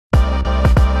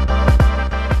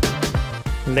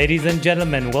Ladies and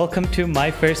gentlemen, welcome to My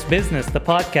First Business, the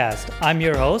podcast. I'm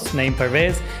your host, named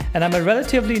Parvez, and I'm a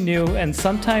relatively new and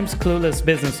sometimes clueless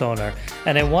business owner.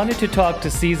 And I wanted to talk to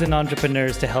seasoned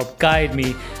entrepreneurs to help guide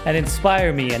me and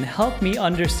inspire me and help me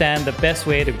understand the best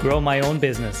way to grow my own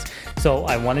business. So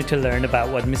I wanted to learn about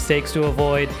what mistakes to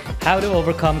avoid, how to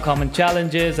overcome common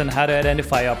challenges, and how to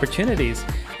identify opportunities.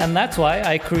 And that's why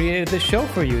I created this show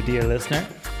for you, dear listener.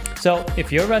 So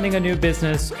if you're running a new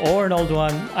business or an old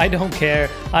one, I don't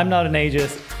care. I'm not an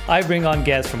ageist. I bring on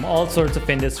guests from all sorts of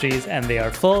industries and they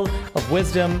are full of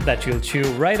wisdom that you'll chew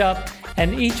right up.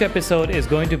 And each episode is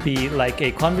going to be like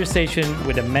a conversation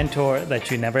with a mentor that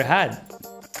you never had.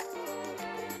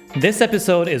 This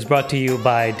episode is brought to you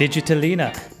by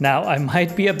Alina. Now, I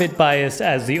might be a bit biased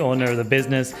as the owner of the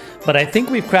business, but I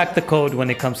think we've cracked the code when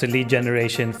it comes to lead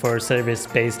generation for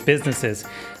service-based businesses.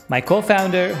 My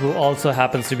co-founder, who also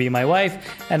happens to be my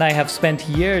wife, and I have spent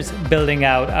years building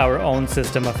out our own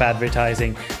system of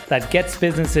advertising that gets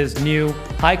businesses new,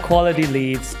 high-quality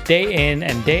leads day in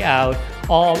and day out,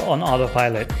 all on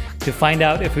autopilot. To find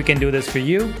out if we can do this for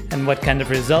you and what kind of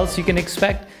results you can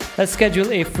expect, let's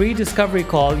schedule a free discovery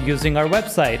call using our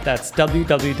website. That's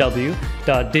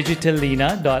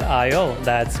www.digitalina.io.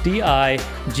 That's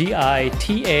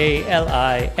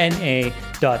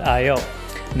digitalina.io.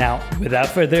 Now, without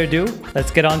further ado, let's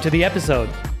get on to the episode.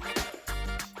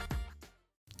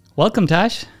 Welcome,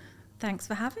 Tash. Thanks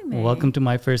for having me. Welcome to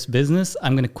My First Business.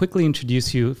 I'm going to quickly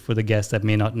introduce you for the guests that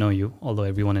may not know you, although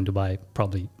everyone in Dubai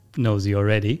probably knows you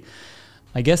already.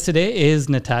 My guest today is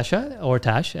Natasha, or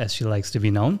Tash, as she likes to be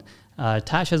known.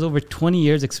 Tash has over 20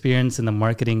 years experience in the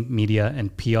marketing, media,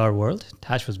 and PR world.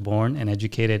 Tash was born and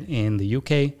educated in the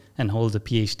UK and holds a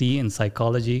PhD in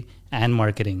psychology and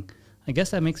marketing. I guess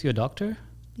that makes you a doctor?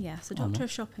 Yes, a doctor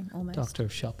of shopping, almost. Doctor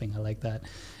of shopping, I like that.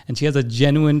 And she has a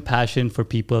genuine passion for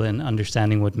people and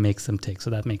understanding what makes them tick. So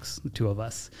that makes the two of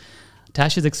us.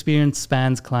 Tash's experience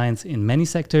spans clients in many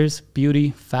sectors: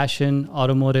 beauty, fashion,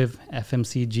 automotive,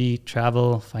 FMCG,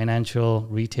 travel, financial,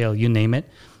 retail, you name it.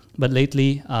 But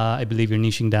lately, I believe you're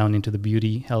niching down into the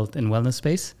beauty, health, and wellness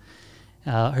space.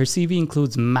 Her CV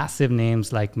includes massive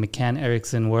names like McCann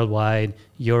Erickson Worldwide,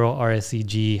 Euro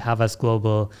RSCG, Havas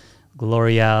Global,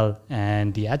 L'Oreal,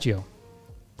 and Diageo.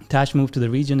 Tash moved to the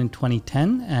region in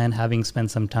 2010, and having spent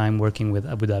some time working with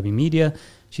Abu Dhabi Media,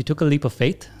 she took a leap of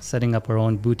faith, setting up her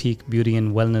own boutique beauty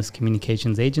and wellness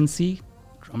communications agency,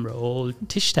 drumroll,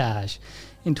 Tish Tash,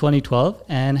 in 2012,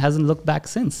 and hasn't looked back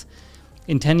since.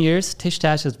 In 10 years, Tish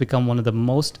Tash has become one of the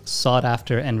most sought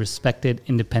after and respected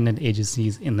independent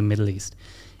agencies in the Middle East.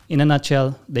 In a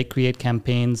nutshell, they create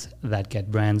campaigns that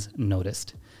get brands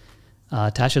noticed.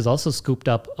 Tash has also scooped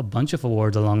up a bunch of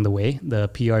awards along the way: the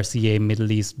PRCA Middle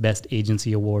East Best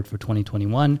Agency Award for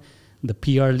 2021, the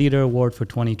PR Leader Award for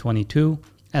 2022,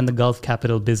 and the Gulf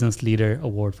Capital Business Leader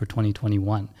Award for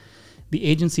 2021. The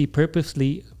agency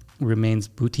purposely remains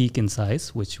boutique in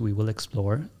size, which we will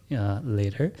explore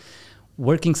later,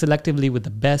 working selectively with the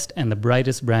best and the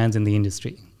brightest brands in the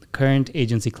industry. Current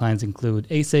agency clients include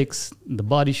ASICS, The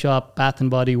Body Shop, Bath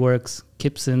 & Body Works,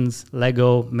 Gibson's,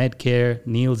 Lego, Medcare,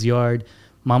 Neal's Yard,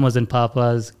 Mamas and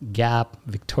Papas, Gap,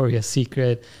 Victoria's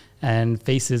Secret, and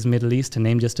Faces Middle East, to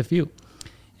name just a few.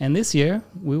 And this year,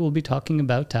 we will be talking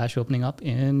about Tash opening up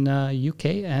in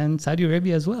UK and Saudi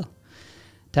Arabia as well.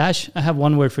 Tash, I have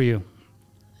one word for you.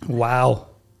 Wow.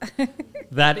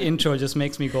 That intro just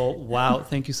makes me go, wow,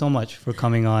 thank you so much for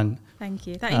coming on. Thank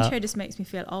you. That intro just makes me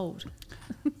feel old.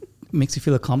 Makes you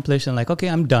feel accomplished and like, okay,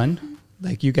 I'm done.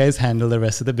 Like, you guys handle the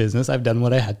rest of the business. I've done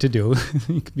what I had to do.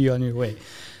 You could be on your way.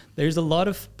 There's a lot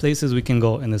of places we can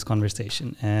go in this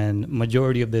conversation, and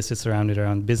majority of this is surrounded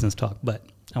around business talk, but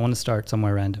I want to start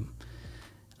somewhere random.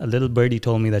 A little birdie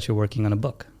told me that you're working on a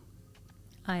book.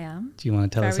 I am. Do you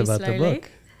want to tell us about the book?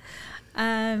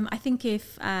 I think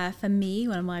if, for me,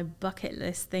 one of my bucket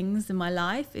list things in my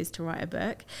life is to write a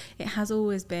book. It has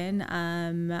always been,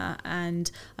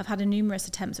 and I've had numerous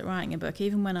attempts at writing a book.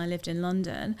 Even when I lived in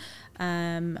London,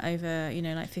 over,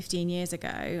 like 15 years ago,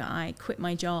 I quit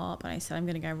my job and I said, I'm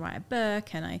going to go write a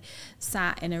book. And I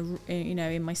sat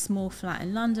in my small flat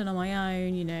in London on my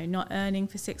own, not earning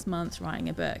for 6 months, writing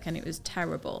a book. And it was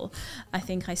terrible. I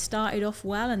think I started off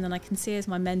well, and then I can see as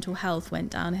my mental health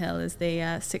went downhill as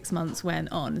the 6 months else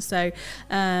went on. So,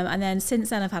 and then since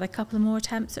then I've had a couple of more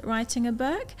attempts at writing a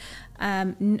book.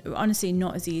 Honestly,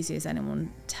 not as easy as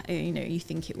anyone, you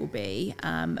think it will be.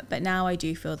 But now I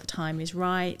do feel the time is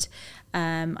right.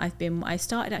 I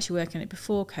started actually working on it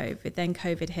before COVID, then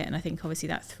COVID hit, and I think obviously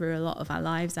that threw a lot of our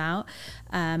lives out.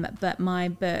 But my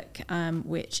book,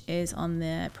 which is on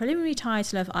the preliminary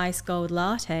title of Ice Gold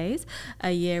Lattes,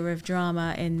 a year of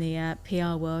drama in the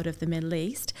PR world of the Middle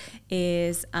East,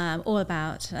 is all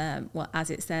about, well, as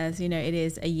it says, it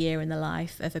is a year in the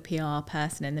life of a PR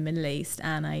person in the Middle East.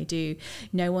 And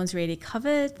no one's really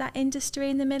covered that industry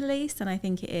in the Middle East. And I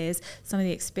think it is some of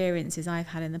the experiences I've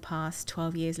had in the past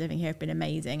 12 years living here have been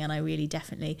amazing. And I really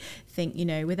definitely think,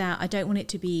 I don't want it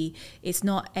to be, it's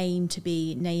not aimed to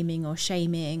be naming or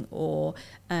shaming or,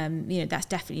 that's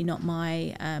definitely not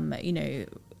my,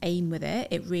 aim with it.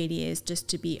 It really is just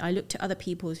to be, I looked at other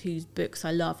people whose books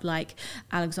I love, like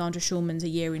Alexandra Shulman's A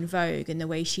Year in Vogue, and the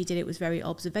way she did it was very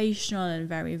observational and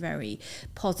very, very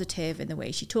positive in the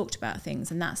way she talked about things,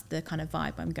 and that's the kind of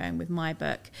vibe I'm going with my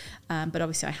book. But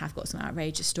obviously I have got some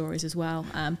outrageous stories as well,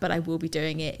 but I will be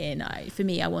doing it for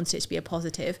me, I wanted it to be a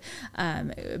positive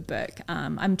book.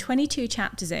 I'm 22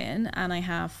 chapters in and I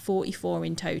have 44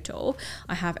 in total.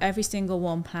 I have every single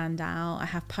one planned out. I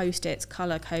have post-its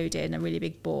color coded and a really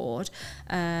big board.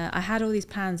 I had all these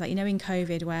plans, like, in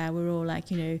COVID, where we're all like,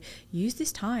 use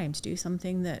this time to do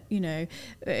something that, you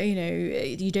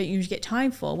don't usually get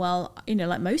time for. Well,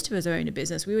 like most of us who own a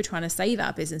business, we were trying to save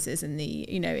our businesses in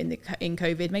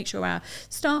COVID, make sure our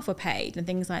staff were paid and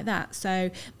things like that.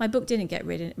 So my book didn't get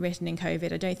written in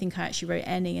COVID. I don't think I actually wrote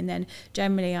any. And then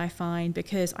generally I find,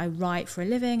 because I write for a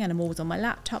living and I'm always on my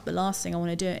laptop, the last thing I want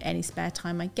to do at any spare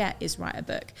time I get is write a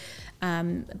book.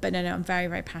 But no, I'm very,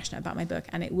 very passionate about my book,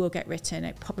 and it will get written.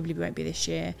 It probably won't be this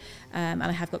year. And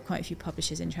I have got quite a few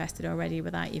publishers interested already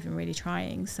without even really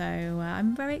trying. So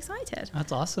I'm very excited.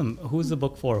 That's awesome. Who's the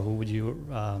book for?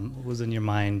 Who's in your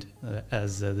mind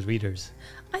as the readers?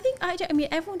 I mean,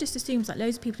 everyone just assumes, like,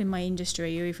 loads of people in my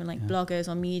industry or even like bloggers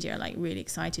on media are like really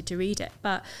excited to read it.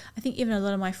 But I think even a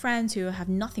lot of my friends who have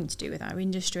nothing to do with our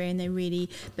industry and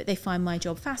they find my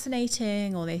job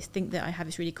fascinating, or they think that I have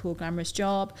this really cool, glamorous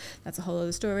job. That's a whole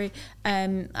other story.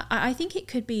 I think it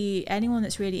could be anyone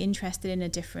that's really interested in a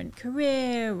different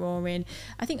career, or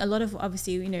I think a lot of,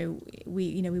 obviously,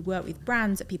 we work with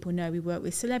brands that people know, we work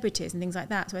with celebrities and things like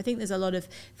that. So I think there's a lot of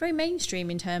very mainstream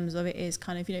in terms of it is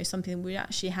kind of, something we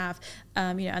actually have,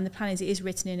 and the plan is it is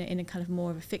written in a kind of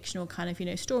more of a fictional kind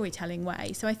of, storytelling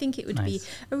way. So I think it would be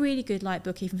a really good light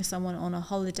book even for someone on a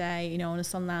holiday, on a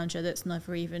sun lounger that's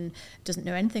never even doesn't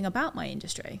know anything about my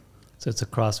industry. So it's a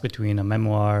cross between a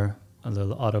memoir, a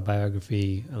little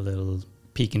autobiography, a little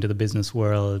peek into the business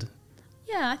world.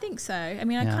 Yeah, I think so. I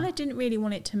mean, I kind of didn't really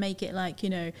want it to make it like,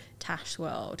 Tash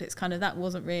world. It's kind of, that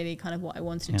wasn't really kind of what I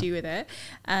wanted to do with it.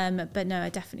 But no, I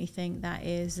definitely think that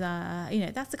is,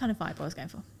 that's the kind of vibe I was going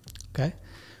for. Okay.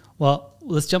 Well,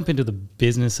 let's jump into the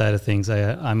business side of things.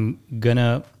 I'm going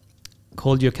to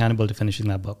hold you accountable to finishing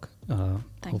that book.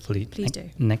 Hopefully. Please do.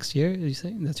 Next year, did you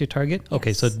say? That's your target? Yes.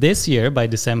 Okay, so this year, by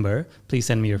December, please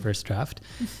send me your first draft.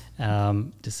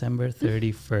 December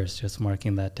 31st, just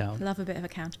marking that down. Love a bit of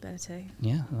accountability.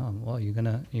 Yeah. Oh, well, you're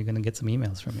gonna get some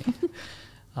emails from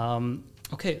me.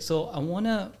 Okay, so I want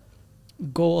to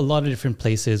go a lot of different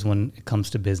places when it comes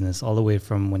to business, all the way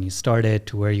from when you started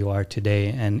to where you are today.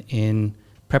 And in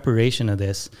preparation of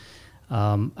this,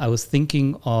 I was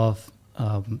thinking of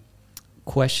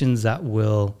questions that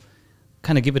will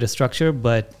kind of give it a structure,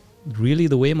 but really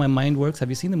the way my mind works. Have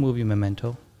you seen the movie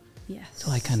Memento? Yes.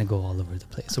 So I kind of go all over the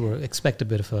place. Okay. So we'll expect a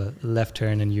bit of a left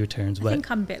turn and U-turns. I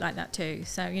think I'm a bit like that too.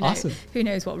 So, awesome. Who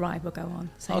knows what ride will go on.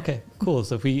 So, okay, cool.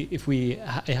 So if we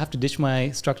have to ditch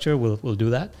my structure, we'll do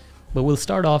that. But we'll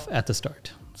start off at the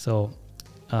start. So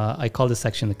I call this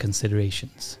section the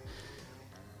considerations.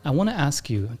 I want to ask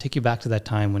you, take you back to that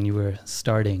time when you were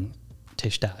starting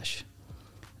Tish Tash.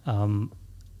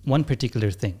 One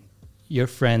particular thing, your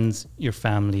friends, your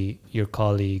family, your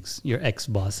colleagues, your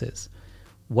ex-bosses,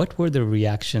 what were the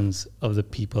reactions of the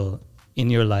people in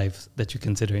your life that you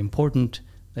consider important,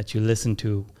 that you listen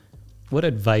to? What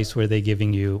advice were they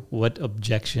giving you? What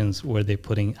objections were they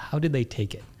putting? How did they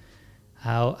take it?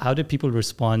 How did people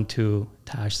respond to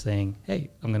Tash saying, hey,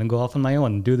 I'm going to go off on my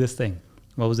own and do this thing?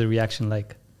 What was the reaction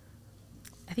like?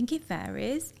 I think it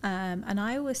varies. And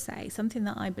I always say something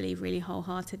that I believe really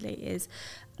wholeheartedly is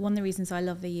one of the reasons I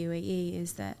love the UAE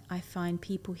is that I find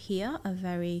people here are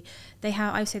I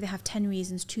would say they have 10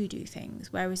 reasons to do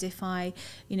things. Whereas if I,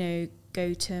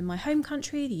 go to my home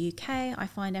country, the UK, I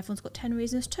find everyone's got 10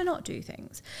 reasons to not do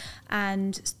things.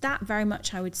 And that very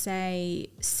much, I would say,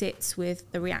 sits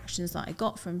with the reactions that I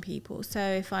got from people. So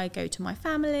if I go to my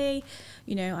family,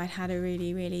 you know, I'd had a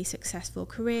really, really successful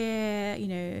career, you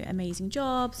know, amazing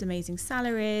jobs, amazing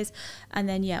salaries. And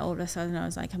then, yeah, all of a sudden I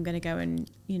was like, I'm going to go and,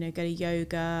 you know, go to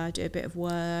yoga, do a bit of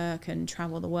work and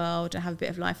travel the world and have a bit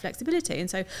of life flexibility. And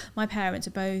so my parents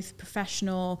are both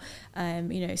professional,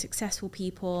 you know, successful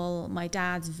people. My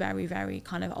dad's very, very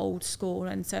kind of old school.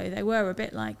 And so they were a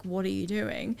bit like, what are you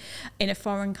doing in a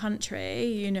foreign country,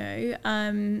 you know?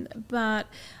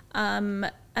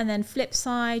 And then flip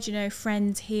side, you know,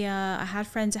 friends here. I had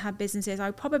friends that had businesses.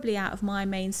 I probably, out of my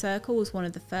main circle, was one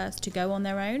of the first to go on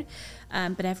their own.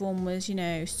 But everyone was, you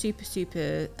know, super,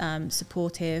 super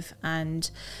supportive, and,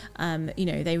 you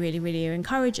know, they really, really are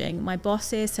encouraging. My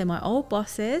bosses, so my old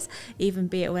bosses, even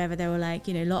be it whatever, they were like,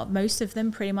 you know, most of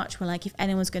them pretty much were like, if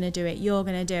anyone's going to do it, you're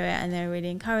going to do it. And they were really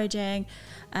encouraging.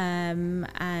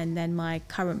 And then my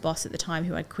current boss at the time,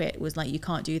 who I'd quit, was like, you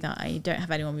can't do that. I don't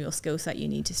have anyone with your skill set. You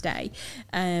need to stay.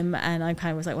 And I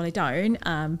kind of was like, well, I don't.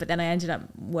 But then I ended up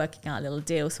working out a little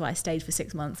deal. So I stayed for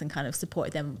 6 months and kind of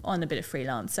supported them on a bit of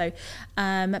freelance. So,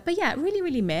 but yeah, really,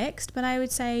 really mixed. But I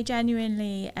would say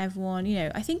genuinely everyone, you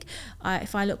know, I think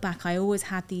if I look back, I always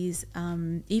had these,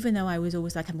 even though I was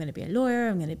always like, I'm going to be a lawyer,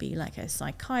 I'm going to be like a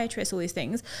psychiatrist, all these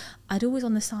things, I'd always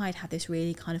on the side had this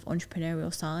really kind of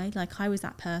entrepreneurial side. Like I was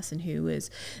that person who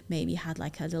was maybe had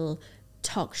like a little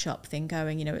talk shop thing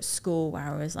going, you know, at school, where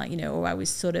I was like, you know, or I was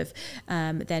sort of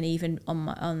then even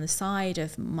on the side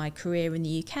of my career in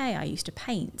the UK, I used to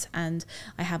paint, and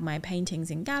I had my paintings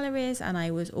in galleries, and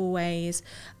I was always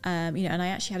you know, and I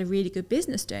actually had a really good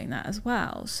business doing that as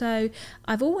well. So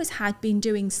I've always been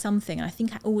doing something, and I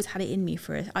think I always had it in me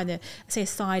for either, say, a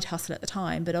side hustle at the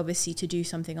time, but obviously to do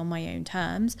something on my own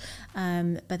terms.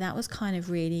 But that was kind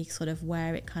of really sort of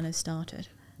where it kind of started.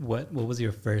 What was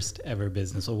your first ever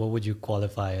business, or what would you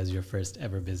qualify as your first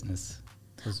ever business?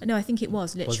 No, I think it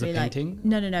was literally was it painting?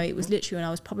 No. It was literally when I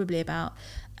was probably about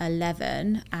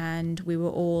 11, and we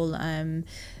were all, I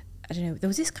don't know, there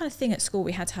was this kind of thing at school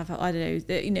we had to have, I don't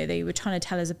know, you know, they were trying to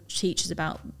tell us, teachers,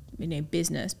 about, you know,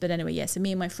 business. But anyway, yeah, so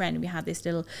me and my friend, we had this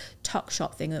little tuck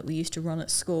shop thing that we used to run at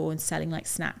school, and selling like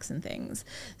snacks and things.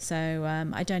 So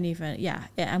I don't even,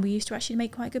 and we used to actually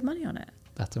make quite good money on it.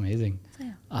 That's amazing. So,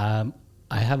 yeah.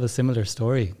 I have a similar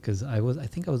story, because I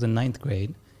think I was in 9th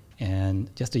grade,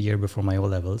 and just a year before my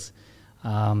O-levels.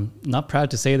 Not proud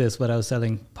to say this, but I was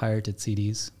selling pirated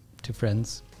CDs to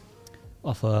friends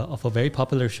of a very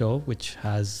popular show, which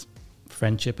has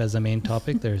friendship as a main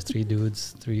topic. There's 3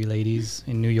 dudes, 3 ladies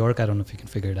in New York. I don't know if you can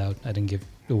figure it out. I didn't give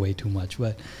away too much,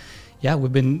 but yeah,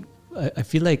 I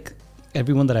feel like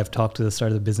everyone that I've talked to at the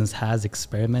start of the business has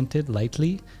experimented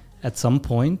lightly at some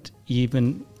point,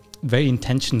 even very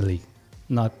intentionally.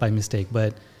 Not by mistake,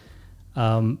 but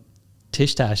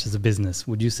Tish Tash is a business.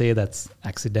 Would you say that's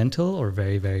accidental or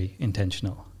very, very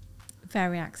intentional?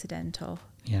 Very accidental.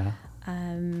 Yeah.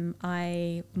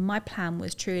 My plan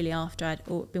was truly, after I'd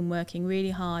been working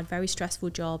really hard, very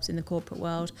stressful jobs in the corporate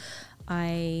world,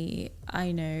 I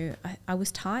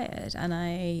was tired, and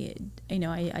I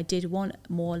did want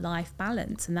more life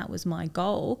balance, and that was my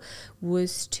goal,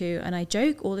 was to, and I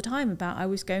joke all the time about, I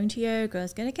was going to yoga, I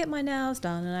was going to get my nails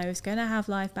done, and I was going to have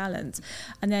life balance.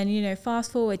 And then, you know,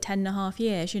 fast forward 10.5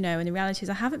 years, you know, and the reality is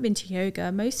I haven't been to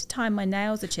yoga. Most of the time my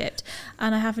nails are chipped,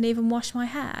 and I haven't even washed my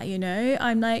hair, you know.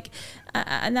 I'm like,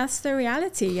 and that's the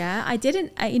reality. Yeah, I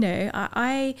didn't, you know,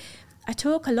 I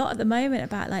talk a lot at the moment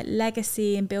about like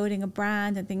legacy and building a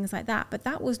brand and things like that, but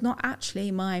that was not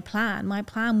actually my plan. My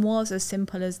plan was as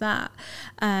simple as that.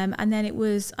 And then it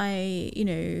was,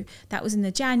 that was in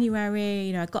the January,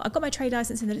 you know, I got my trade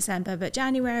license in the December, but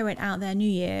January I went out there, New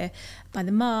Year. By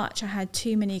the March I had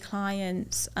too many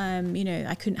clients, you know,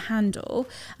 I couldn't handle.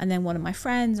 And then one of my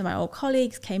friends and my old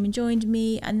colleagues came and joined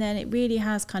me. And then it really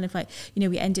has kind of like, you know,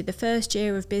 we ended the first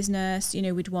year of business, you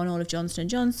know, we'd won all of Johnson &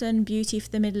 Johnson Beauty for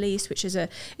the Middle East, which is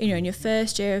you know, in your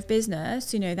first year of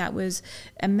business, you know, that was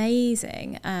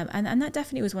amazing. And that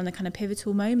definitely was one of the kind of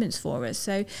pivotal moments for us.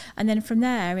 So, and then from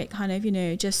there, it kind of, you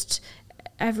know, just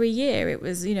every year it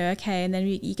was, you know, okay, and then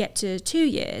you get to 2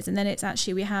 years, and then it's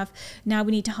actually we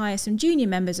need to hire some junior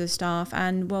members of staff,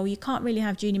 and well, you can't really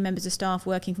have junior members of staff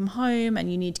working from home,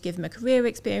 and you need to give them a career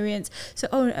experience. So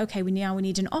we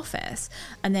need an office,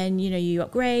 and then, you know, you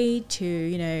upgrade to,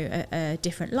 you know, a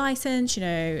different license, you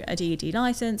know, a DED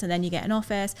license, and then you get an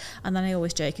office. And then I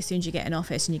always joke, as soon as you get an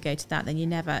office and you go to that, then you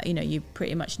never, you know, you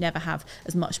pretty much never have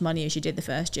as much money as you did the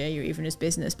first year, or even as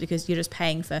business, because you're just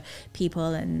paying for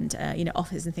people and you know, office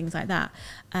offices and things like that.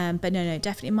 But no,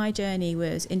 definitely my journey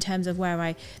was in terms of where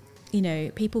I, you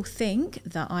know, people think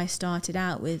that I started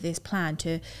out with this plan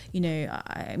to, you know,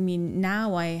 I mean,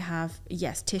 now I have,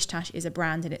 yes, Tish Tash is a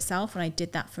brand in itself, and I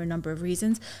did that for a number of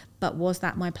reasons, but was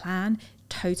that my plan?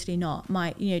 Totally not.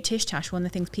 My, you know, Tish Tash, one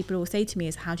of the things people always say to me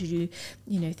is, how did you,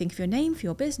 you know, think of your name for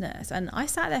your business? And I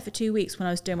sat there for 2 weeks when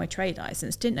I was doing my trade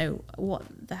license, didn't know what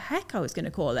the heck I was going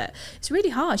to call it. It's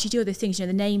really hard. You do all those things, you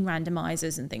know, the name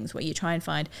randomizers and things where you try and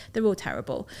find, they're all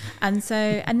terrible. And so,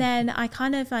 and then I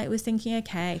kind of like was thinking,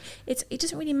 okay, it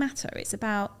doesn't really matter. It's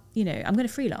about, you know, I'm going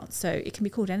to freelance, so it can be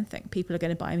called anything. People are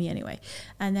going to buy me anyway.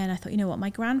 And then I thought, you know what, my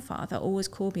grandfather always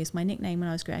called me as my nickname when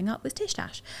I was growing up was Tish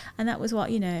Tash. And that was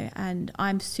what, you know, and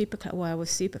I was super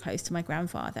close to my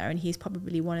grandfather, and he's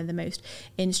probably one of the most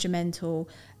instrumental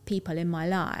people in my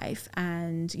life.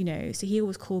 And, you know, so he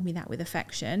always called me that with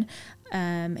affection.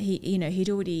 He'd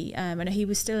already, and he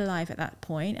was still alive at that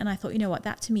point. And I thought, you know what,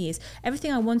 that to me is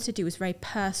everything I wanted to do was very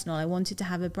personal. I wanted to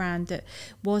have a brand that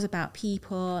was about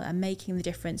people and making the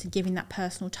difference and giving that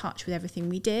personal touch with everything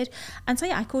we did. And so,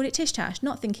 yeah, I called it Tish Tash,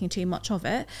 not thinking too much of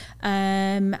it.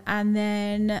 And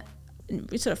then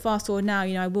sort of fast forward now,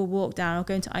 you know, I will walk down, I'll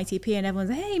go into ITP and everyone's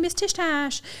like, hey, Miss Tish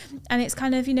Tash. And it's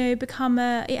kind of, you know,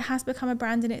 it has become a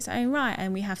brand in its own right.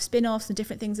 And we have spin-offs and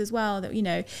different things as well that, you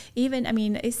know, even, I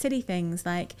mean, it's silly things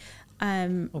like,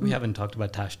 we haven't talked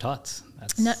about Tash Tots.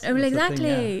 Exactly, thing,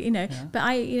 yeah. You know, yeah. But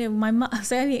I, you know, my mum,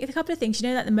 so only a couple of things, you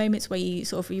know, like the moments where you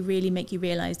sort of, you really make you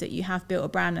realise that you have built a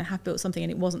brand and have built something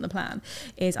and it wasn't the plan,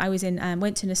 is I was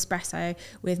went to Nespresso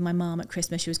with my mum at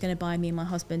Christmas. She was going to buy me and my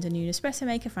husband a new Nespresso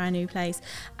maker for our new place.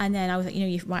 And then I was like, you know,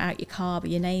 you write out your card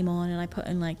with your name on, and I put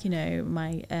in like, you know,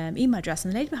 my email address,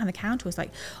 and the lady behind the counter was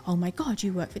like, oh my God,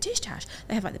 you work for Tish Tash.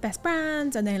 They have like the best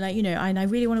brands, and they're like, you know, and I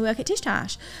really want to work at Tish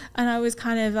Tash. And I was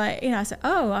kind of like, you know, I said,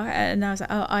 and I was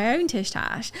like, oh, I own Tish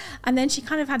Tash. And then she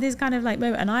kind of had this kind of like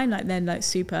moment, and I'm like then like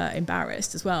super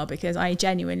embarrassed as well, because I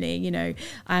genuinely, you know,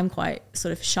 I'm quite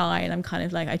sort of shy, and I'm kind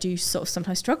of like, I do sort of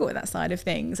sometimes struggle with that side of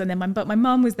things. And then but my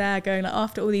mum was there going like,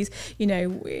 after all these, you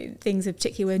know, things in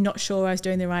particular, we're not sure I was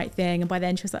doing the right thing. And by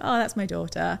then she was like, oh, that's my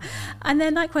daughter. And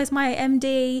then likewise my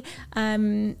MD,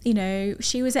 you know,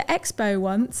 she was at Expo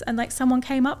once, and like someone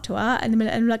came up to her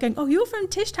and like going, oh, you're from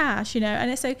Tish Tash, you know.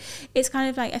 And so it's kind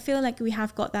of like, I feel like we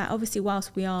have got that, obviously,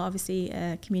 whilst we are obviously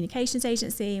a communications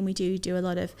agency and we do a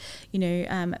lot of, you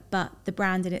know, but the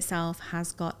brand in itself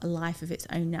has got a life of its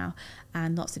own now,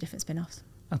 and lots of different spin-offs.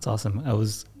 That's awesome. I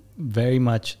was very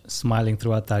much smiling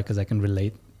throughout that because I can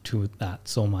relate to that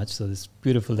so much. So this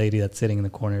beautiful lady that's sitting in the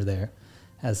corner there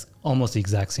has almost the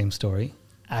exact same story.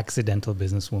 Accidental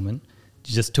businesswoman.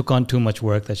 She just took on too much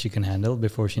work that she can handle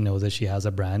before she knows that she has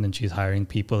a brand, and she's hiring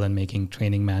people and making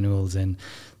training manuals and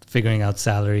figuring out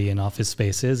salary and office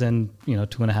spaces. And, you know,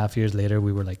 2.5 years later,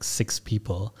 we were like 6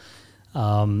 people,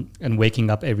 and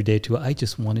waking up every day to, I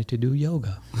just wanted to do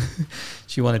yoga.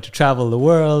 She wanted to travel the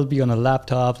world, be on a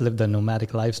laptop, live the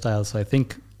nomadic lifestyle. So I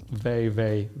think very,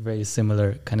 very, very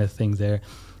similar kind of things there.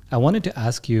 I wanted to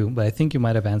ask you, but I think you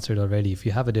might have answered already. If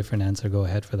you have a different answer, go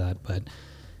ahead for that. But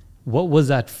what was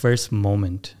that first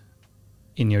moment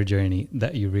in your journey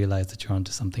that you realized that you're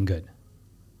onto something good?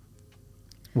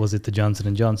 Was it the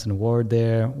Johnson & Johnson award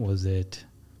there? Was it,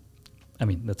 I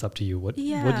mean, that's up to you. What do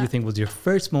you think was your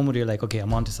first moment where you're like, okay,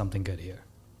 I'm onto something good here.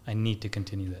 I need to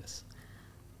continue this?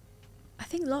 I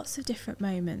think lots of different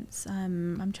moments.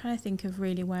 I'm trying to think of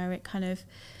really where it kind of,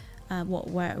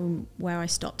 where I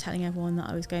stopped telling everyone that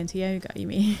I was going to yoga, you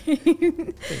mean?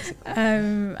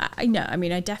 I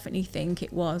mean, I definitely think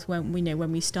it was when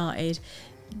we started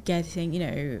getting, you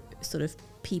know, sort of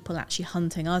people actually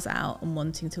hunting us out and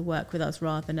wanting to work with us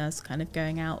rather than us kind of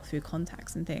going out through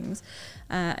contacts and things.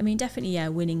 I mean, definitely, yeah,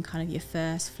 winning kind of your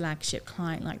first flagship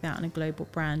client like that on a global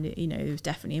brand, you know, it was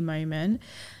definitely a moment.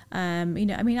 You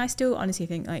know, I mean, I still honestly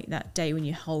think like that day when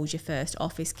you hold your first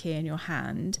office key in your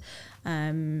hand,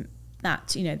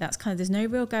 that, you know, that's kind of, there's no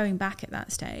real going back at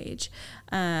that stage.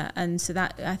 And so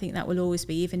that, I think that will always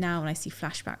be, even now when I see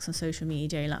flashbacks on social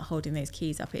media, like holding those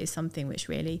keys up, it is something which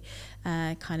really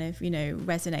kind of, you know,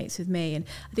 resonates with me. And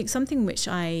I think something which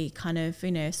I kind of,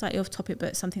 you know, slightly off topic,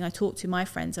 but something I talk to my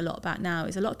friends a lot about now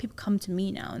is a lot of people come to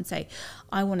me now and say,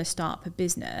 I want to start up a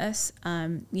business,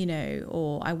 you know,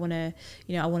 or I want to,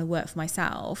 you know, I want to work for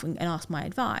myself, and ask my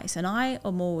advice. And I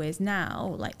am always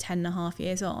now, like 10.5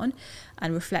 years on,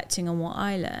 and reflecting on what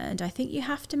I learned, I think you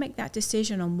have to make that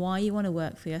decision on why you want to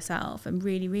work for yourself and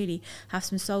really, really have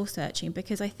some soul searching.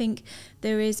 Because I think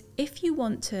there is, if you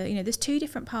want to, you know, there's 2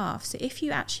 different paths. So if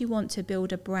you actually want to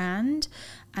build a brand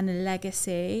and a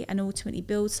legacy, and ultimately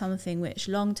build something which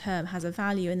long term has a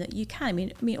value, and that you can.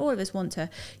 I mean, all of us want to,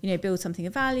 build something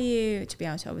of value, to be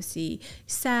able to obviously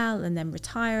sell and then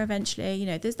retire eventually.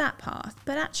 There's that path.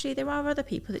 But actually, there are other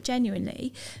people that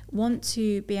genuinely want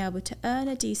to be able to earn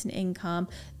a decent income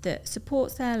that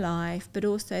supports their life, but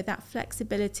also that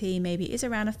flexibility maybe is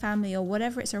around a family or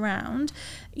whatever it's around.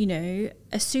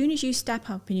 As soon as you step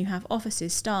up and you have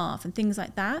offices, staff, and things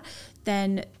like that,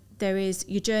 then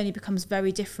your journey becomes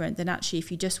very different than actually if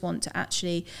you just want to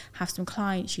actually have some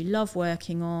clients you love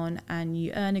working on and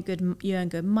you earn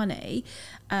good money.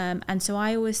 And so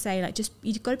I always say, like, just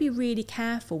you've got to be really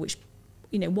careful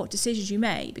what decisions you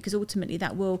make, because ultimately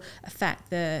that will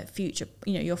affect the future,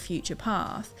 your future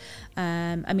path.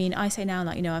 I say now,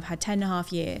 like, I've had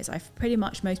 10.5 years.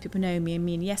 Most people know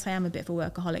me. Yes, I am a bit of a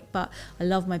workaholic, but I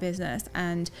love my business,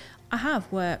 and I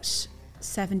have worked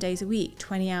 7 days a week,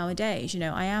 20-hour days.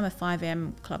 I am a 5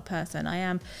 a.m. club person. I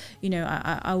am,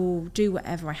 I will do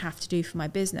whatever I have to do for my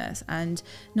business, and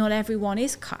not everyone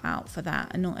is cut out for that,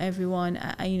 and not everyone,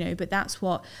 but that's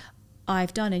what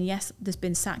I've done. And yes, there's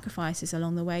been sacrifices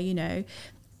along the way.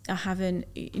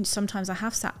 Sometimes I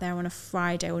have sat there on a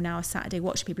Friday or now a Saturday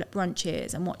watching people at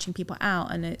brunches and watching people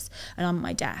out, and I'm at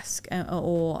my desk,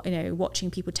 or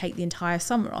watching people take the entire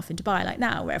summer off in Dubai, like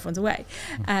now, where everyone's away.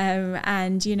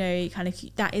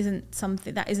 That isn't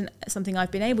something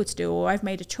I've been able to do, or I've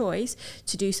made a choice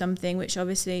to do something which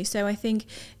obviously. So I think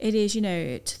it is,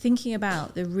 thinking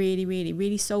about the really, really,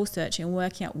 really soul searching and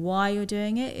working out why you're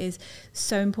doing it is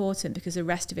so important, because the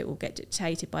rest of it will get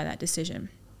dictated by that decision.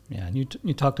 Yeah, and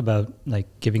you talked about, like,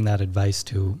 giving that advice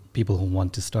to people who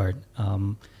want to start.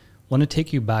 Want to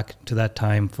take you back to that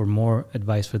time for more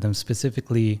advice for them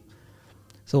specifically.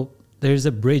 So there's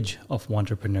a bridge of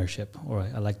entrepreneurship, or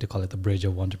I like to call it the bridge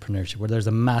of entrepreneurship, where there's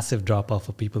a massive drop-off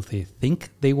of people who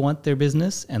think they want their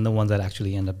business and the ones that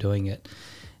actually end up doing it.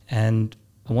 And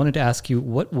I wanted to ask you,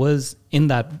 what was in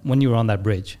that, when you were on that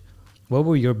bridge, what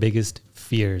were your biggest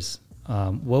fears?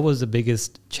 What was the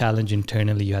biggest challenge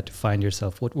internally you had to find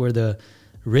yourself? What were the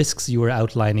risks you were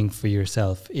outlining for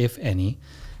yourself, if any?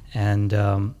 And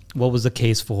what was the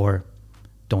case for,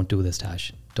 don't do this,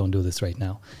 Tash, don't do this right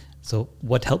now? So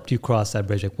what helped you cross that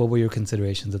bridge? Like, what were your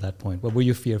considerations at that point? What were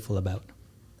you fearful about?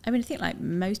 I think, like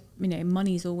most,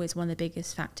 money is always one of the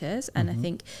biggest factors. And I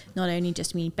think not only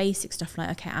just basic stuff like,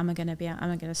 okay, am I going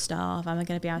to starve? Am I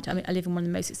going to be able to, I live in one of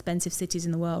the most expensive cities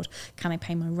in the world. Can I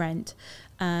pay my rent?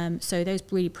 So those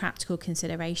really practical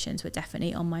considerations were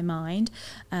definitely on my mind.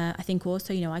 I think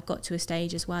also, I got to a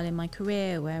stage as well in my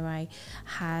career where I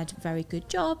had very good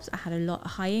jobs. I had a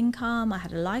high income. I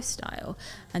had a lifestyle.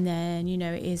 And then,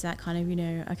 it is that kind of,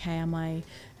 okay, am I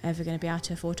ever going to be able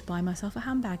to afford to buy myself a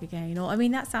handbag again? Or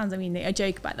that sounds, I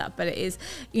joke about that, but it is,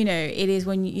 it is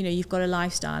when you've got a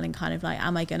lifestyle, and kind of like,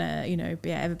 am I going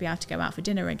to ever be able to go out for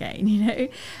dinner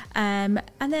again? And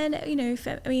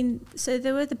then so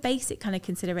there were the basic kind of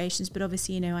considerations, but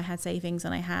obviously I had savings,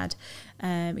 and I had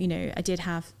I did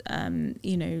have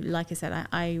like I said,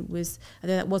 although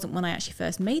that wasn't when I actually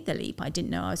first made the leap. I didn't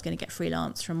know I was going to get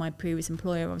freelance from my previous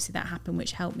employer. Obviously that happened,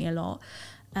 which helped me a lot.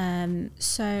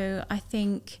 So I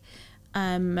think,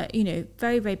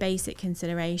 very, very basic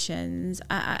considerations.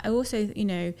 I also,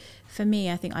 for me,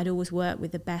 I think I'd always work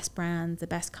with the best brands, the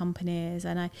best companies.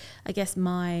 And I guess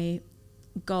my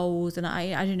goals, and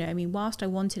I don't know, whilst I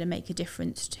wanted to make a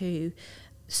difference to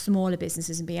smaller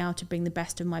businesses and be able to bring the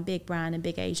best of my big brand and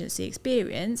big agency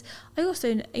experience, I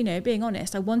also, being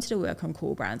honest, I wanted to work on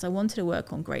cool brands. I wanted to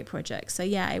work on great projects. So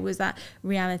yeah, it was that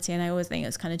reality. And I always think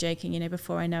it's kind of joking,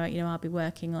 before I know it, I'll be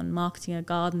working on marketing a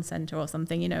garden centre or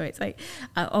something. It's like,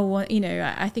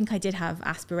 I think I did have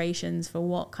aspirations for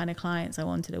what kind of clients I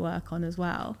wanted to work on as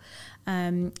well.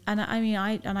 And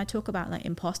I talk about like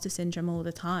imposter syndrome all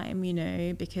the time,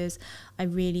 because I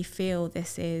really feel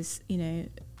this is,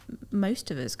 most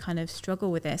of us kind of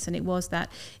struggle with this. And it was that,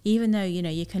 even though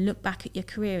you can look back at your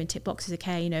career and tick boxes,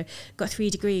 okay, got 3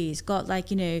 degrees, got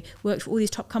worked for all these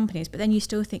top companies, but then you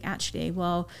still think, actually,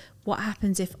 well, what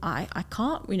happens if I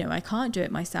can't do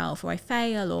it myself, or I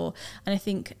fail? And I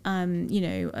think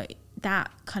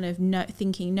that kind of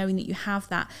knowing that you have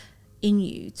that in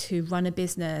you to run a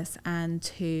business and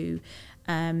to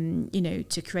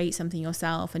to create something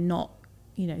yourself, and not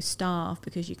starve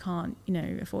because you can't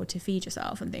afford to feed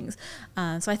yourself and things.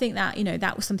 So I think that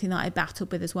that was something that I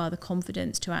battled with as well, the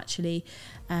confidence to actually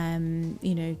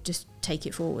just take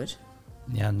it forward.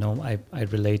 Yeah, no, I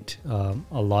relate a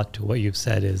lot to what you've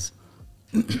said. Is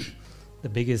the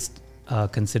biggest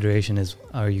consideration is,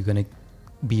 are you going to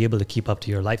be able to keep up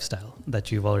to your lifestyle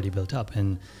that you've already built up?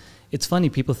 And it's funny,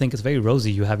 people think it's very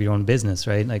rosy. You have your own business,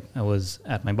 right? Like I was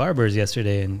at my barber's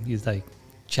yesterday and he's like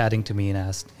chatting to me and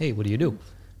asked, hey, what do you do?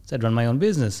 I said, run my own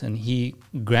business. And he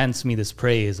grants me this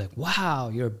praise like, wow,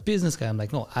 you're a business guy. I'm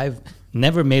like, no, I've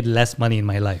never made less money in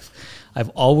my life. I've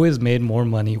always made more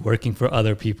money working for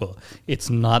other people. It's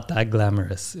not that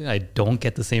glamorous. I don't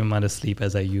get the same amount of sleep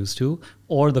as I used to,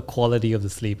 or the quality of the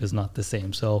sleep is not the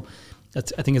same. So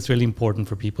I think it's really important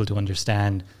for people to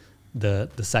understand the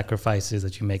sacrifices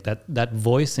that you make. That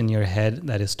voice in your head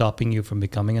that is stopping you from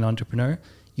becoming an entrepreneur,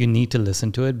 you need to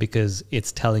listen to it because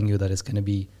it's telling you that it's going to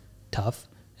be tough.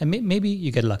 And maybe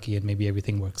you get lucky and maybe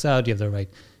everything works out. You have the right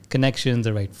connections,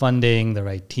 the right funding, the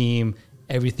right team.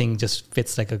 Everything just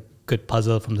fits like a good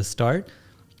puzzle from the start.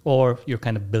 Or you're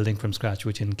kind of building from scratch,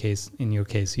 which in your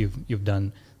case, you've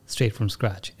done straight from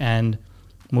scratch. And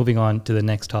moving on to the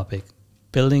next topic,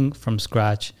 building from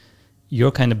scratch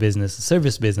your kind of business, the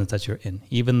service business that you're in,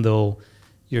 even though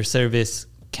your service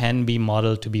can be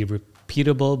modeled to be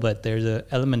repeatable, but there's an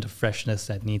element of freshness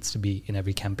that needs to be in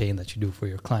every campaign that you do for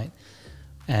your client.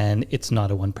 And it's not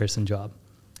a one-person job.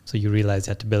 So you realize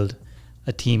you have to build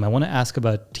a team. I want to ask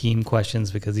about team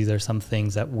questions because these are some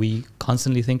things that we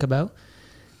constantly think about.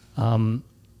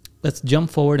 Let's jump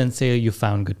forward and say you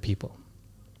found good people.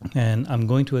 And I'm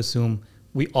going to assume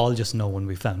we all just know when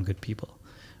we found good people,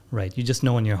 right? You just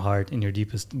know in your heart, in your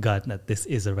deepest gut, that this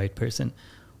is the right person.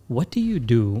 What do you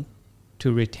do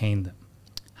to retain them?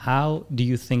 How do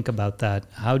you think about that?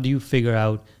 How do you figure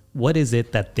out what is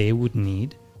it that they would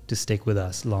need to stick with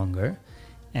us longer?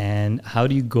 And how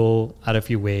do you go out of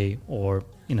your way or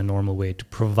in a normal way to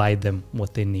provide them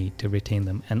what they need to retain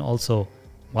them? And also,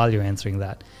 while you're answering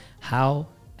that, how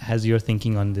has your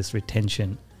thinking on this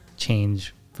retention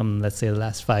changed from, let's say, the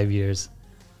last 5 years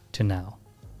to now?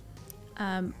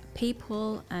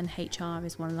 People and HR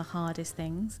is one of the hardest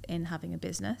things in having a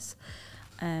business.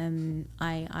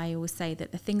 I always say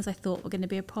that the things I thought were going to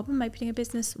be a problem opening a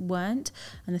business weren't,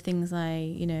 and the things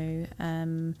I,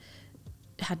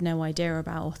 had no idea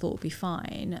about or thought would be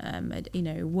fine,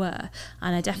 were.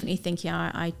 And I definitely think,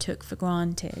 I took for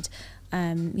granted.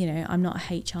 I'm not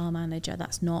a HR manager.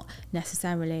 That's not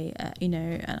necessarily,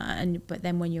 but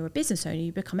then when you're a business owner,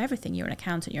 you become everything. You're an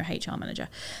accountant, you're a HR manager.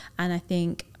 And I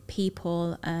think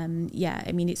people,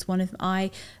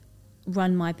 I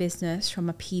run my business from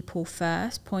a people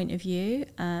first point of view,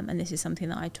 and this is something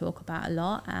that I talk about a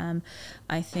lot.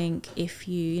 I think if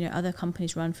other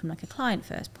companies run from like a client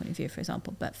first point of view, for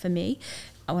example, but for me,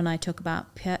 when I talk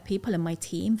about people and my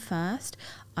team first,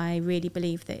 I really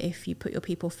believe that if you put your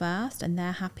people first and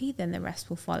they're happy, then the rest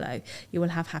will follow. You will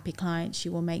have happy clients,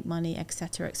 you will make money,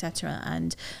 etc., etc.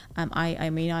 And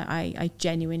I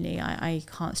genuinely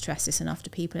can't stress this enough to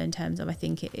people in terms of, I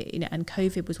think and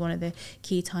COVID was one of the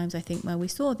key times I think where we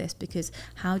saw this, because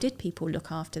how did people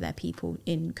look after their people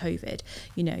in COVID?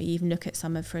 You even look at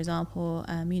some of, for example,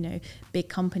 big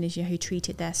companies who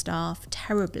treated their staff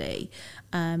terribly.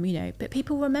 But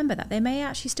people remember that. They may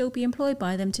actually still be employed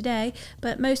by them today,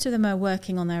 but most of them are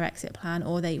working on their exit plan,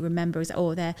 or they remember,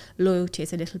 or their loyalty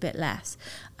is a little bit less.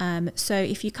 So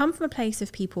if you come from a place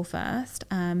of people first,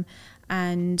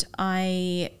 and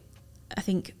I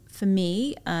think for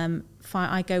me,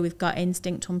 I go with gut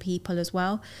instinct on people as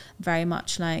well. Very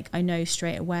much like I know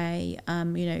straight away,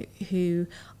 who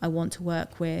I want to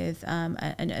work with,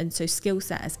 and so skill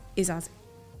set is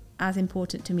as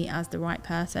important to me as the right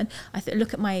person.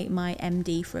 Look at my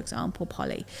MD, for example,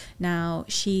 Polly. Now,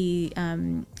 she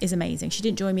is amazing. She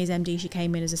didn't join me as MD. She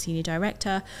came in as a senior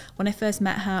director. When I first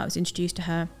met her, I was introduced to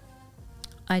her.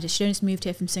 She just moved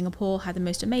here from Singapore, had the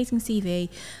most amazing CV.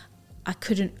 I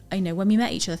couldn't, when we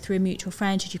met each other through a mutual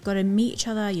friend, you've got to meet each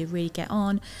other, you really get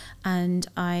on. And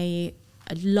I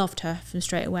loved her from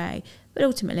straight away. But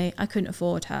ultimately, I couldn't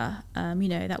afford her.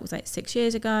 That was like 6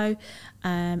 years ago.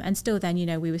 And still then,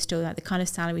 we were still like the kind of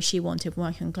salary she wanted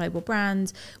working on global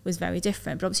brands was very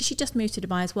different. But obviously, she just moved to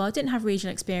Dubai as well, didn't have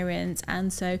regional experience.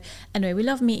 And so, anyway, we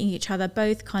loved meeting each other,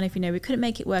 both kind of, we couldn't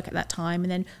make it work at that time.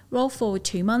 And then roll forward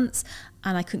 2 months,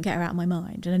 and I couldn't get her out of my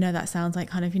mind. And I know that sounds like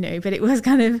kind of, but it was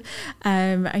kind of,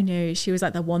 I know she was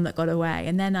like the one that got away.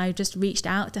 And then I just reached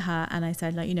out to her and I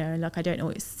said, I don't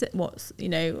know what's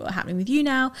happening with you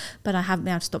now, but I haven't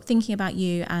been able to stop thinking about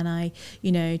you. And I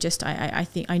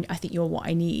think you're what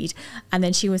I need. And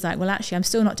then she was like, well, actually, I'm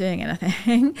still not doing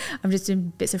anything. I'm just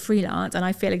doing bits of freelance. And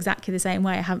I feel exactly the same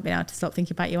way. I haven't been able to stop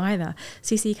thinking about you either.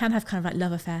 So you can have kind of like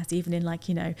love affairs, even in like,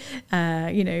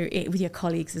 with your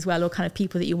colleagues as well, or kind of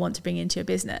people that you want to bring into your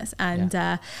business.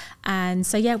 And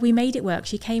so we made it work.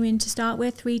 She came in to start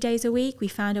with 3 days a week. We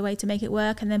found a way to make it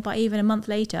work, and then by even a month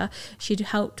later she'd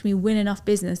helped me win enough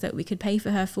business that we could pay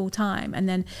for her full time, and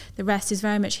then the rest is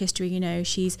very much history. You know,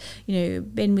 she's, you know,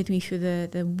 been with me through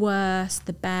the worst,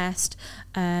 the best.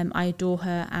 I adore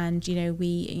her, and you know,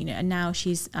 and now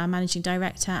she's our managing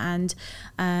director, and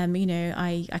you know,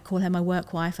 I call her my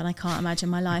work wife, and I can't imagine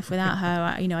my life without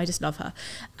her. You know, I just love her.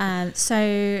 So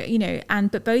you know,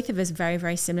 but both of us very,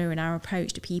 very similar in our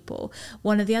approach to people.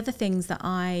 One of the other things that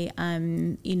I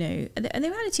you know, and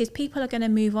the reality is people are going to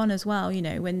move on as well. You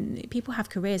know, when people have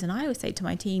careers, and I always say to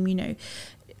my team, you know,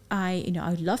 I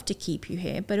would love to keep you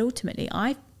here, but ultimately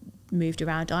I've moved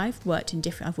around. I've worked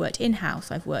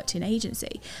in-house, I've worked in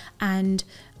agency, and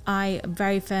I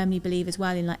very firmly believe as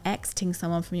well in like exiting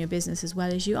someone from your business as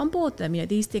well as you onboard them. You know,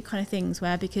 these kind of things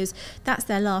where, because that's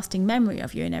their lasting memory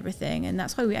of you and everything. And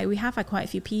that's why we have had quite a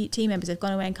few team members have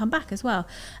gone away and come back as well.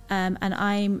 And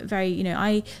I'm very, you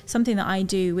know, something that I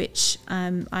do, which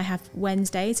I have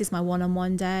Wednesdays is my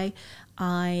one-on-one day.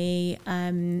 I,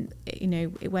 you know,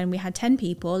 when we had 10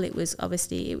 people, it was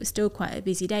still quite a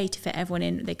busy day to fit everyone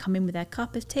in. They come in with their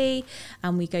cup of tea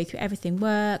and we go through everything,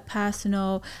 work,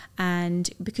 personal. And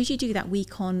because you do that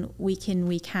week in,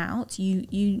 week out,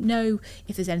 you know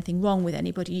if there's anything wrong with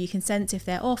anybody. You can sense if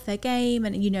they're off their game,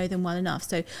 and you know them well enough.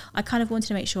 So I kind of wanted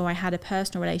to make sure I had a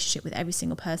personal relationship with every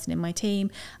single person in my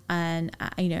team. And,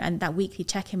 you know, and that weekly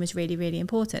check-in was really, really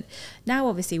important. Now,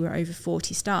 obviously, we're over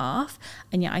 40 staff,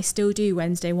 and yet I still do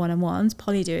Wednesday one-on-ones.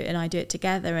 Polly do it and I do it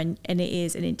together, and it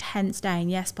is an intense day. And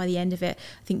yes, by the end of it,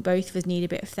 I think both of us need a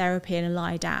bit of therapy and a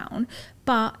lie down.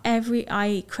 But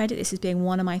I credit this as being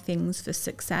one of my things for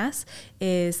success,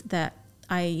 is that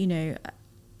I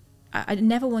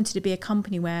never wanted to be a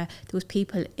company where there was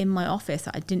people in my office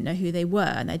that I didn't know who they were,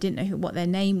 and I didn't know what their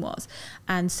name was.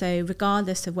 And so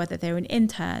regardless of whether they're an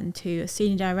intern to a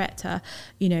senior director,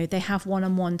 you know, they have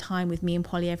one-on-one time with me and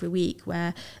Polly every week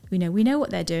where, you know, we know what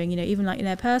they're doing, you know, even like in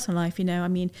their personal life, you know, I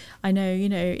mean, I know, you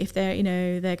know, if they're, you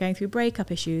know, they're going through breakup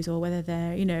issues, or whether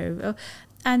they're, you know,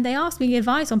 and they ask me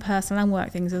advice on personal and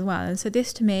work things as well. And so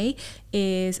this to me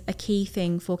is a key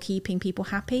thing for keeping people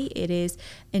happy. It is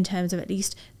in terms of at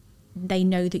least they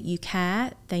know that you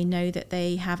care, they know that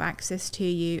they have access to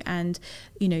you, and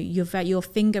you know your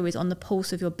finger is on the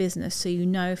pulse of your business, so you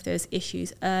know if there's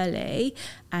issues early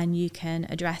and you can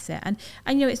address it. And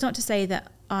you know, it's not to say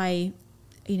that I,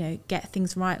 you know, get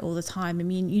things right all the time. I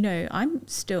mean, you know, I'm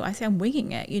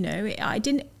winging it. You know, I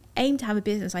didn't aim to have a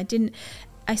business. I didn't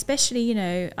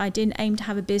aim to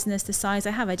have a business the size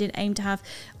I have. I didn't aim to have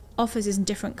offices in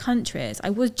different countries. I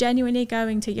was genuinely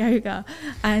going to yoga,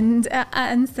 and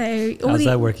so how's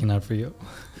that working out for you?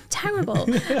 Terrible.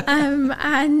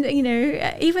 And you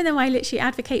know, even though I literally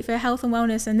advocate for health and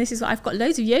wellness, and this is what I've got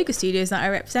loads of yoga studios that I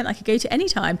represent, I could go to any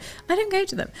time, I don't go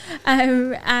to them.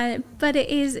 But it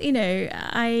is, you know,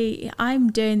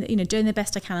 I'm doing the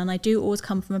best I can, and I do always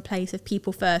come from a place of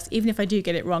people first, even if I do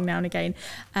get it wrong now and again.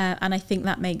 And I think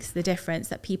that makes the difference,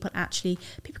 that people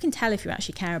can tell if you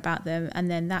actually care about them, and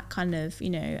then that kind of, you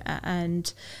know,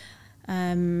 and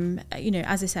you know,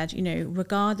 as I said, you know,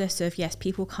 regardless of, yes,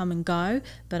 people come and go,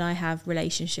 but I have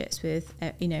relationships with,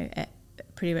 you know,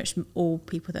 pretty much all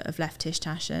people that have left Tish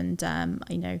Tash, and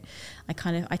you know,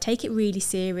 I take it really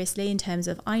seriously in terms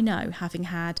of, I know,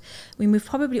 we've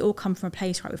probably all come from a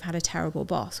place where we've had a terrible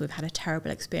boss, we've had a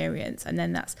terrible experience, and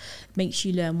then that makes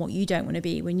you learn what you don't want to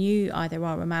be when you either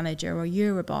are a manager or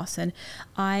you're a boss. And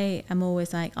I am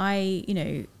always like, you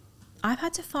know, I've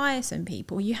had to fire some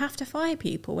people. You have to fire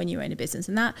people when you own a business,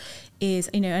 and that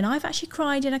is, you know, and I've actually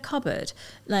cried in a cupboard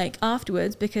like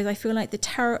afterwards, because I feel like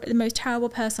the most terrible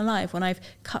person alive when I've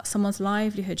cut someone's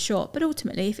livelihood short. But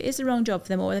ultimately, if it is the wrong job for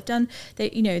them, or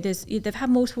they've had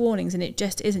multiple warnings and it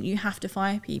just isn't, you have to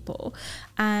fire people.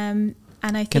 And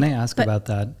I think, can I ask about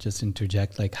that? Just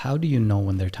interject. Like, how do you know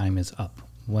when their time is up?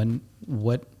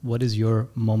 What is your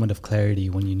moment of clarity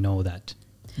when you know that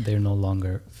they're no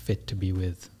longer fit to be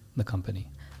with the company?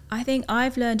 I think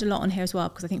I've learned a lot on here as well,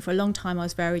 because I think for a long time I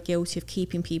was very guilty of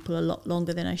keeping people a lot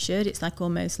longer than I should. It's like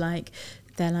almost like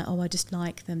they're like, oh, I just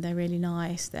like them, they're really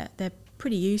nice, they're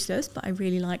pretty useless, but I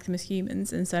really like them as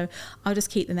humans, and so I'll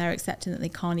just keep them there, accepting that they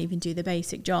can't even do the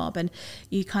basic job. And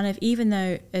you kind of, even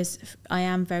though as I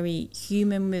am very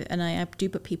human and I do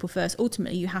put people first,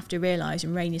 ultimately you have to realise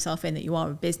and rein yourself in that you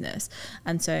are a business.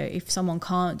 And so if someone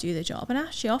can't do the job, and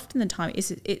actually often the time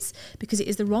it's because it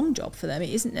is the wrong job for them, it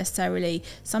isn't necessarily,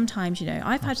 sometimes, you know,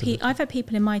 I've had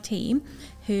people in my team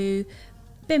who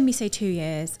been me say 2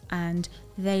 years, and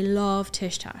they love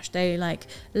Tish Tash. They like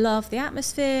love the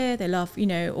atmosphere, they love, you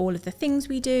know, all of the things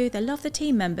we do, they love the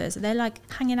team members, they're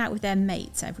like hanging out with their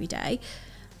mates every day.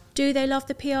 Do they love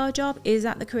the PR job? Is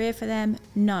that the career for them?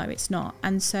 No, it's not.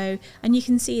 And so, and you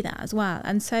can see that as well.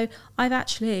 And so I've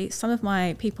actually, some of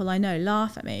my people I know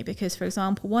laugh at me because, for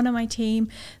example, one of my team,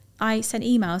 I sent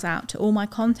emails out to all my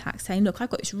contacts saying, look, I've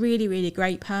got this really, really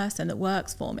great person that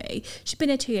works for me. She's been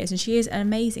here 2 years and she is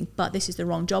amazing, but this is the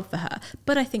wrong job for her.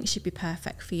 But I think she'd be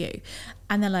perfect for you.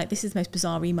 And they're like, this is the most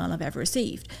bizarre email I've ever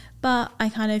received. But I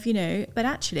kind of, but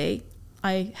actually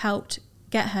I helped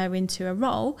get her into a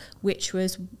role which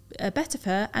was better for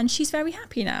her, and she's very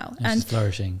happy now. And she's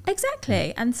flourishing. Exactly.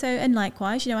 Yeah. And so, and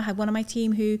likewise, I had one of my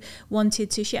team who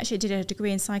she actually did a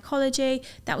degree in psychology.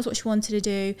 That was what she wanted to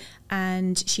do,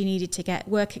 and she needed to get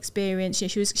work experience.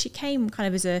 She came kind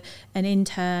of as an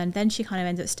intern, then she kind of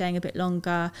ended up staying a bit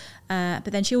longer, but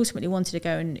then she ultimately wanted to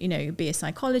go and be a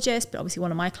psychologist. But obviously,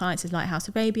 one of my clients is Lighthouse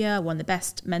Arabia, one of the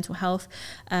best mental health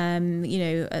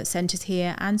centres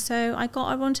here, and so I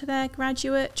got her onto their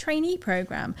graduate trainee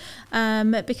program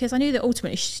because I knew that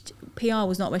ultimately PR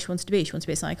was not where she wanted to be. She wanted to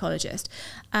be a psychologist.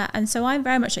 And so I'm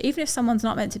very much like, even if someone's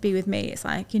not meant to be with me, it's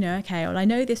like, okay, well, I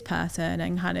know this person,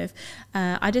 and kind of,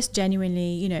 I just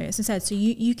genuinely, as I said, so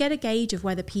you get a gauge of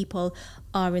whether people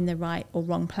are in the right or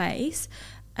wrong place.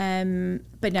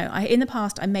 But no, in the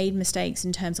past, I made mistakes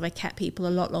in terms of I kept people a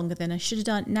lot longer than I should have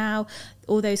done. Now,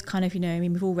 all those kind of,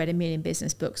 we've all read a million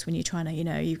business books when you're trying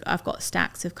to, I've got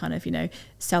stacks of kind of,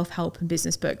 self-help and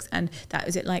business books. And that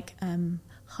was it, like,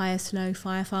 hire slow,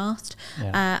 fire fast.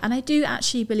 Yeah. And I do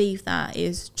actually believe that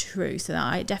is true. So that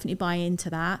I definitely buy into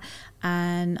that.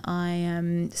 And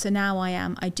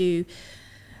I do,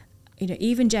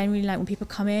 even genuinely, like when people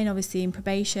come in, obviously in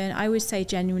probation, I would say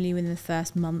genuinely within the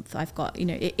first month, I've got,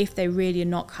 if they really are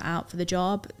not cut out for the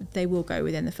job, they will go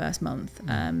within the first month,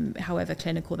 however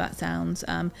clinical that sounds.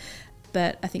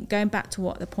 But I think going back to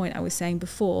what the point I was saying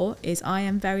before is I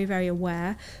am very, very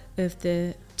aware of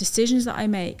the decisions that I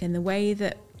make, and the way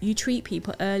that you treat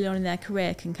people early on in their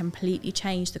career can completely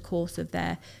change the course of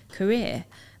their career.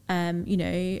 I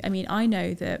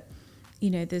know that,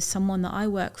 there's someone that I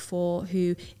work for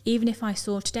who, even if I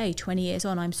saw today, 20 years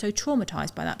on, I'm so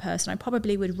traumatized by that person, I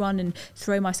probably would run and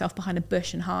throw myself behind a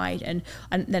bush and hide and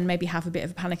then maybe have a bit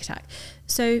of a panic attack.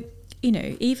 So,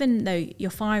 even though you're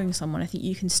firing someone, I think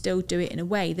you can still do it in a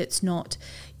way that's not,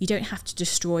 you don't have to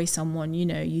destroy someone,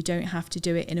 you don't have to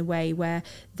do it in a way where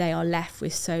they are left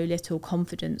with so little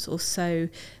confidence or so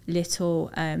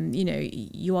little,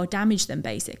 you are damage them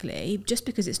basically, just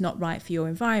because it's not right for your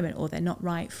environment or they're not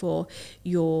right for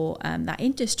your, that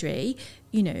industry.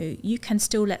 You can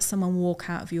still let someone walk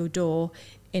out of your door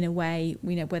in a way,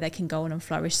 where they can go on and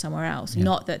flourish somewhere else. Yeah.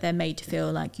 Not that they're made to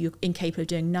feel like you're incapable of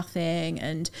doing nothing.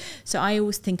 And so I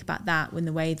always think about that when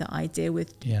the way that I deal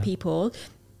with people,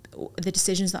 the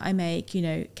decisions that I make,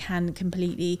 can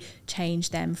completely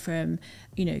change them from,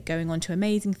 going on to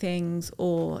amazing things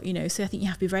or, so I think you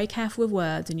have to be very careful with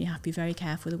words, and you have to be very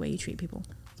careful with the way you treat people.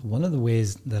 One of the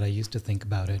ways that I used to think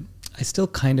about it, I still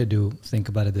kind of do think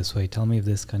about it this way. Tell me if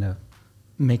this kind of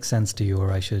makes sense to you,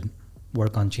 or I should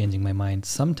work on changing my mind.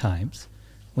 Sometimes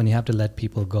when you have to let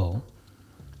people go,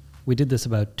 we did this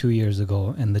about 2 years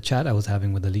ago, and the chat I was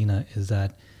having with Alina is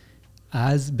that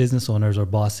as business owners or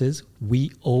bosses,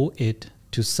 we owe it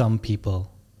to some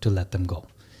people to let them go,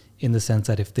 in the sense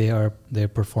that if their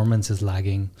performance is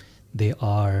lagging, they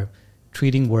are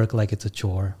treating work like it's a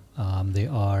chore, they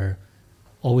are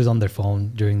always on their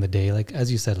phone during the day, like as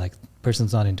you said, like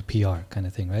person's not into PR kind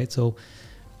of thing, right? So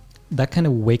that kind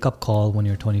of wake-up call when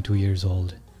you're 22 years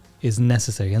old is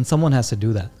necessary, and someone has to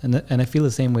do that. And I feel the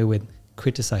same way with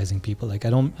criticizing people. Like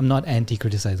I'm not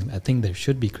anti-criticizing. I think there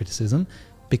should be criticism,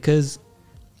 because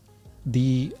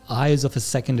the eyes of a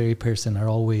secondary person are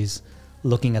always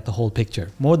looking at the whole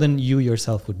picture more than you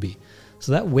yourself would be.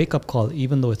 So that wake-up call,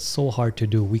 even though it's so hard to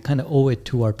do, we kind of owe it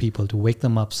to our people to wake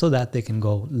them up so that they can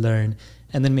go learn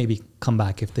and then maybe come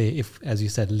back if as you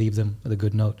said, leave them with a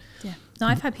good note. Yeah. No,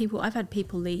 I've had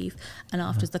people leave, and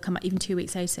afterwards they'll come back even 2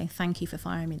 weeks later saying, thank you for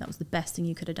firing me. That was the best thing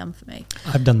you could have done for me.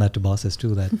 I've done that to bosses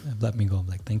too, that let me go. I'm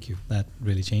like, thank you. That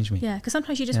really changed me. Yeah, because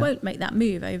sometimes you just won't make that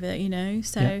move over,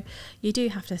 So you do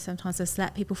have to sometimes just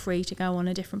let people free to go on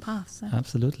a different path. So.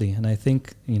 Absolutely. And I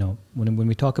think, when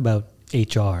we talk about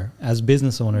HR, as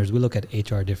business owners, we look at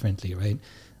HR differently, right?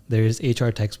 There's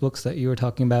HR textbooks that you were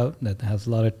talking about that has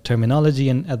a lot of terminology,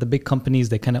 and at the big companies,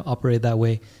 they kind of operate that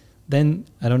way. Then,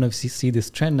 I don't know if you see this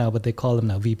trend now, but they call them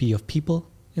now VP of People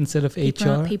instead of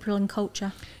HR. People and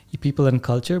culture. People and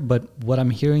culture. But what I'm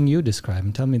hearing you describe,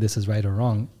 and tell me this is right or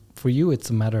wrong, for you, it's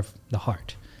a matter of the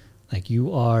heart. Like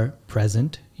you are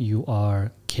present, you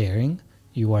are caring,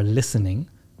 you are listening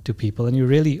to people, and you're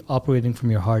really operating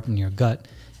from your heart and your gut.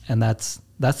 And that's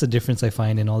the difference I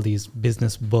find in all these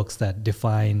business books that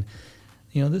define,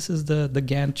 this is the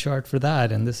Gantt chart for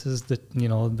that, and this is the,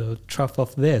 the trough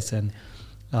of this. And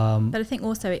but I think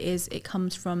also it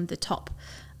comes from the top.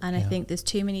 And I think there's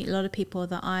a lot of people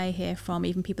that I hear from,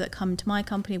 even people that come to my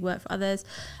company, work for others.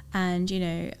 And,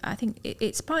 I think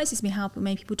it surprises me how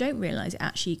many people don't realise it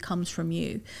actually comes from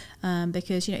you.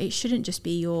 Because, it shouldn't just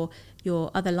be your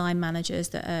other line managers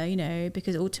that are,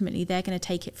 because ultimately they're going to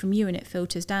take it from you and it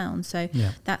filters down. So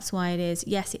that's why it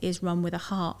is run with a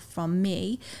heart from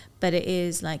me. But it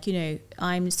is like,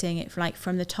 I'm seeing it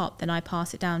from the top, then I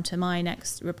pass it down to my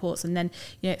next reports, and then,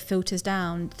 it filters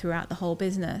down throughout the whole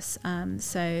business.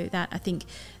 So that I think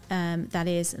that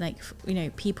is like,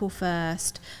 people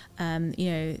first,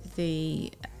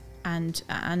 living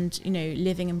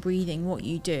and breathing what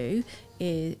you do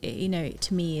is,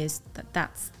 to me is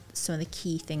that's some of the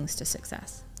key things to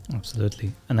success.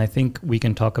 Absolutely. And I think we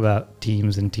can talk about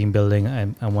teams and team building.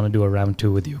 I want to do a round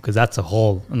 2 with you, because that's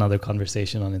another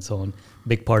conversation on its own.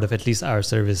 Big part of at least our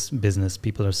service business.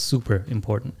 People are super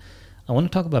important. I want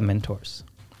to talk about mentors,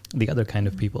 the other kind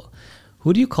of people.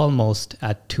 Who do you call most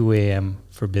at 2 a.m.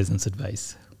 for business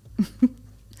advice?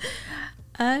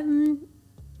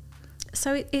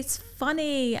 So it's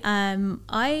funny.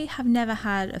 I have never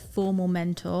had a formal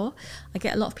mentor. I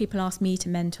get a lot of people ask me to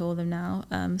mentor them now.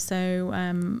 And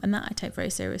that I take very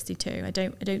seriously too. I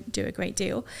don't do a great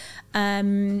deal.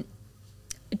 Generally,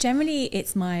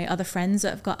 it's my other friends that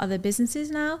have got other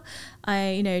businesses now.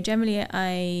 Generally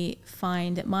I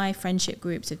find that my friendship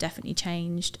groups have definitely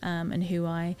changed, and who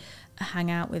I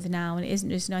hang out with now, and it isn't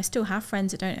just, I still have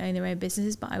friends that don't own their own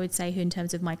businesses, but I would say who in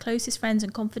terms of my closest friends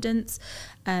and confidants,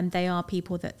 they are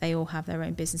people that they all have their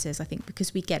own businesses. I think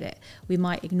because we get it, we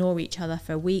might ignore each other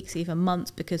for weeks, even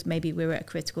months, because maybe we're at a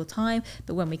critical time,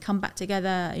 but when we come back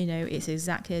together, it's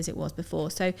exactly as it was before.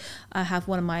 So I have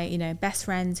one of my best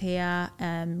friends here,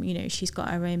 she's got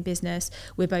her own business.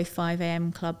 We're both 5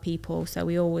 a.m. club people, so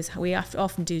we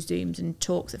often do Zooms and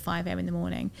talks at 5 a.m. in the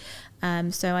morning.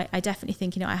 So I definitely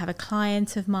think, I have a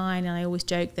client of mine, and I always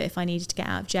joke that if I needed to get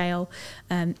out of jail,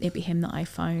 it'd be him that I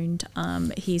phoned.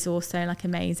 He's also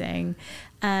amazing.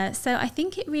 So I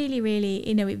think it really,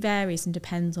 it varies and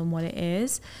depends on what it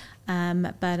is.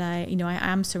 But I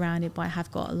am surrounded by, I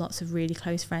have got lots of really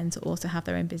close friends that also have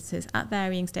their own businesses at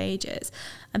varying stages.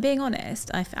 And being honest,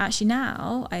 I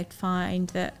find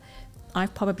that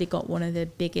I've probably got one of the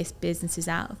biggest businesses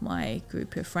out of my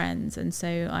group of friends, and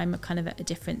so I'm kind of at a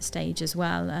different stage as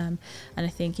well. And I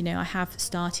think I have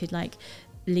started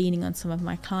leaning on some of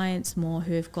my clients more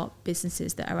who have got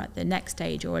businesses that are at the next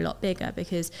stage or a lot bigger,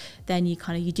 because then you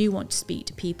do want to speak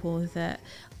to people that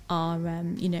are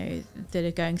that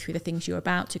are going through the things you're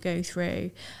about to go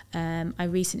through. I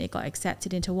recently got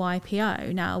accepted into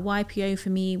YPO. Now YPO for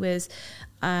me was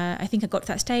I think I got to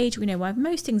that stage,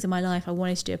 most things in my life I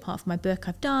wanted to do apart from my book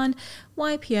I've done.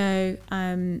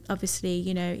 YPO, obviously,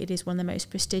 it is one of the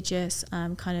most prestigious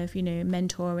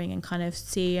mentoring and kind of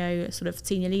CEO sort of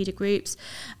senior leader groups.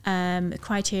 The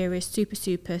criteria is super,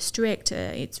 super strict.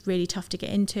 It's really tough to get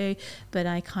into, but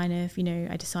I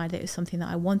I decided it was something that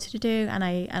I wanted to do, and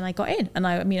I got in. And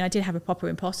I did have a proper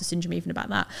imposter syndrome even about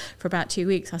that for about 2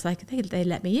 weeks. I was like, they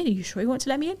let me in. Are you sure you want to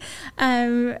let me in?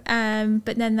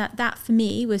 But then that for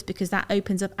me was because that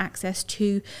opens up access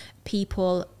to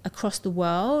people across the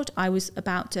world. I was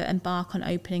about to embark on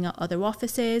opening up other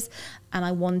offices, and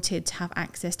I wanted to have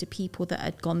access to people that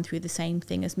had gone through the same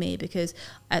thing as me, because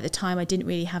at the time I didn't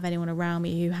really have anyone around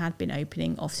me who had been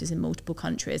opening offices in multiple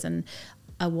countries, and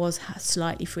I was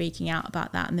slightly freaking out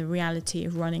about that and the reality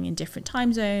of running in different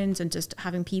time zones and just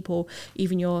having people,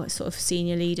 even your sort of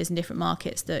senior leaders in different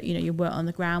markets that you work on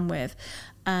the ground with.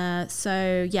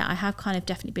 So yeah, I have kind of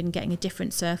definitely been getting a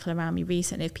different circle around me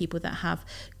recently of people that have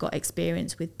got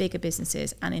experience with bigger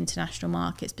businesses and international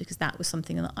markets, because that was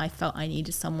something that I felt I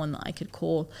needed someone that I could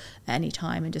call at any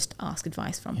time and just ask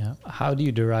advice from. Yeah. How do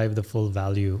you derive the full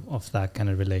value of that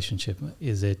kind of relationship?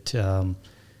 Is it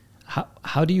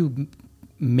how do you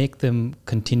make them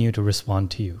continue to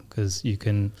respond to you? Because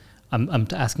I'm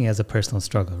asking as a personal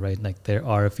struggle, right? There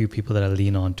are a few people that I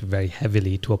lean on to very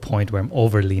heavily, to a point where I'm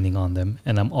over leaning on them,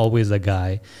 and I'm always a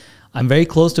guy. I'm very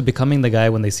close to becoming the guy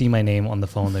when they see my name on the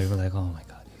phone. They're like, "Oh my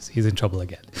God, he's in trouble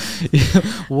again.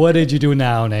 What did you do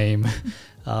now, name?"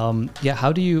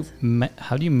 How do you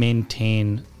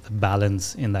maintain the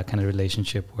balance in that kind of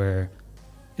relationship where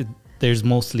there's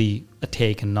mostly a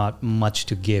take and not much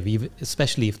to give,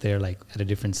 especially if they're at a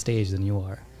different stage than you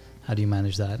are? How do you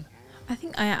manage that? I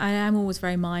think I am always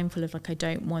very mindful of I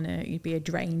don't want to be a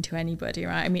drain to anybody,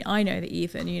 right? I know that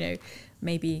even,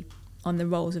 maybe on the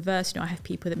roles reversed, I have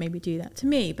people that maybe do that to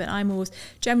me, but I will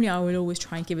always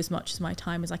try and give as much of my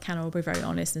time as I can. I'll be very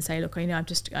honest and say, look, I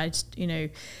just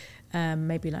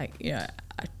maybe like,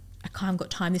 I haven't got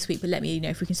time this week, but let me,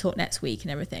 if we can sort next week and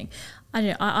everything. I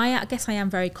don't know. I guess I am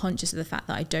very conscious of the fact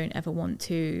that I don't ever want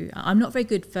to. I'm not very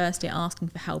good firstly at asking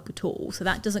for help at all, so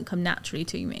that doesn't come naturally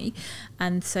to me.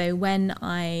 And so when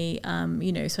I,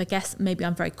 so I guess maybe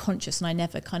I'm very conscious, and I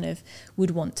never kind of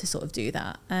would want to sort of do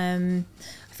that.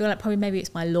 I feel like probably maybe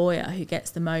it's my lawyer who gets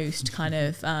the most kind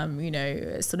of,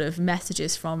 sort of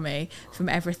messages from me, from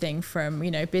everything from,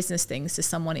 business things to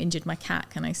someone injured my cat,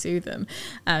 can I sue them?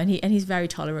 And he's very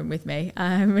tolerant with me,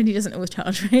 and he doesn't always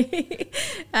charge me.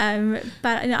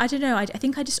 But I don't know, I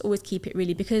think I just always keep it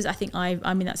really, because I think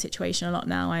I'm in that situation a lot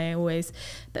now.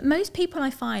 But most people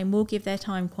I find will give their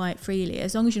time quite freely,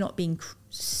 as long as you're not being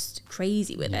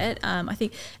crazy with it. I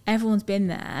think everyone's been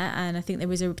there, and I think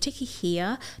there is particularly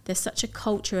here, there's such a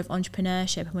culture of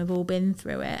entrepreneurship, and we've all been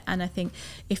through it. And I think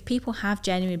if people have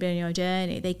genuinely been on your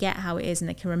journey, they get how it is, and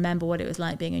they can remember what it was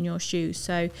like being in your shoes,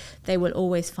 so they will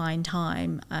always find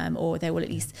time, or they will at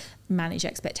least manage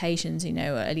expectations, or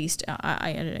at least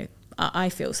I don't know, I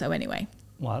feel so anyway.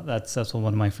 Well, that's what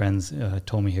one of my friends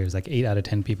told me here, is like 8 out of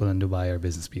 10 people in Dubai are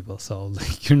business people. So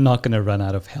like, you're not going to run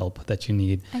out of help that you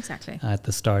need. Exactly. At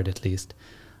the start, at least.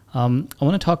 I want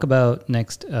to talk about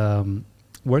next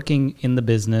working in the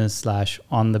business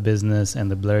 / on the business and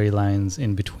the blurry lines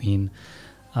in between.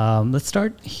 Let's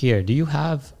start here. Do you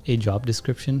have a job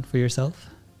description for yourself?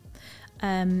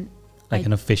 Like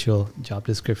an official job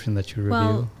description that you review?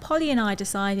 Well, Polly and I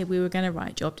decided we were going to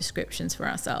write job descriptions for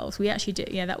ourselves. We actually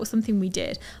did. That was something we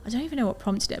did. I don't even know what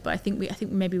prompted it, but I think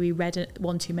maybe we read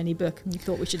one too many book, and we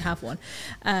thought we should have one.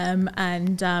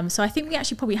 So I think we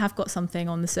actually probably have got something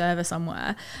on the server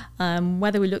somewhere.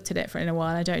 Whether we looked at it for in a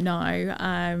while, I don't know.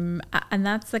 And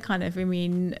that's the kind of,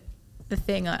 the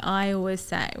thing I always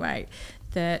say, right,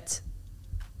 that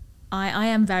I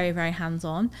am very, very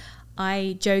hands-on.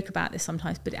 I joke about this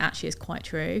sometimes, but it actually is quite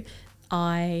true.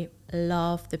 I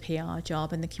love the PR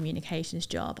job and the communications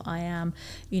job. I am,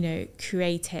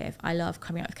 creative. I love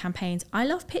coming up with campaigns. I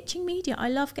love pitching media. I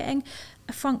love getting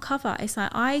a front cover. It's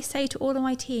like I say to all of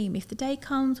my team, if the day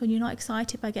comes when you're not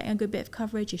excited by getting a good bit of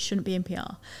coverage, you shouldn't be in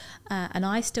PR. And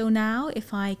I still now,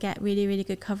 if I get really, really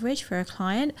good coverage for a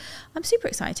client, I'm super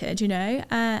excited,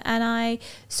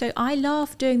 so I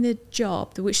love doing the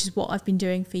job, which is what I've been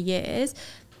doing for years,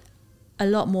 a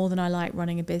lot more than I like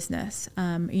running a business.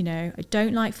 I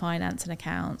don't like finance and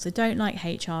accounts. I don't like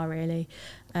HR really.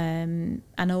 I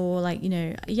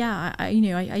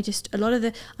just, a lot of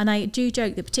and I do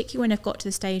joke that particularly when I've got to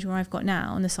the stage where I've got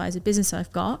now and the size of business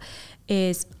I've got,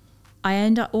 is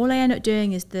all I end up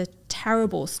doing is the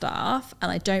terrible stuff,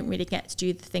 and I don't really get to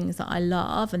do the things that I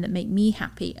love and that make me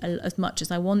happy as much as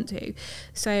I want to.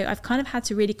 So I've kind of had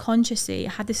to really consciously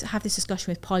have this discussion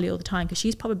with Polly all the time, because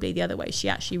she's probably the other way. She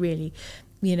actually really,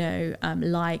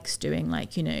 likes doing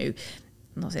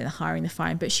I'm not saying the hiring, the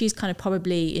firing, but she's kind of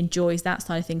probably enjoys that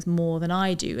side of things more than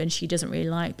I do, and she doesn't really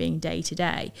like being day to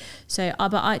day. So,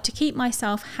 to keep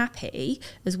myself happy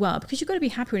as well, because you've got to be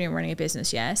happy when you're running a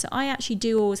business, yeah. So I actually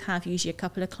do always have usually a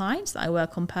couple of clients that I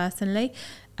work on personally.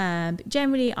 But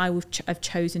generally, I've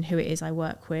chosen who it is I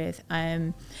work with.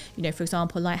 For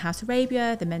example, Lighthouse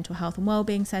Arabia, the Mental Health and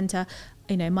Wellbeing Centre.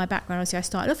 My background, obviously, I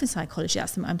started off in psychology.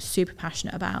 That's something I'm super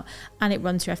passionate about, and it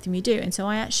runs through everything we do. And so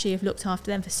I actually have looked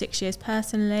after them for 6 years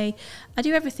personally. I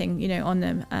do everything, on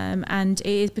them. And it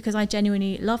is because I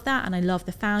genuinely love that, and I love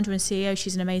the founder and CEO.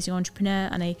 She's an amazing entrepreneur,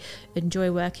 and I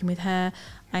enjoy working with her.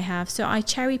 So I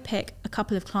cherry pick a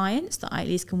couple of clients that I at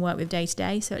least can work with day to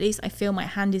day. So at least I feel my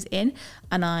hand is in,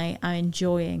 and I'm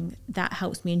enjoying, that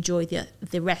helps me enjoy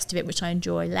the rest of it, which I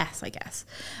enjoy less, I guess.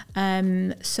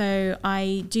 So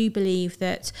I do believe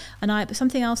that, but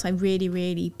something else I really,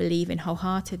 really believe in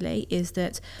wholeheartedly is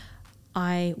that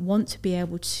I want to be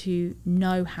able to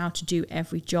know how to do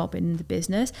every job in the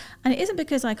business. And it isn't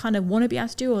because I kind of want to be able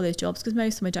to do all those jobs, because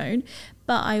most of them I don't.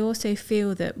 But I also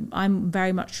feel that I'm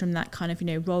very much from that kind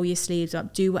of, roll your sleeves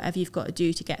up, do whatever you've got to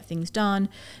do to get things done.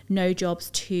 No jobs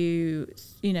too,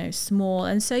 small.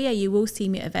 And so, yeah, you will see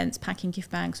me at events packing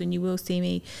gift bags, and you will see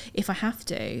me if I have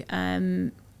to.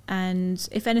 And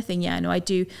if anything, I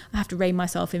have to rein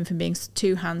myself in from being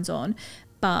too hands-on.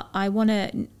 But I want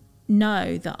to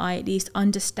know that I at least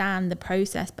understand the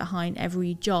process behind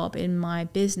every job in my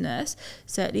business.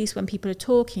 So at least when people are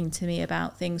talking to me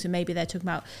about things, and maybe they're talking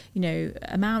about,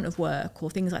 amount of work or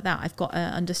things like that, I've got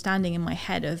an understanding in my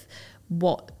head of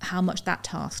how much that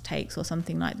task takes or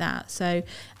something like that. So,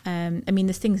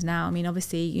 there's things now,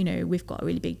 obviously, we've got a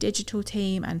really big digital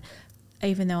team, and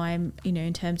even though I'm, you know,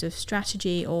 in terms of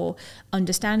strategy or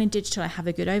understanding digital, I have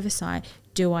a good oversight.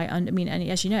 And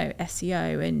as you know,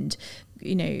 SEO and,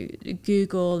 you know,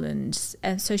 Google and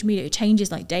social media, it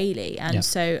changes like daily. And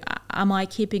so am I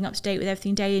keeping up to date with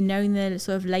everything daily and knowing the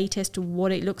sort of latest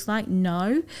what it looks like?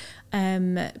 No.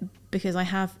 Because I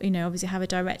have, you know, obviously have a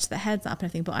director that heads up and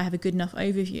everything, but I have a good enough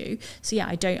overview. So yeah,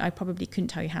 I probably couldn't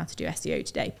tell you how to do SEO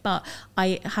today, but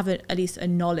I have at least a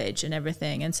knowledge and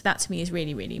everything. And so that to me is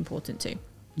really, really important too.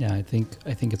 Yeah, I think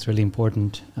it's really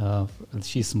important.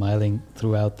 She's smiling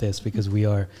throughout this because we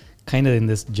are kind of in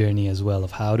this journey as well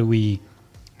of how do we,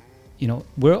 you know,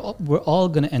 we're all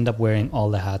going to end up wearing all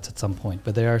the hats at some point,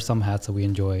 but there are some hats that we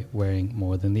enjoy wearing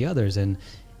more than the others. And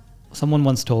someone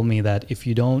once told me that if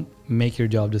you don't make your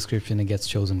job description, it gets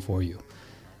chosen for you.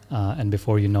 And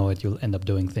before you know it, you'll end up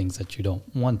doing things that you don't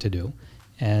want to do.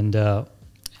 And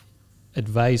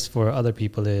advice for other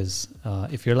people is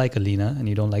if you're like Alina and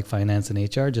you don't like finance and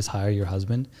HR, just hire your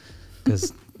husband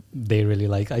because they really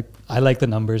I like the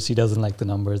numbers. He doesn't like the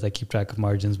numbers. I keep track of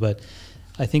margins. But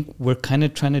I think we're kind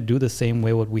of trying to do the same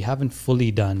way. What we haven't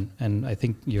fully done, and I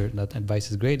think that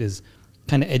advice is great, is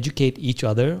kind of educate each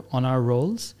other on our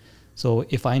roles. So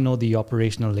if I know the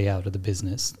operational layout of the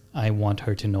business, I want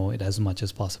her to know it as much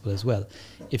as possible as well.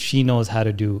 If she knows how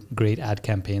to do great ad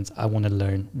campaigns, I want to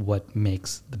learn what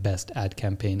makes the best ad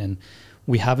campaign. And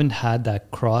we haven't had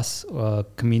that cross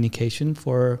communication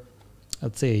for,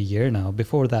 I'd say, a year now.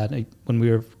 Before that, when we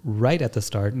were right at the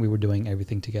start, we were doing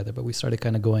everything together, but we started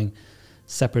kind of going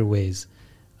separate ways.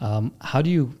 How do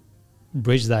you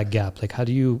bridge that gap? Like, how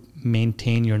do you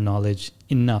maintain your knowledge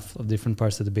enough of different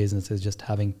parts of the business? Is just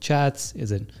having chats?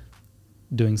 Is it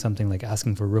doing something like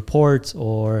asking for reports?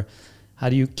 Or how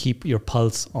do you keep your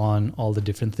pulse on all the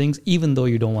different things, even though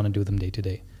you don't want to do them day to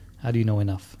day? How do you know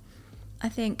enough? I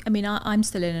think, I'm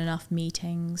still in enough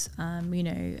meetings,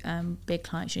 big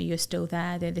clients, you're still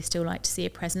there, they still like to see a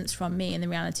presence from me. And the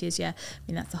reality is,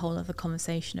 that's a whole other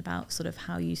conversation about sort of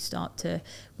how you start to,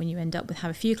 when you end up with have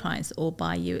a few clients that all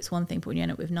buy you, it's one thing, but when you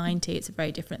end up with 90, it's a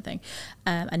very different thing,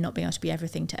 and not being able to be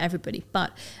everything to everybody.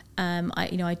 But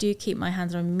I do keep my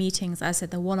hands on meetings. As I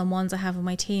said, the one-on-ones I have with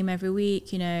my team every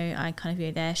week, I kind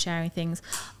of, they're sharing things.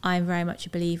 I'm very much a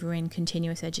believer in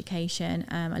continuous education.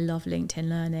 I love LinkedIn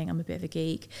Learning. I'm a bit of a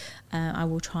geek. I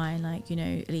will try and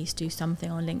at least do something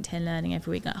on LinkedIn Learning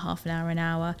every week, like half an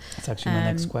hour. That's actually my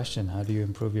next question. How do you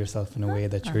improve yourself in a way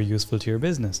that you're useful to your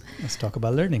business? Let's talk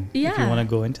about learning. If you want to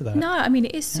go into that. No,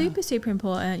 it is super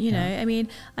important.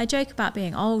 I joke about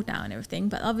being old now and everything,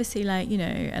 but obviously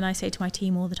and I say to my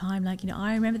team all the time,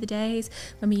 I remember the days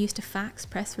when we used to fax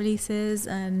press releases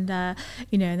and and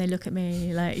they look at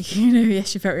me like,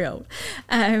 yes, you're very old.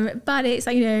 But it's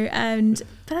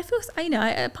but I feel,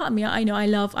 part of me, I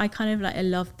love the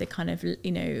kind of,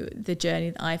 the journey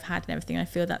that I've had and everything. I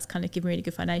feel that's kind of given really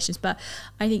good foundations. But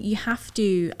I think you have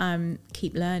to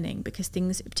keep learning, because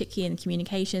things, particularly in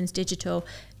communications, digital,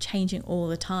 changing all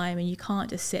the time, and you can't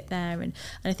just sit there. And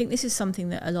I think this is something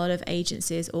that a lot of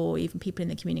agencies or even people in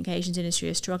the communications industry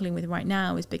are struggling with right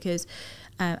now, is because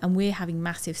and we're having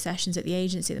massive sessions at the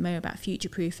agency at the moment about future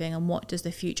proofing and what does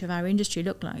the future of our industry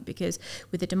look like, because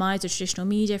with the demise of traditional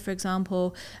media, for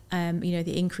example,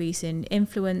 the increase in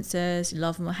influencers,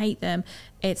 love them or hate them,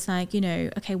 it's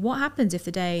okay, what happens if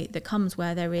the day that comes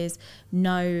where there is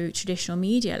no traditional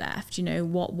media left?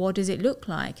 What does it look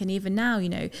like? And even now,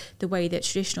 the way that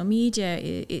traditional media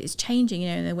is changing,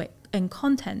 in the way and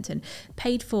content and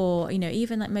paid for,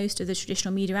 even most of the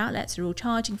traditional media outlets are all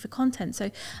charging for content. So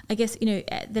I guess,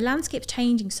 the landscape's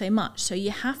changing so much. So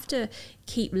you have to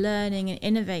keep learning and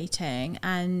innovating,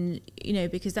 and,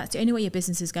 because that's the only way your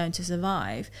business is going to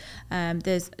survive.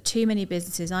 There's too many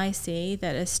businesses I see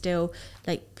that are still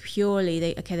purely,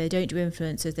 they don't do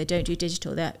influencers, they don't do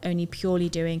digital, they're only purely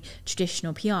doing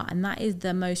traditional PR. And that is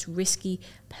the most risky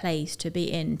place to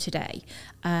be in today.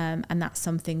 And that's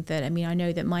something that, I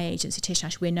know that my agency, Tish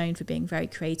Tash, we're known for being very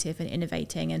creative and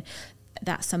innovating. And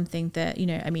that's something that,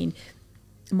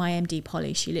 my MD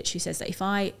Polly, she literally says that if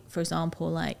I, for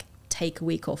example, take a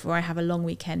week off, or I have a long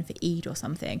weekend for Eid or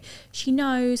something, she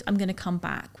knows I'm going to come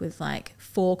back with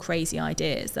 4 crazy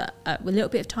ideas that with a little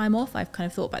bit of time off, I've kind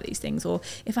of thought about these things. Or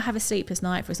if I have a sleepless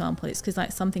night, for example, it's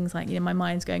because some things my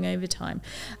mind's going overtime,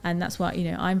 and that's why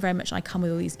I'm very much, I come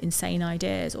with all these insane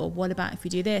ideas, or what about if we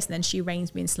do this, and then she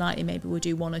reins me in slightly, maybe we'll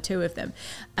do 1 or 2 of them.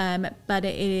 But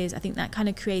it is, I think, that kind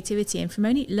of creativity, and from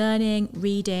only learning,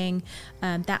 reading,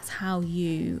 that's how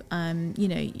you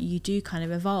you do kind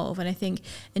of evolve. And I think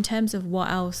in terms terms of what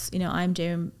else, you know, I'm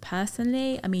doing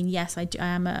personally, I mean, yes, I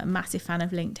am a massive fan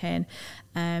of LinkedIn.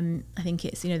 I think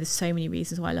it's, you know, there's so many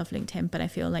reasons why I love LinkedIn, but I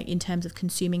feel like in terms of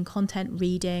consuming content,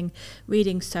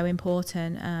 reading's so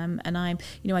important. And I'm,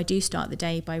 you know, I do start the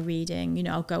day by reading. You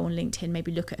know, I'll go on LinkedIn,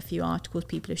 maybe look at a few articles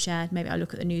people have shared, maybe I'll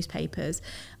look at the newspapers.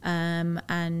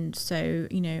 And so,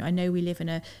 you know, I know we live in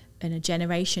a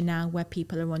generation now where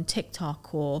people are on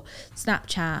TikTok or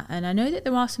Snapchat, and I know that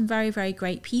there are some very, very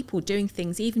great people doing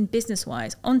things, even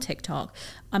business-wise, on TikTok.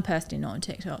 I'm personally not on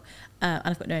TikTok, and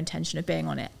I've got no intention of being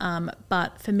on it.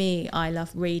 But for me, I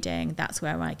love reading. That's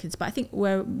where I can. But I think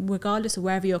regardless of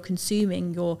wherever you're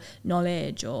consuming your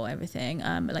knowledge or everything,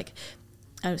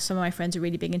 some of my friends are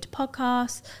really big into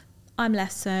podcasts. I'm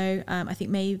less so. I think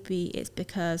maybe it's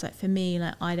because, like, for me,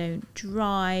 like, I don't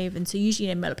drive, and so usually,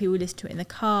 you know, a lot of people listen to it in the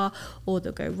car, or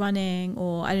they'll go running,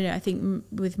 or I don't know. I think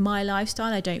with my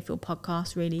lifestyle, I don't feel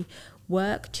podcasts really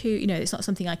work too. You know, it's not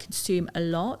something I consume a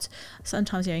lot.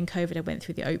 Sometimes, you know, in COVID, I went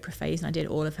through the Oprah phase and I did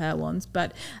all of her ones,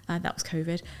 but that was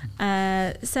COVID.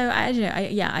 So I don't know.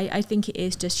 I think it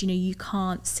is just, you know, you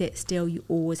can't sit still. You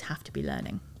always have to be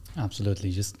learning. Absolutely.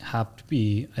 You just have to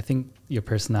be, I think your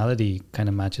personality kind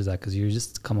of matches that, because you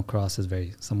just come across as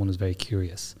someone who's very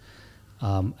curious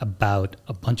about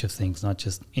a bunch of things, not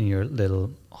just in your little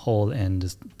hole and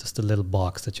just a little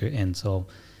box that you're in. So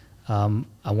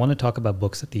I want to talk about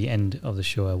books at the end of the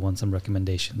show. I want some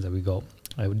recommendations that we go.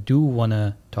 I do want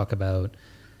to talk about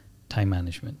time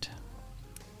management.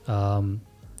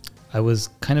 I was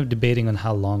kind of debating on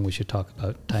how long we should talk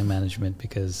about time management,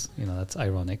 because, you know, that's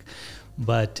ironic.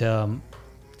 But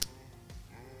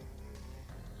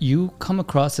you come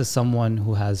across as someone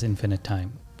who has infinite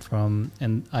time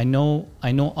and I know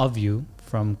of you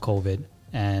from COVID,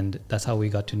 and that's how we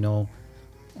got to know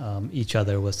each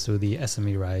other, was through the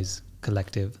SME Rise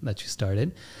collective that you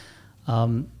started.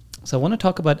 So I want to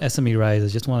talk about SME Rise. I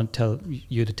just want to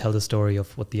tell the story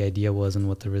of what the idea was and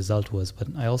what the result was. But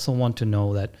I also want to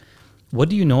know that, what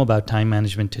do you know about time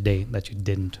management today that you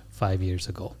didn't 5 years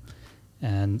ago?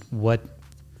 And what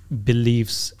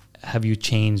beliefs have you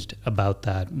changed about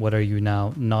that? What are you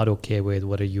now not okay with?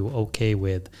 What are you okay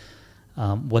with?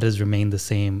 What has remained the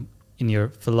same in your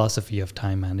philosophy of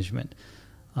time management?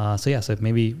 So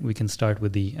maybe we can start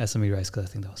with the SME Rise, because I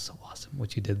think that was so awesome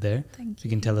what you did there. Thank you. You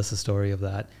can tell us a story of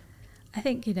that. I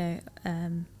think, you know,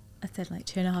 I said like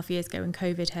 2.5 years ago when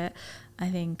COVID hit, I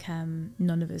think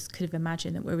none of us could have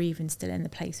imagined that we're even still in the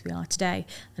place we are today,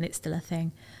 and it's still a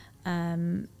thing.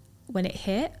 When it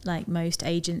hit, like most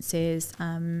agencies,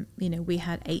 you know, we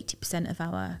had 80% of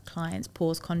our clients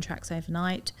pause contracts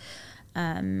overnight,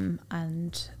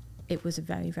 and it was a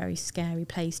very, very scary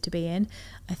place to be in.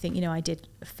 I think, you know, I did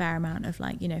a fair amount of,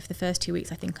 like, you know, for the first 2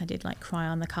 weeks, I think I did like cry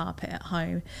on the carpet at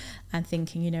home, and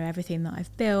thinking, you know, everything that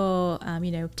I've built,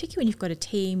 you know, particularly when you've got a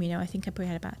team, you know, I think I probably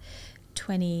had about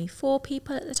 24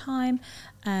 people at the time,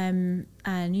 and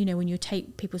you know, when you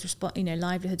take people's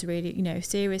livelihoods really, you know,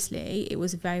 seriously, it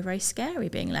was very, very scary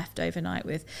being left overnight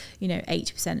with, you know,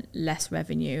 80% less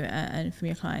revenue and from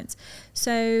your clients.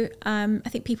 So I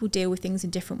think people deal with things in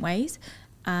different ways.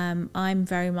 I'm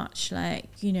very much like,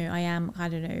 you know,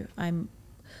 I'm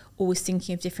always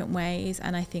thinking of different ways,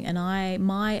 and I think,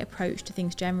 my approach to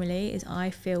things generally is I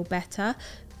feel better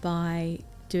by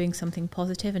doing something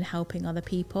positive and helping other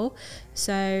people.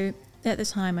 So at the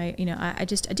time, I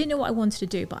didn't know what I wanted to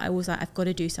do, but I was like, I've got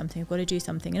to do something.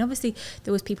 And obviously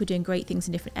there was people doing great things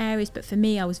in different areas, but for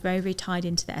me, I was very, very tied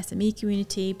into the SME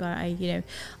community. But I do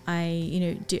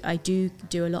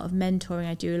a lot of mentoring.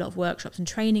 I do a lot of workshops and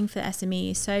training for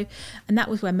SMEs. So, and that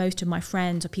was where most of my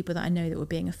friends or people that I know that were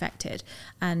being affected.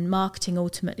 And marketing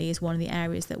ultimately is one of the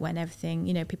areas that, when everything,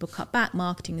 you know, people cut back,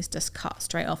 marketing is just cut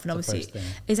straight off. And obviously,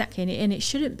 exactly, and it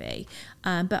shouldn't be.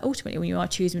 But ultimately, when you are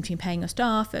choosing between paying your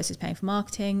staff versus paying for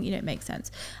marketing, you know, it makes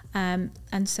sense. And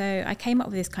so I came up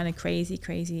with this kind of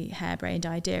crazy harebrained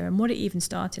idea, and what it even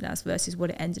started as versus what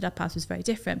it ended up as was very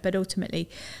different. But ultimately,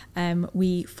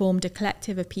 we formed a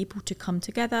collective of people to come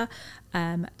together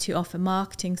to offer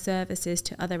marketing services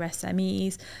to other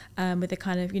SMEs, with the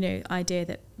kind of, you know, idea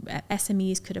that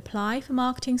SMEs could apply for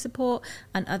marketing support,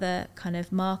 and other kind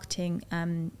of marketing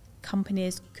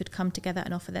companies could come together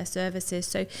and offer their services.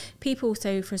 So people,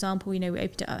 so for example, you know, we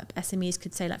opened it up, SMEs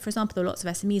could say, like, for example, there were lots of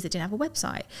SMEs that didn't have a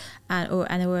website,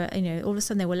 and they were, you know, all of a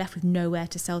sudden they were left with nowhere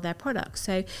to sell their products.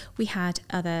 So we had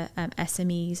other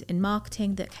SMEs in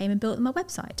marketing that came and built them a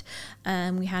website.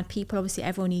 We had people, obviously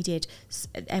everyone needed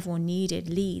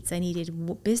leads, they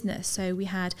needed business. So we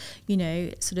had, you know,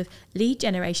 sort of lead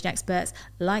generation experts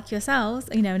like yourselves,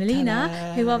 you know, and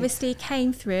Alina, who obviously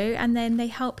came through, and then they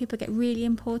helped people get really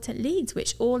important consistent leads,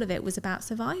 which all of it was about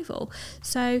survival.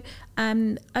 So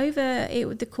over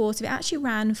the course of it, actually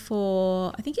ran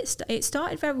for, I think it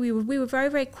started we were very,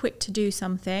 very quick to do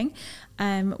something.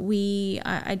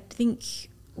 I think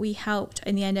we helped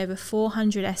in the end over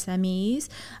 400 SMEs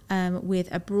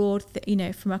with a broad,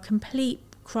 from a complete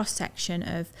cross-section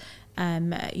of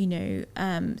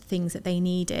things that they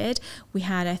needed. We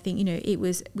had, I think,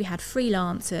 we had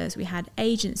freelancers, we had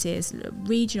agencies,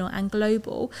 regional and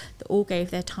global, that all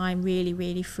gave their time really,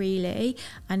 really freely.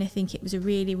 And I think it was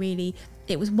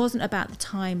wasn't about the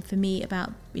time for me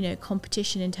about,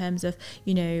 competition in terms of,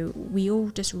 we all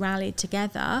just rallied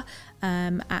together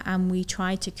and we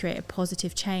tried to create a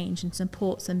positive change and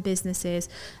support some businesses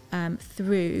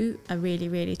through a really,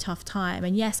 really tough time.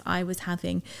 And yes, I was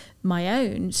having my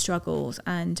own struggles,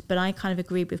 but I kind of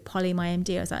agreed with Polly, my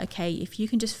MD. I was like, okay, if you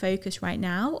can just focus right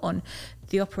now on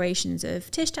the operations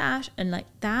of Tish Tash and like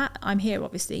that, I'm here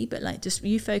obviously, but like just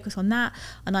you focus on that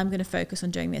and I'm going to focus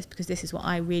on doing this because this is what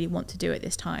I really want to do at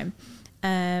this time.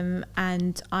 And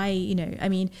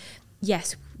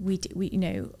yes, we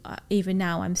even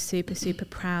now I'm super, super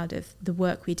proud of the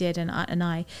work we did,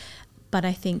 but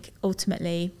I think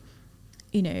ultimately,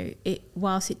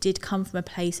 whilst it did come from a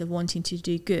place of wanting to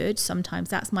do good, sometimes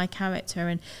that's my character,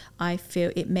 and I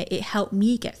feel it helped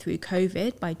me get through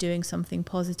COVID by doing something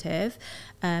positive.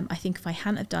 I think if I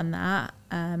hadn't have done that,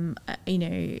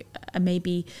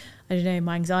 maybe, I don't know,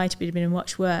 my anxiety would have been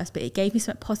much worse, but it gave me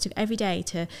something positive every day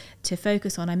to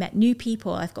focus on. I met new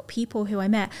people. I've got people who I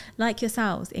met, like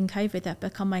yourselves, in COVID that have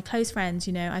become my close friends.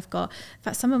 I've got, in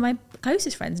fact, some of my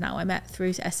closest friends now I met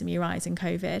through SME Rise in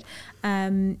COVID.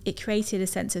 It created a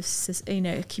sense of,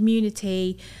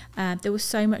 community. There was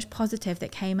so much positive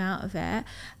that came out of it.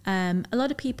 A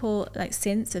lot of people, like,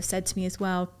 since have said to me as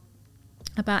well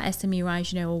about SME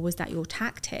Rise, or was that your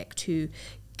tactic to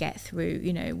get through,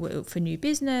 for new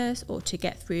business or to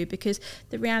get through? Because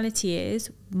the reality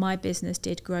is my business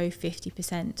did grow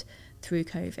 50% through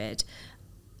COVID,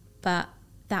 but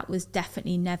that was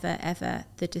definitely never ever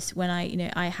when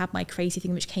I had my crazy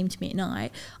thing which came to me at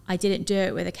night. I didn't do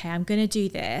it with, okay, I'm going to do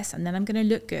this and then I'm going to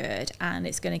look good and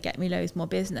it's going to get me loads more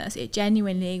business. It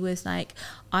genuinely was like,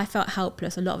 I felt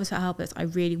helpless. A lot of us felt helpless. I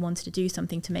really wanted to do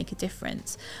something to make a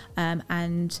difference.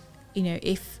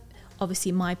 If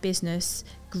obviously my business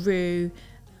grew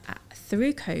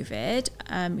through COVID,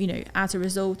 as a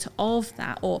result of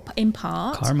that, or in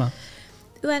part karma,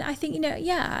 then I think,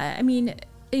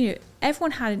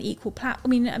 everyone had an equal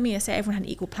platform. I say everyone had an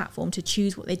equal platform to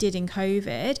choose what they did in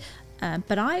COVID.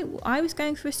 But I was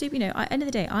going through a super, at the end of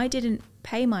the day, I didn't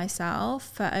pay myself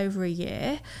for over a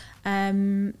year.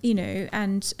 And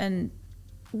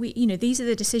we, these are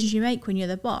the decisions you make when you're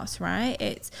the boss,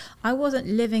 right? I wasn't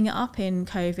living it up in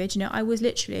COVID. I was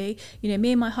literally,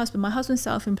 me and my husband's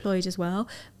self-employed as well.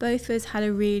 Both of us had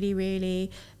a really,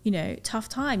 really, tough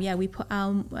time. Yeah, we put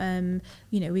our,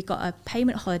 we got a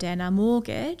payment holiday on our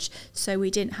mortgage, so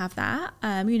we didn't have that.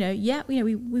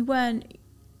 We weren't,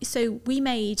 so we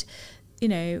made,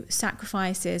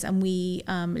 sacrifices, and we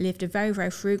lived a very,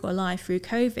 very frugal life through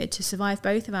COVID to survive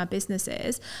both of our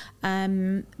businesses.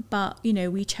 But,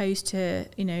 we chose to,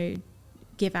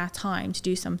 give our time to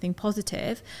do something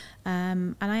positive.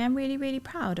 And I am really, really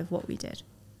proud of what we did.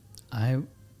 I'm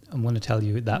going to tell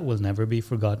you that will never be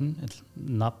forgotten. It's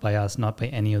not by us, not by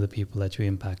any of the people that you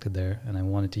impacted there. And I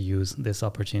wanted to use this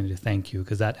opportunity to thank you,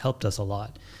 because that helped us a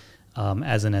lot.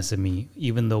 As an SME,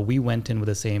 even though we went in with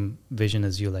the same vision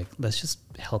as you, like, let's just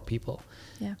help people.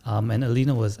 Yeah. And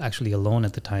Alina was actually alone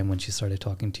at the time when she started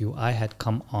talking to you. I had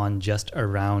come on just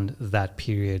around that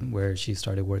period where she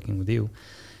started working with you.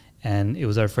 And it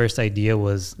was our first idea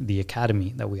was the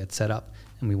academy that we had set up.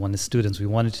 And we wanted students, we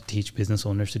wanted to teach business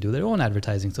owners to do their own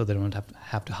advertising so they don't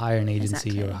have to hire an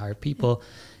agency or hire people. Yeah.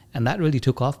 And that really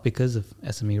took off because of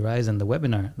SME Rise and the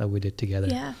webinar that we did together.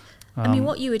 Yeah.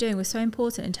 What you were doing was so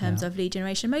important in terms of lead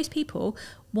generation. Most people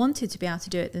wanted to be able to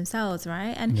do it themselves,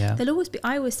 right? And there'll always be,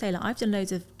 I always say, like, I've done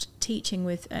loads of teaching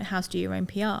with how to do your own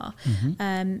PR.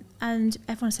 And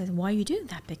everyone says, why are you doing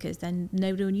that? Because then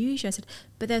nobody will use you. I said,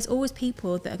 but there's always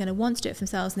people that are going to want to do it for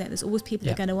themselves, and there's always people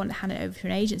that are going to want to hand it over to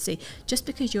an agency. Just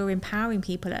because you're empowering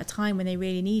people at a time when they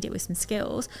really need it with some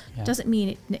skills doesn't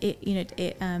mean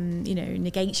it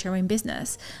negates your own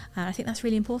business. I think that's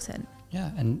really important.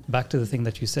 Yeah, and back to the thing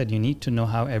that you said, you need to know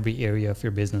how every area of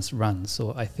your business runs.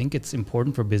 So I think it's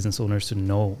important for business owners to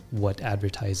know what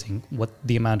advertising, what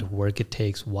the amount of work it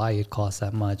takes, why it costs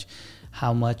that much,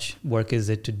 how much work is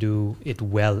it to do it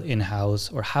well in-house,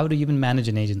 or how to even manage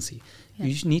an agency.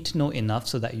 You just need to know enough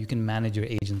so that you can manage your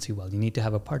agency well. You need to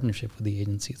have a partnership with the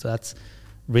agency. So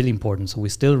really important. So we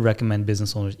still recommend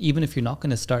business owners, even if you're not going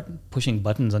to start pushing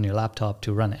buttons on your laptop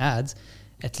to run ads,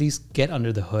 at least get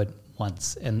under the hood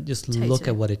once and just look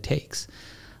at what it takes.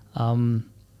 Time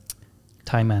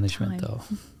management, though.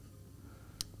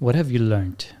 What have you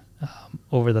learned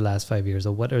over the last 5 years,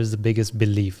 or what is the biggest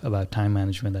belief about time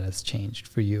management that has changed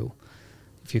for you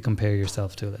if you compare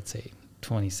yourself to, let's say,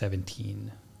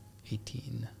 2017,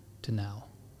 18 to now?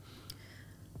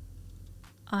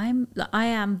 I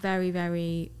am very,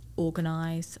 very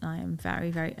organized. I am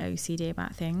very, very OCD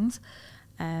about things.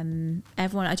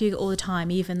 Everyone, I do it all the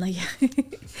time, even like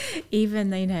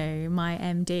even you know, my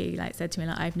MD like said to me,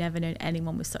 like, I've never known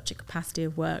anyone with such a capacity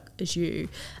of work as you,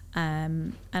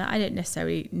 and I don't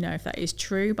necessarily know if that is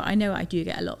true, but I know I do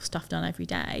get a lot of stuff done every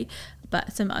day.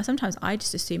 But sometimes I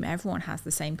just assume everyone has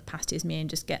the same capacity as me and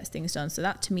just gets things done, so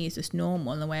that to me is just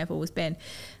normal and the way I've always been.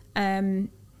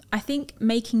 I think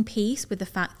making peace with the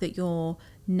fact that you're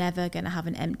never going to have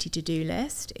an empty to-do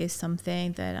list is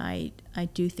something that I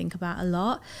do think about a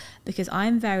lot, because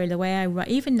I'm very, the way I write,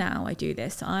 even now I do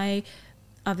this, I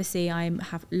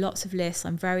have lots of lists.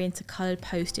 I'm very into coloured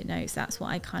post-it notes. That's what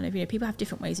I kind of, you know, people have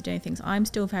different ways of doing things. I'm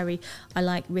still very, I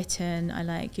like written, I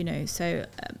like, you know, so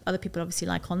other people obviously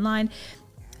like online.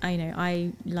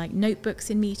 I like notebooks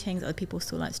in meetings. Other people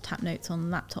still like to tap notes on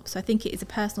laptops. So I think it is a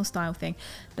personal style thing.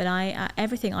 But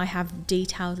everything I have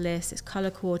detailed lists. It's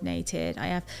color coordinated. I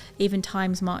have even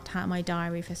times marked out in my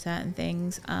diary for certain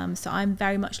things. So I'm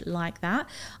very much like that.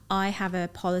 I have a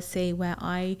policy where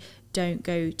I don't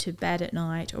go to bed at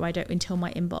night, or I don't until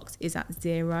my inbox is at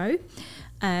 0.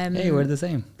 Hey, we're the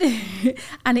same.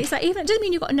 And it's like, even it doesn't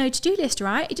mean you've got a no to-do list,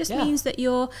 right? It just means that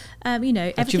you're, you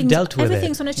know,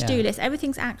 everything's on a to-do list,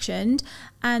 everything's actioned,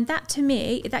 and that to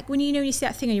me, that when you see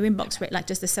that thing in your inbox where it like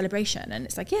does the celebration, and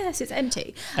it's like, yes, it's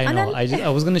empty. I know. I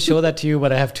was going to show that to you,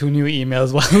 but I have 2 new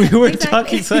emails while we were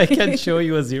talking, so I can't show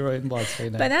you a 0 inbox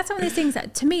right now. But that's one of those things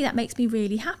that to me that makes me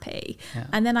really happy.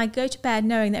 And then I go to bed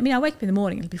knowing that, I mean, I wake up in the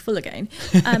morning and it'll be full again.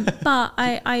 But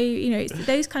I you know, it's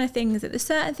those kind of things, that there's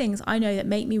certain things I know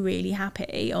that make me really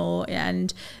happy,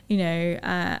 and you know,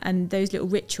 and those little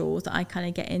rituals that I kind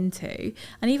of get into.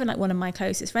 And even like one of my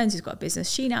closest friends who's got a business,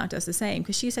 she now does the same,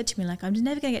 because she said to me, like, I'm just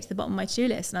never going to get to the bottom of my to-do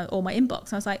list or my inbox.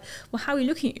 And I was like, well, how are you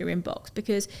looking at your inbox?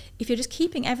 Because if you're just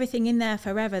keeping everything in there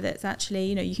forever, that's actually,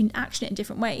 you know, you can action it in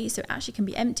different ways, so it actually can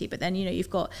be empty, but then, you know, you've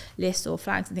got lists or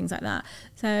flags and things like that.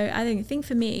 So I think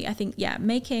for me,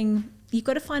 you've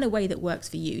got to find a way that works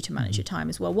for you to manage your time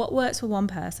as well. What works for one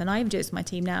person, I even do it with my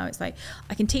team now. It's like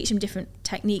I can teach them different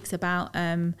techniques about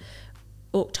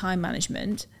time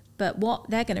management, but what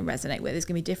they're going to resonate with is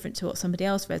going to be different to what somebody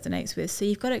else resonates with. So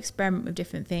you've got to experiment with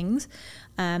different things.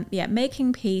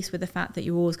 Making peace with the fact that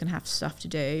you're always going to have stuff to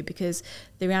do, because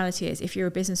the reality is, if you're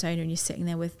a business owner and you're sitting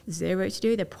there with 0 to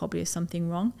do, there probably is something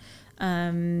wrong.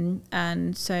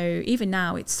 And so even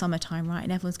now it's summertime, right?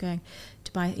 And everyone's going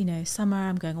to buy, you know, summer,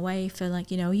 I'm going away for, like,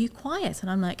 you know, are you quiet?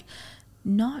 And I'm like,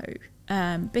 no,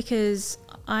 because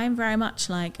I'm very much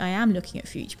like, I am looking at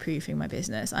future proofing my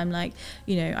business. I'm like,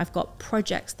 you know, I've got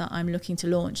projects that I'm looking to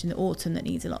launch in the autumn that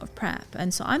needs a lot of prep.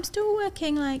 And so I'm still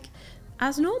working like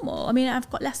as normal. I mean, I've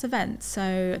got less events,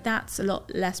 so that's a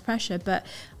lot less pressure, but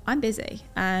I'm busy.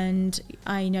 And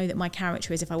I know that my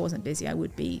character is, if I wasn't busy, I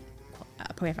would be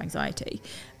probably have anxiety.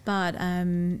 But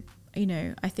you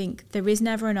know, I think there is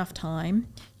never enough time.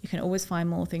 You can always find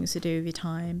more things to do with your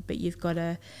time, but you've got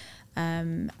to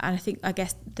and I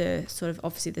guess the sort of,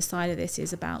 obviously the side of this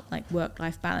is about like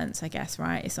work-life balance, I guess,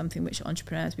 right? Is something which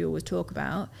entrepreneurs, we always talk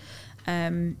about,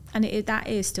 and that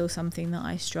is still something that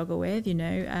I struggle with, you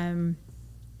know.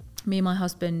 Me and my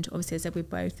husband, obviously, as I said, we're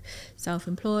both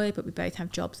self-employed, but we both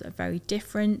have jobs that are very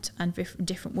different and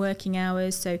different working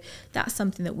hours. So that's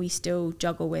something that we still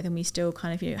juggle with, and we still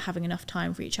kind of, you know, having enough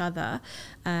time for each other.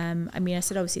 I mean, I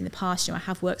said obviously in the past, you know, I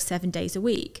have worked 7 days a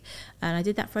week, and I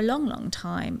did that for a long, long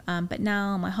time. But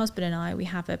now my husband and I, we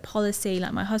have a policy,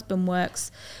 like my husband works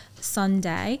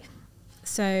Sunday.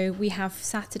 So we have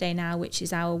Saturday now, which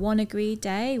is our one agreed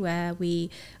day where we,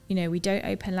 you know, we don't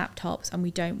open laptops and we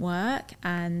don't work.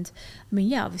 And I mean,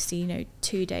 yeah, obviously, you know,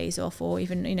 2 days off, or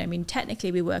even, you know, I mean,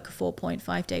 technically we work a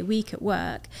 4.5 day week at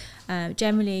work.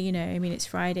 Generally, you know, I mean, it's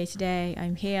Friday today,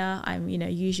 I'm here, you know,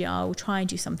 usually I'll try and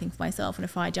do something for myself on a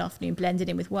Friday afternoon, blend it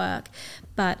in with work.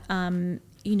 But,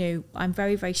 you know, I'm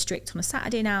very, very strict on a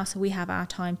Saturday now, so we have our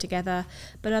time together.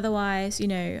 But otherwise, you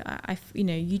know, you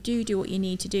know, you do what you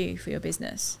need to do for your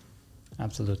business.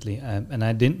 Absolutely. And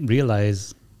I didn't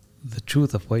realize the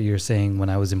truth of what you're saying when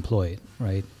I was employed,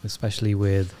 right? Especially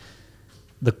with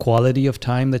the quality of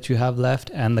time that you have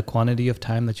left and the quantity of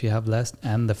time that you have left,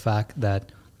 and the fact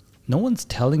that no one's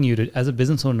telling you to, as a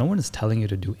business owner, no one is telling you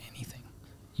to do anything.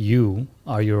 you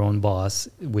are your own boss,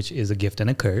 which is a gift and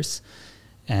a curse.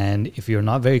 And if you're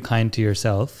not very kind to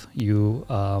yourself, you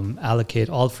allocate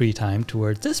all free time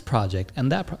towards this project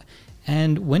and that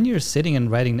and when you're sitting and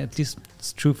writing, at least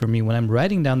it's true for me, when I'm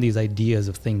writing down these ideas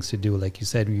of things to do, like you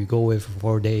said, you go away for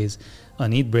 4 days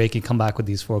on eat break, you come back with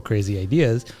these 4 crazy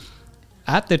ideas.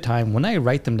 At the time, when I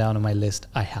write them down on my list,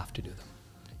 I have to do them.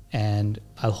 And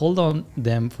I'll hold on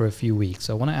them for a few weeks.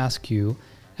 So I want to ask you,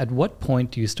 at what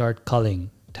point do you start culling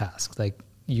tasks? Like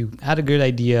you had a good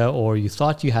idea or you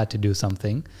thought you had to do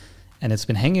something and it's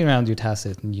been hanging around your task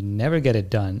list and you never get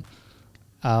it done.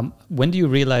 When do you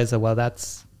realize that, well,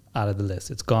 that's out of the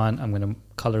list, it's gone, I'm going to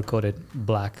color code it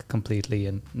black completely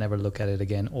and never look at it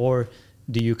again? Or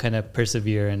do you kind of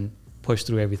persevere and push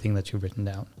through everything that you've written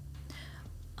down?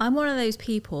 I'm one of those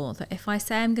people that if I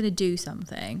say I'm going to do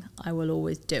something, I will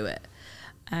always do it.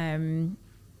 I'm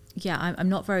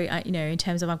not very, in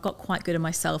terms of, I've got quite good at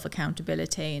my self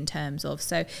accountability in terms of,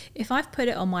 so if I've put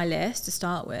it on my list to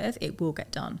start with, it will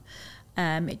get done.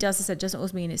 It doesn't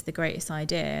always mean it's the greatest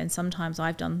idea, and sometimes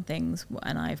I've done things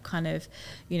and I've kind of,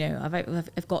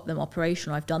 I've got them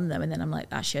operational, I've done them, and then I'm like,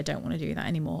 actually I don't want to do that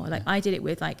anymore. Like I did it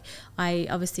with, like, I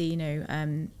obviously,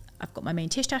 I've got my main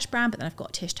Tish Tash brand, but then I've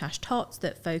got Tish Tash Tots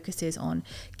that focuses on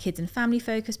kids and family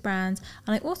focused brands,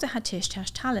 and I also had Tish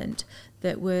Tash Talent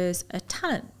that was a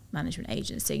talent management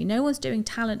agency. No one's doing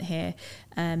talent here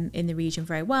in the region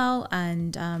very well,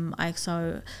 and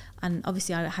and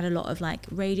obviously I had a lot of like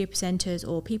radio presenters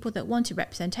or people that wanted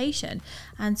representation,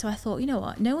 and so I thought, you know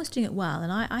what, no one's doing it well,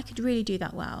 and I could really do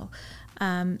that well.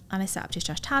 And I set up Tish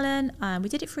Tash Talent. We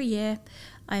did it for a year.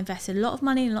 I invested a lot of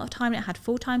money and a lot of time. It had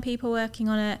full-time people working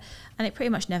on it, and it pretty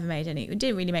much never made any. It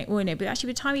didn't really make money, but actually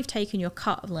by the time you've taken your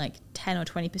cut of like 10 or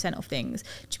 20% of things,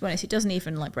 to be honest, it doesn't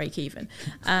even like break even.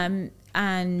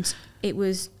 And it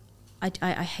was,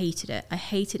 I hated it. I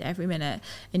hated every minute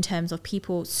in terms of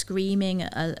people screaming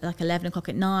at like 11 o'clock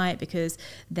at night because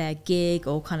their gig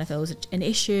or kind of there was an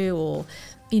issue, or,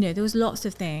 there was lots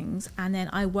of things. And then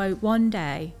one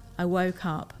day I woke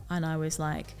up and I was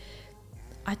like,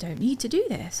 I don't need to do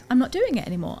this. I'm not doing it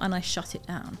anymore. And I shut it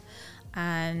down.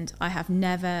 And I have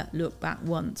never looked back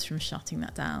once from shutting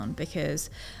that down,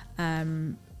 because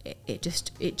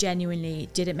it genuinely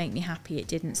didn't make me happy. It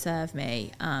didn't serve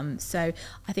me. So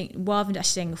I think rather than actually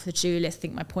saying off the to-do list, I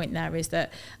think my point there is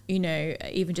that,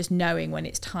 even just knowing when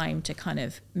it's time to kind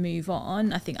of move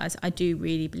on, I think I do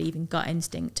really believe in gut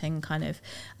instinct and kind of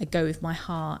I go with my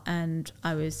heart. And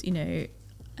I was,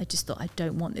 I just thought, I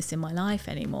don't want this in my life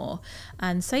anymore.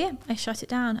 And so, yeah, I shut it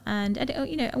down. And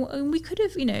we could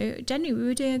have, generally we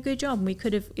were doing a good job. And we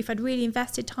could have, if I'd really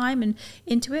invested time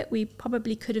into it, we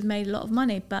probably could have made a lot of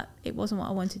money, but it wasn't what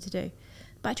I wanted to do.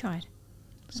 But I tried.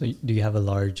 So do you have a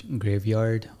large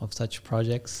graveyard of such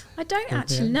projects? I don't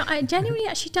actually. No, I genuinely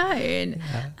actually don't.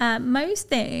 Yeah. Most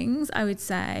things, I would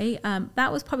say,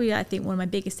 that was probably, I think, one of my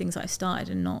biggest things that I started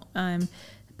and not...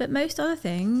 but most other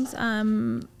things,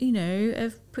 have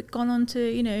gone on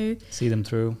to, see them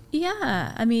through.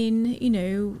 Yeah. I mean,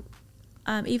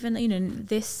 even, I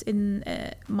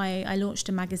launched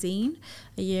a magazine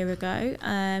a year ago.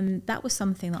 That was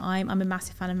something that I'm a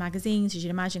massive fan of magazines, as you'd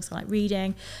imagine, because I like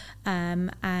reading. And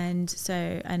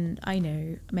I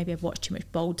know maybe I've watched too much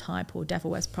Bold Type or Devil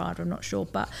Wears Prada, I'm not sure,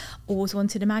 but always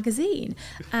wanted a magazine.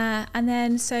 And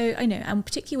then, and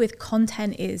particularly with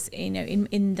content is,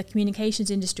 in the communications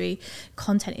industry,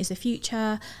 content is the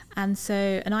future. And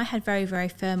I had very, very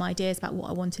firm ideas about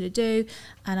what I wanted to do.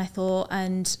 And I thought,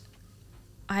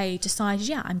 I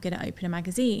decided, I'm going to open a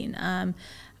magazine.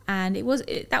 And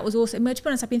that was also, to be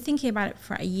honest, I've been thinking about it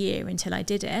for a year until I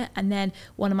did it. And then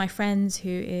one of my friends, who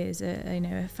is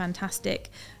a fantastic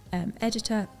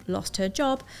editor, lost her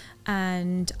job,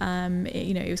 and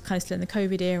it was kind of still in the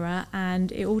COVID era,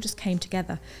 and it all just came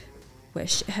together.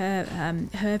 Which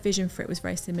her vision for it was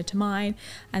very similar to mine,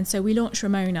 and so we launched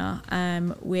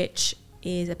Ramona, which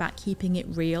is about keeping it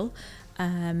real.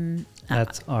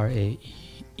 That's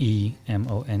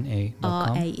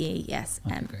RAEMONA.com. RAE, yes,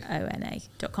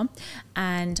 MONA.com.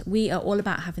 And we are all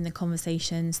about having the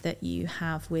conversations that you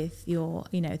have with your,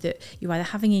 that you're either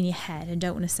having in your head and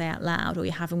don't want to say out loud, or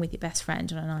you're having with your best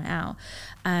friend on a night out.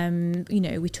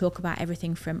 We talk about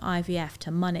everything from IVF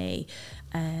to money,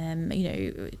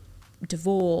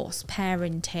 divorce,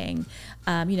 parenting,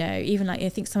 even like I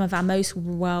think some of our most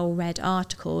well-read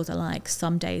articles are like,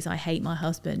 some days I hate my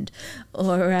husband,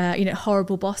 or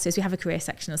horrible bosses. We have a career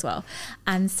section as well.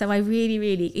 And so I really,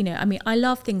 really, I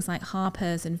love things like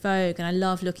Harper's and Vogue, and I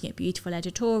love looking at beautiful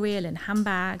editorial and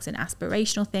handbags and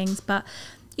aspirational things, but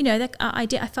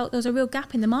I felt there was a real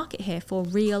gap in the market here for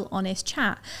real, honest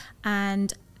chat.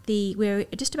 And we're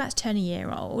just about to turn a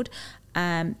year old.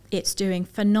 It's doing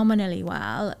phenomenally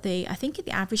well. I think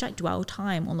the average like dwell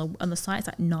time on the site is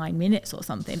like 9 minutes or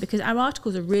something, because our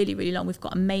articles are really, really long. We've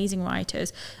got amazing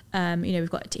writers. We've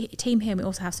got a team here, and we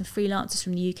also have some freelancers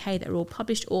from the UK that are all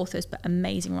published authors but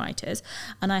amazing writers.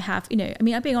 And I have,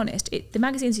 I'm being honest, the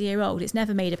magazine's a year old. It's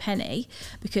never made a penny,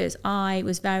 because I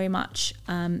was very much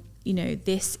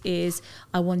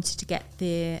I wanted to get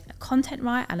the content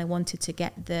right, and I wanted to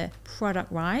get the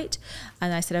product right,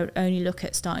 and I said I would only look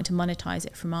at starting to monetize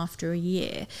it from after a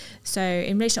year. So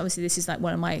in relation, obviously this is like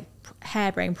one of my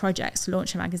harebrained projects to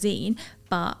launch a magazine,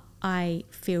 but I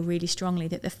feel really strongly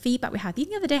that the feedback we had, even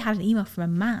the other day I had an email from a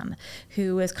man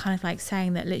who was kind of like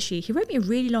saying that literally, he wrote me a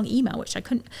really long email, which I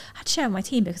had to share with my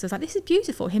team, because I was like, this is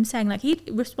beautiful. Him saying like, he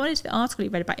responded to the article he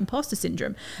read about imposter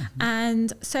syndrome. Mm-hmm.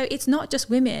 And so it's not just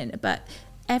women, but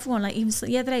everyone, like even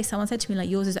the other day, someone said to me like,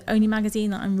 yours is the only magazine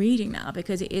that I'm reading now,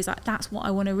 because it is like, that's what I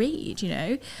want to read,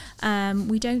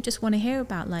 we don't just want to hear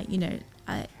about like,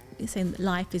 saying that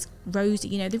life is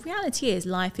rosy. The reality is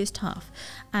life is tough,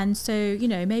 and so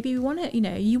maybe you want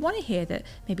to hear that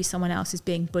maybe someone else is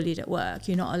being bullied at work.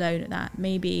 You're not alone at that.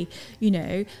 Maybe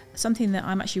something that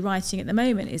I'm actually writing at the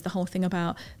moment is the whole thing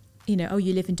about oh,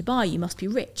 you live in Dubai, you must be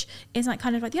rich. It's like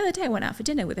kind of like the other day I went out for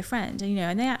dinner with a friend, and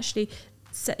and they actually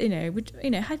said,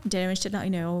 had dinner and said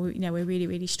like we're really,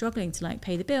 really struggling to like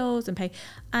pay the bills and pay,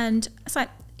 and it's like,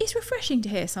 it's refreshing to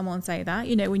hear someone say that,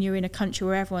 when you're in a country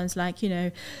where everyone's like,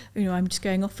 I'm just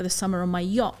going off for the summer on my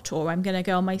yacht, or I'm going to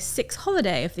go on my 6th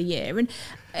holiday of the year. And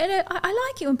I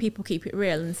like it when people keep it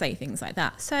real and say things like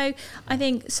that. So I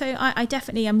think, I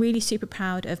definitely am really super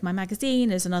proud of my magazine.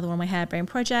 There's another one of my harebrained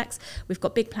projects. We've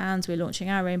got big plans. We're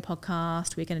launching our own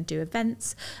podcast. We're going to do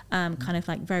events, kind of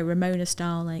like very Ramona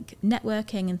style, like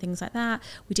networking and things like that.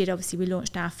 We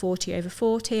launched our 40 over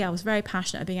 40. I was very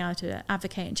passionate about being able to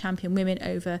advocate and champion women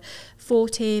over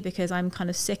 40, because I'm kind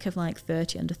of sick of like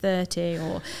 30 under 30,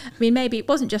 or maybe it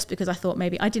wasn't just because I thought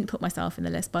maybe I didn't put myself in the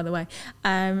list, by the way,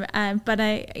 but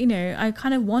I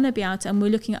kind of want to be able to, and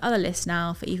we're looking at other lists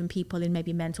now for even people in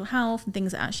maybe mental health and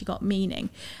things that actually got meaning,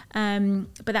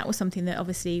 but that was something that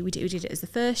obviously we did it as the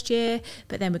first year,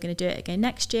 but then we're going to do it again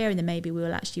next year, and then maybe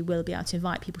we'll be able to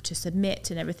invite people to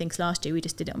submit and everything, because last year we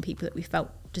just did it on people that we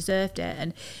felt deserved it,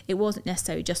 and it wasn't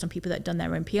necessarily just on people that had done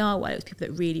their own PR well, it was people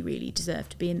that really, really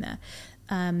deserved to be in there.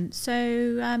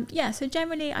 So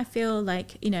generally I feel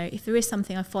like, if there is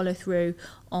something, I follow through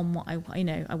on what I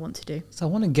want to do. So I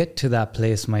want to get to that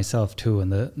place myself too,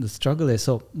 and the struggle is,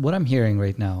 so what I'm hearing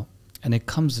right now, and it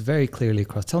comes very clearly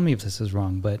across, tell me if this is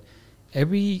wrong, but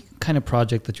every kind of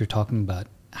project that you're talking about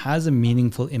has a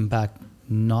meaningful impact,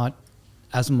 not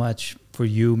as much for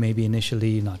you maybe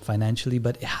initially, not financially,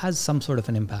 but it has some sort of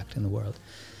an impact in the world.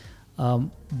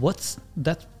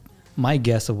 That's my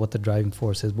guess of what the driving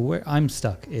force is, but where I'm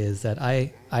stuck is that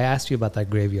I asked you about that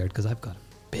graveyard, because I've got a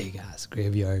big ass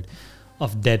graveyard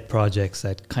of dead projects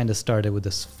that kind of started with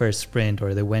this first sprint,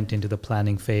 or they went into the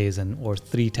planning phase, or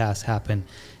 3 tasks happen,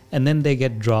 and then they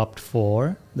get dropped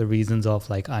for the reasons of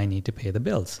like, I need to pay the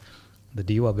bills. The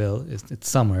DIWA bill it's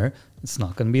summer, it's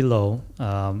not going to be low,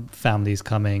 families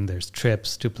coming, there's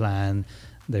trips to plan,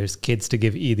 there's kids to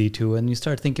give Eid to, and you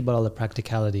start thinking about all the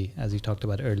practicality, as you talked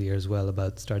about earlier as well,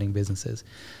 about starting businesses.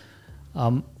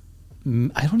 I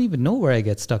don't even know where I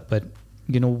get stuck, but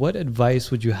what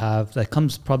advice would you have that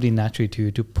comes probably naturally to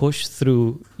you to push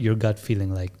through your gut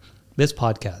feeling? Like this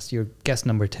podcast, you're guest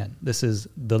number 10. This is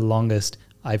the longest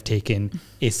I've taken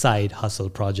a side hustle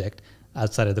project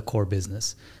outside of the core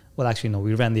business. Well, actually, no,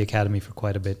 we ran the academy for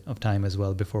quite a bit of time as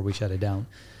well before we shut it down.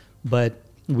 But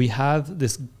we have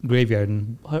this graveyard,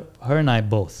 and her and I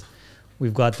both,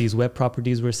 we've got these web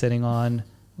properties we're sitting on,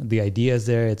 the ideas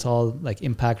there, it's all like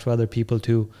impact for other people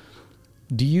too.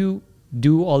 Do you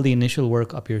do all the initial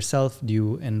work up yourself? Do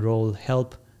you enroll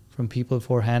help from people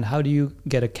beforehand? How do you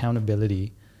get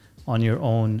accountability on your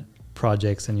own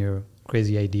projects and your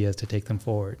crazy ideas to take them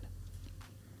forward?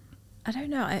 I don't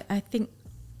know. I think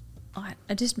I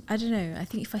don't know. I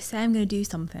think if I say I'm going to do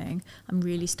something, I'm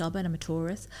really stubborn. I'm a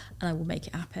Taurus, and I will make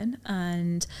it happen.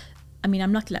 And I mean,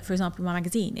 I'm lucky. Like for example, my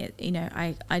magazine,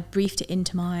 I briefed it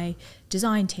into my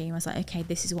design team. I was like, okay,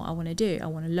 this is what I want to do. I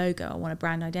want a logo. I want a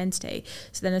brand identity.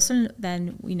 So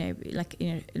then,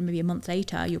 maybe a month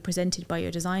later, you're presented by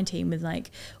your design team with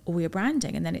like all your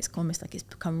branding, and then it's almost like it's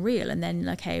become real. And then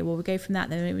okay, well, we go from that.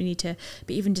 Then we need to,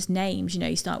 but even just names.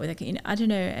 You start with like, I don't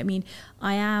know. I mean,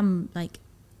 I am like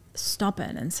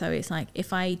stubborn, and so it's like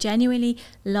if I genuinely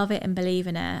love it and believe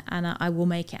in it, and I will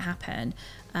make it happen.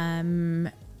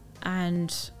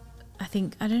 And I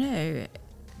think, I don't know,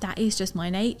 that is just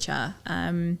my nature.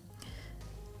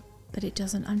 but it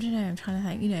doesn't, I don't know, I'm trying to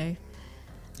think, you know.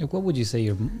 Like, what would you say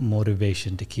your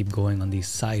motivation to keep going on these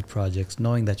side projects,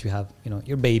 knowing that you have, you know,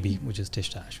 your baby, which is Tish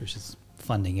Tash, which is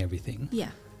funding everything? Yeah.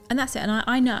 And that's it. And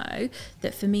I know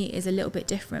that for me it is a little bit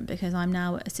different, because I'm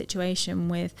now at a situation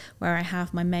where I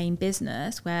have my main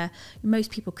business, where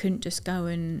most people couldn't just go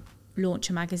and launch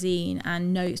a magazine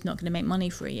and know it's not going to make money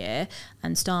for a year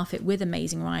and staff it with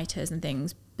amazing writers and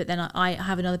things. But then I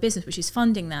have another business which is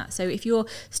funding that. So if you're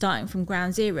starting from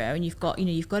ground zero and you've got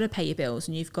to pay your bills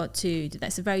and you've got to,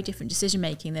 that's a very different decision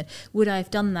making than would I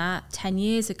have done that 10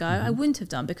 years ago? I wouldn't have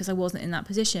done, because I wasn't in that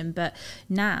position. But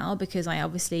now, because I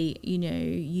obviously, you know,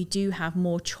 you do have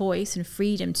more choice and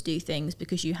freedom to do things,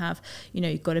 because you have, you know,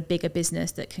 you've got a bigger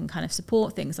business that can kind of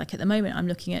support things. Like at the moment I'm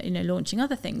looking at, you know, launching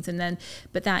other things, and then,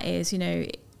 but that is, you know,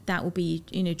 that will be,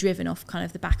 you know, driven off kind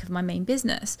of the back of my main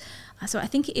business. So I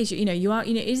think it is, you know,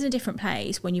 it is in a different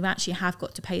place when you actually have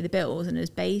got to pay the bills and is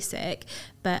basic.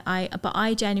 But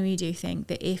I genuinely do think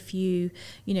that if you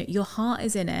know, your heart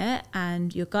is in it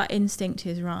and your gut instinct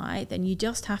is right, then you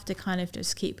just have to kind of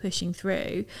just keep pushing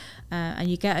through, and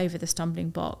you get over the stumbling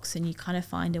blocks and you kind of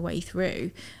find a way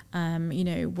through, you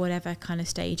know, whatever kind of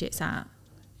stage it's at.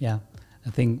 Yeah, I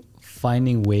think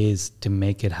finding ways to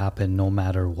make it happen no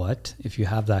matter what, if you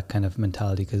have that kind of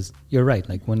mentality, because you're right,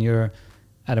 like when you're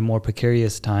at a more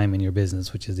precarious time in your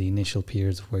business, which is the initial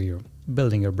periods where you're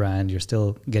building your brand, you're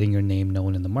still getting your name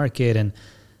known in the market, and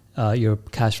your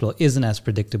cash flow isn't as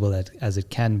predictable as it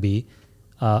can be,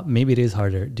 maybe it is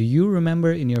harder. Do you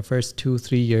remember in your first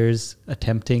 2-3 years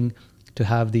attempting to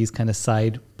have these kind of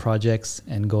side projects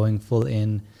and going full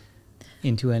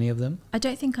into any of them? I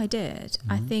don't think I did.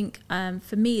 I think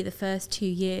for me the first 2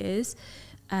 years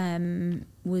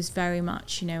was very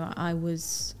much, you know, I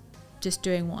was just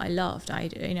doing what I loved. I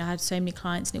had so many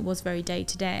clients and it was very day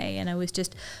to day, and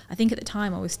I think at the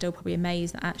time I was still probably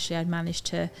amazed that actually I'd managed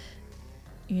to,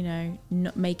 you know,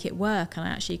 not make it work, and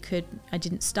I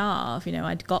didn't starve. You know,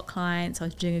 I'd got clients, I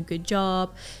was doing a good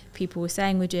job, people were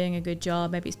saying we're doing a good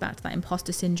job. Maybe it's back to that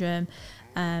imposter syndrome.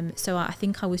 So I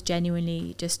think I was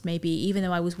genuinely just, maybe even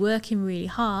though I was working really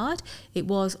hard, it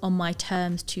was on my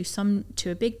terms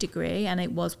to a big degree, and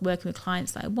it was working with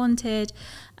clients that I wanted.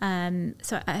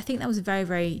 So I think that was a very,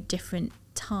 very different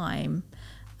time,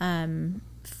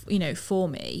 you know, for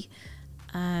me.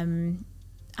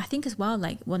 I think as well,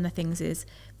 like one of the things is,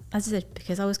 as I said,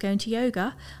 because I was going to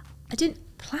yoga, I didn't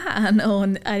plan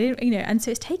on, you know, and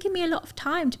so it's taken me a lot of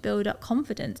time to build up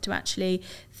confidence to actually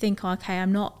think, okay,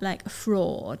 I'm not like a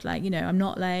fraud, like, you know, I'm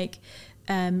not like,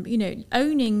 you know,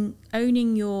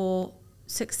 owning your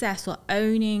success or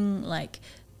owning like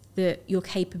your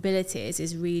capabilities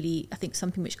is really, I think,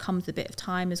 something which comes with a bit of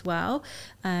time as well,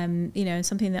 you know, and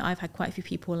something that I've had quite a few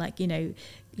people like, you know,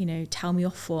 tell me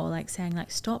off for, like saying like,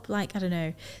 stop, like, I don't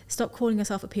know, stop calling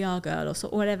yourself a PR girl or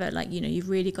whatever, like, you know, you've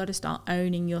really got to start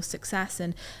owning your success.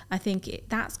 And I think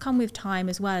that's come with time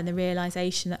as well, and the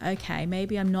realization that, okay,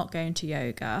 maybe I'm not going to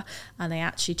yoga and I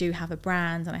actually do have a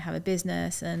brand and I have a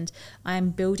business and I am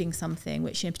building something,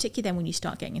 which, you know, particularly then when you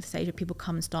start getting into the stage where people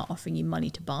come and start offering you money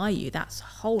to buy you, that's a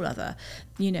whole other,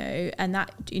 you know, and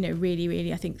that, you know, really,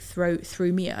 really, I think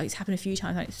threw me, it's happened a few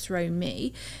times, like it's thrown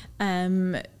me,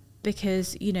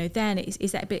 because, you know, then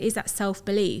is that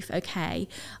self-belief, okay,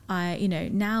 you know,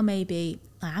 now maybe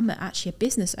I am actually a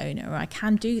business owner, or I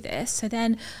can do this, so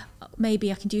then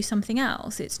maybe I can do something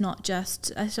else. It's not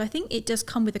just, so I think it does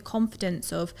come with the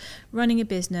confidence of running a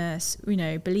business, you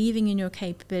know, believing in your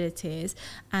capabilities,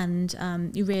 and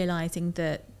you realizing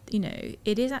that, you know,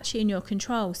 it is actually in your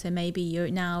control. So maybe you're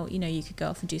now, you know, you could go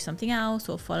off and do something else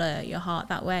or follow your heart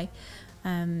that way.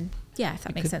 Yeah, if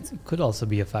that makes sense. It could also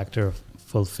be a factor of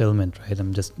fulfillment, right?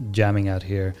 I'm just jamming out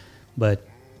here, but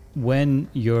when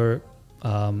you've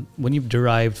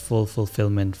derived full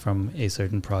fulfillment from a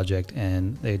certain project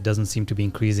and it doesn't seem to be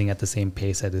increasing at the same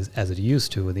pace as it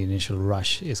used to, the initial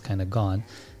rush is kind of gone.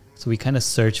 So we kind of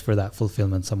search for that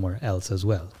fulfillment somewhere else as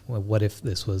well. What if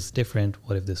this was different?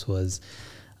 What if this was,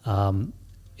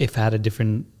 if had a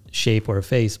different shape or a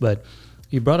face? But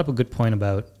you brought up a good point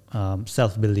about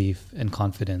self-belief and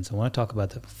confidence. I want to talk about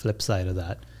the flip side of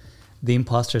that, the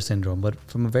imposter syndrome, but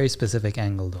from a very specific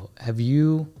angle though. Have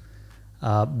you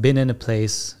been in a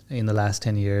place in the last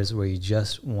 10 years where you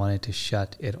just wanted to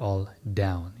shut it all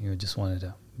down? You just wanted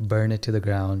to burn it to the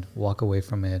ground, walk away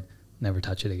from it, never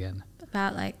touch it again?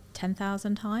 About like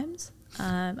 10,000 times.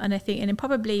 And I think, and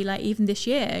probably like even this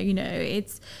year, you know,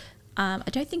 it's, I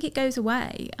don't think it goes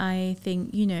away. I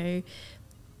think, you know,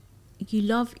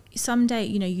 someday,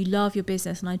 you know, you love your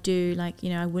business, and I do, like, you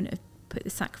know, I wouldn't have put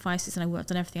the sacrifices and I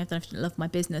worked on everything I've done if I didn't love my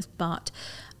business, but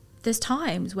there's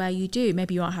times where you do,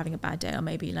 maybe you are having a bad day, or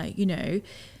maybe, like, you know,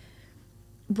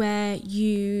 where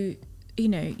you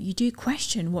do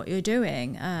question what you're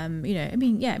doing.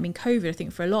 COVID, I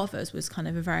think for a lot of us was kind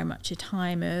of very much a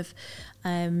time of,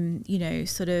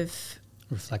 sort of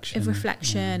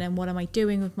reflection and what am I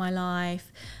doing with my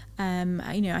life?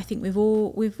 I think we've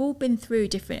all been through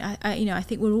different. I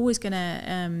think we're always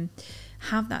gonna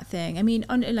have that thing.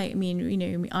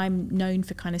 I'm known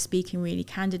for kind of speaking really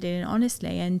candidly and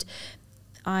honestly, and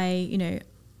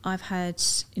I've had,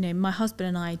 my husband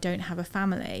and I don't have a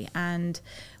family, and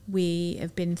we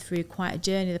have been through quite a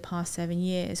journey the past 7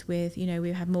 years with,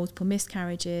 we've had multiple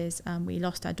miscarriages, we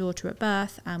lost our daughter at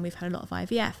birth, and we've had a lot of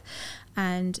IVF.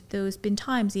 And there's been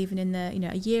times even in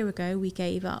a year ago, we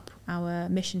gave up our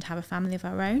mission to have a family of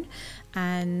our own.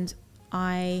 And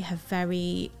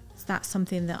that's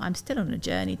something that I'm still on a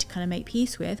journey to kind of make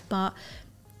peace with. But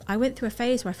I went through a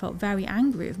phase where I felt very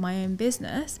angry with my own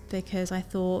business because I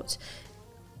thought,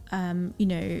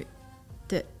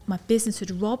 that my business had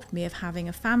robbed me of having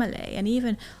a family. And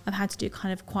even I've had to do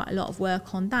kind of quite a lot of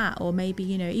work on that, or maybe,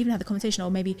 even have the conversation, or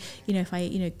maybe, if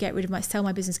I, sell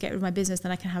my business, get rid of my business,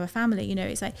 then I can have a family,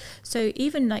 it's like, so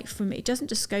even like it doesn't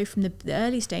just go from the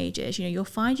early stages, you'll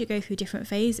find you go through different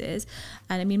phases.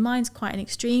 And I mean, mine's quite an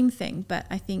extreme thing, but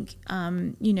I think,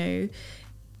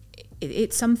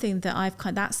 it's something that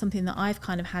that's something that I've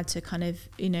kind of had to kind of,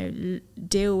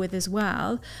 deal with as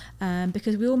well,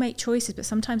 because we all make choices, but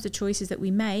sometimes the choices that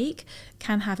we make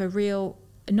can have a real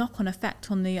knock-on effect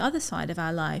on the other side of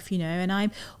our life, and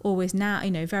I'm always now,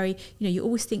 very, you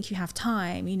always think you have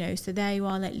time, so there you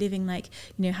are, like living like,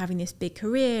 having this big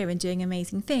career and doing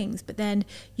amazing things, but then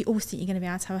you always think you're going to be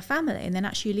able to have a family, and then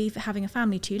actually you leave having a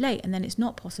family too late, and then it's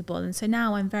not possible. And so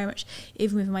now I'm very much,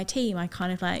 even with my team, I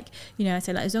kind of like, I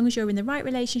say like, as long as you're in the right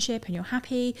relationship and you're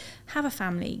happy, have a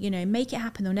family, make it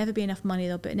happen. There'll never be enough money,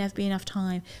 there'll never be enough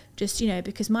time, just,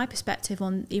 because my perspective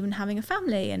on even having a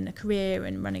family and a career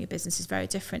and running a business is very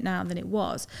different now than it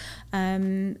was.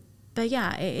 But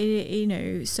yeah,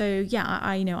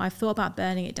 I've thought about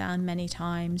burning it down many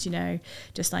times,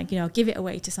 just like, give it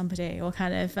away to somebody, or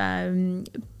kind of,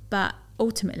 but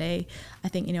ultimately I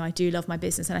think, I do love my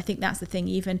business. And I think that's the thing,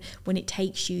 even when it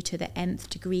takes you to the nth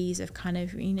degrees of kind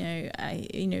of,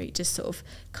 it just sort of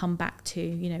come back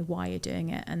to, why you're doing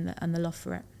it and the love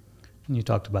for it. And you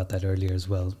talked about that earlier as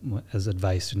well, as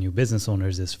advice to new business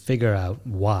owners is figure out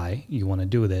why you want to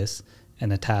do this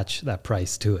and attach that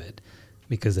price to it,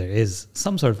 because there is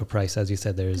some sort of a price. As you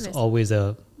said, there's always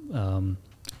a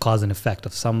cause and effect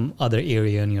of some other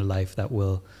area in your life that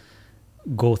will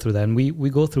go through that. And we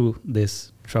go through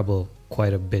this trouble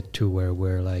quite a bit too, where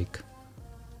we're like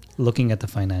looking at the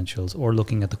financials, or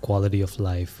looking at the quality of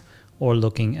life, or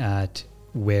looking at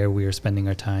where we're spending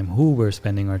our time, who we're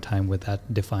spending our time with.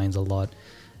 That defines a lot.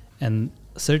 And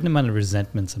a certain amount of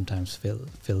resentment sometimes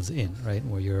fills in, right?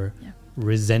 Where you're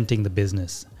resenting the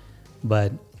business.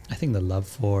 But I think the love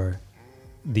for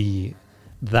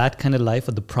that kind of life,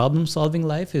 or the problem solving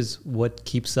life, is what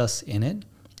keeps us in it.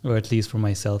 Or at least for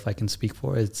myself, I can speak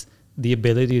for, it's the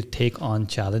ability to take on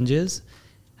challenges,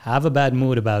 have a bad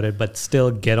mood about it, but still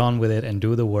get on with it and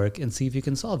do the work and see if you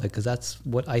can solve it. Because that's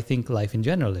what I think life in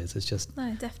general is. It's just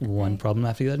one problem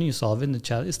after the other, and you solve it. And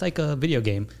it's like a video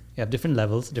game. You have different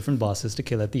levels, different bosses to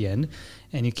kill at the end,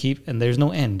 and and there's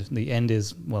no end. The end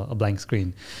is, a blank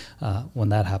screen when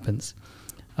that happens.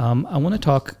 I want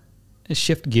to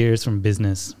shift gears from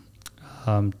business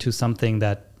to something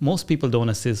that most people don't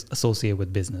associate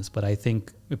with business, but I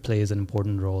think it plays an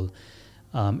important role.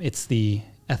 It's the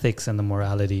ethics and the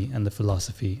morality and the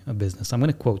philosophy of business. I'm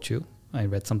going to quote you. I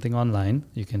read something online.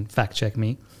 You can fact check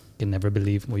me. You can never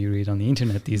believe what you read on the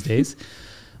internet these days.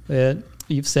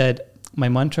 You've said, my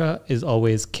mantra is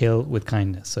always kill with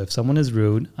kindness. So if someone is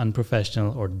rude,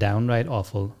 unprofessional, or downright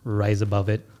awful, rise above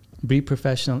it. Be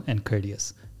professional and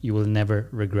courteous. You will never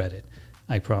regret it.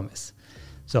 I promise.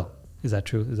 So is that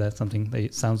true? Is that something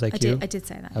that sounds like you? I did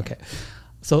say that. Okay. Yeah.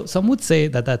 So some would say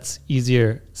that that's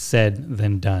easier said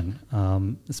than done,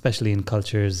 especially in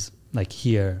cultures like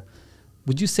here.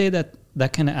 Would you say that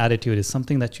that kind of attitude is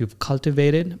something that you've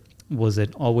cultivated? Was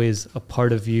it always a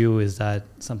part of you? Is that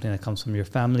something that comes from your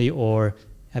family, or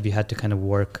have you had to kind of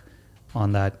work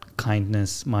on that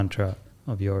kindness mantra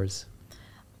of yours?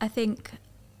 I think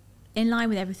in line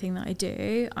with everything that I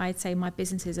do, I'd say my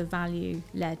business is a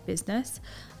value-led business.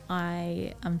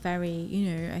 I am very,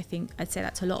 I think I'd say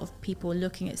that to a lot of people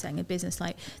looking at setting a business,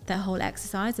 like that whole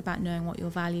exercise about knowing what your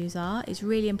values are is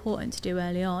really important to do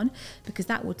early on, because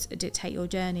that would dictate your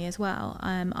journey as well.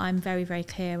 I'm very, very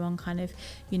clear on kind of,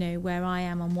 where I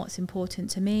am and what's important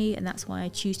to me. And that's why I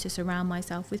choose to surround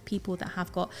myself with people that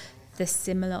have got the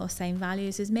similar or same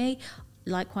values as me.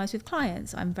 likewise with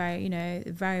clients, I'm very,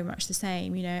 very much the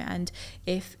same, and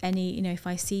if any, if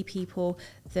I see people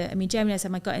that, I mean, generally I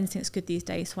said my gut instinct's good these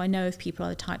days, so I know if people are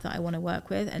the type that I want to work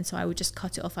with, and so I would just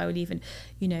cut it off. I would even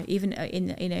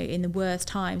in the worst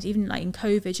times, even like in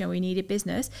COVID, we needed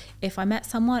business, if I met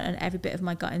someone and every bit of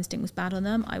my gut instinct was bad on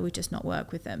them, I would just not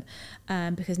work with them,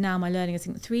 because now my learning, I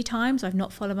think 3 times I've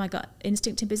not followed my gut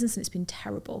instinct in business, and it's been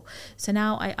terrible. So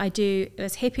now I do,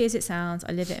 as hippie as it sounds,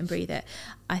 I live it and breathe it.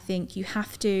 I think you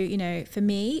have to, for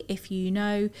me, if you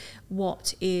know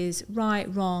what is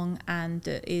right, wrong, and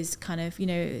that is kind of,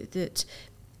 that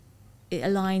it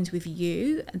aligns with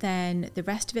you, then the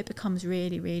rest of it becomes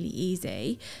really, really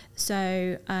easy.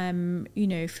 So,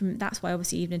 that's why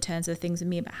obviously even in terms of things with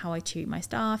me about how I treat my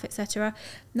staff, etc.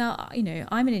 Now,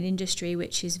 I'm in an industry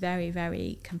which is very,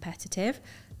 very competitive.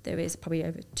 There is probably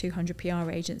over 200 PR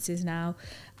agencies now.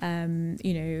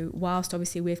 Whilst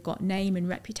obviously we've got name and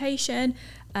reputation,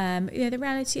 the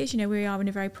reality is, we are in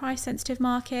a very price sensitive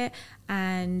market,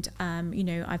 and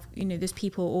there's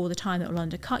people all the time that will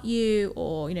undercut you,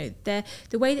 or the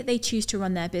way that they choose to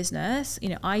run their business.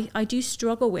 I do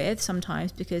struggle with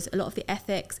sometimes, because a lot of the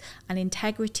ethics and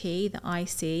integrity that I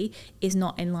see is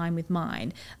not in line with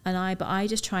mine, but I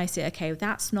just try to say, okay,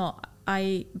 that's not.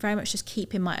 I very much just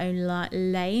keep in my own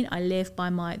lane. I live by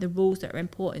the rules that are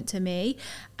important to me,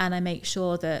 and I make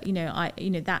sure that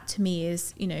that to me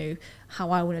is how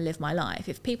I want to live my life.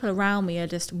 If people around me are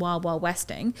just wild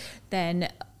westing, then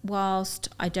whilst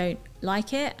I don't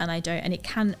like it, and it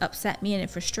can upset me and it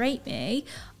frustrate me,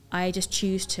 I just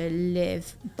choose to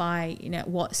live by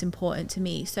what's important to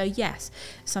me. So yes,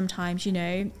 sometimes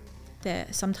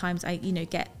sometimes I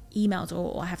get emails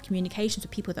or I have communications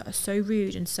with people that are so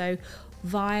rude and so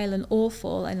vile and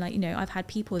awful, and I've had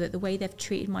people that the way they've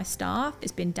treated my staff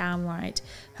has been downright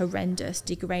horrendous,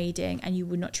 degrading, and you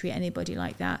would not treat anybody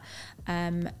like that.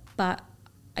 But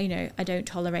I don't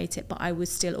tolerate it, but I would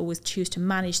still always choose to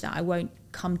manage that. I won't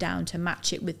come down to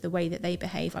match it with the way that they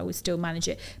behave. I would still manage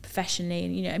it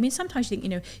professionally. And sometimes you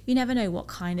think, you never know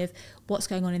what's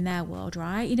going on in their world,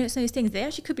 right? It's those things. They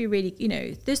actually could be really,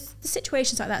 there's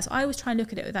situations like that. So I always try and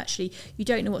look at it with, actually, you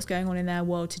don't know what's going on in their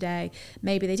world today.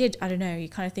 Maybe they did, I don't know, you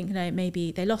kind of think,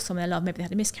 maybe they lost someone they love, maybe they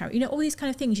had a miscarriage, all these kind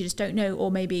of things you just don't know.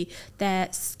 Or maybe they're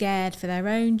scared for their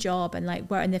own job, and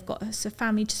and they've got a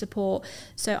family to support.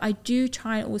 So I do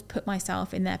try and always put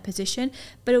myself in their position,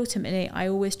 but ultimately I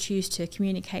always choose to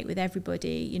communicate with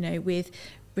everybody, with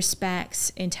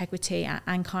respect, integrity,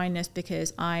 and kindness,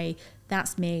 because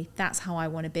that's me, that's how I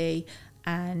want to be.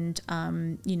 And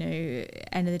end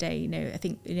of the day, I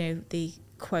think the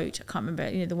quote, I can't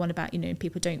remember, the one about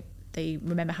people don't, they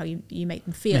remember how you make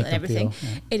them feel, and everything.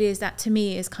 Yeah. It is that, to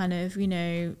me, is kind of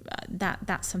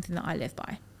that's something that I live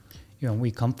by. We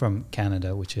come from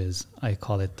Canada, which is, I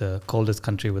call it the coldest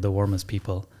country with the warmest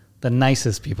people. The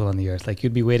nicest people on the earth. Like,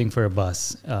 you'd be waiting for a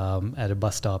bus at a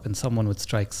bus stop, and someone would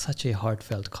strike such a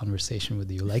heartfelt conversation with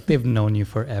you, like they've known you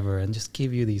forever, and just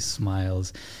give you these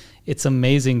smiles. It's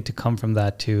amazing to come from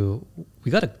that to, we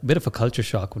got a bit of a culture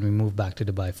shock when we moved back to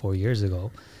Dubai 4 years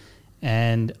ago.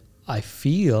 And I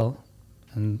feel,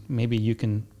 and maybe you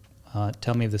can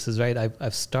tell me if this is right,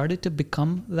 I've started to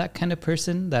become that kind of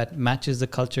person that matches the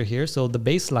culture here. So the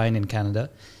baseline in Canada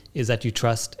is that you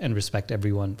trust and respect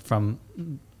everyone from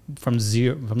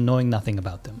knowing nothing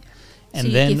about them. And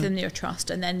so then you give them your trust,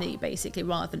 and then you basically,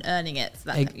 rather than earning it.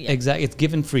 Exactly. It's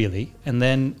given freely. And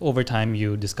then over time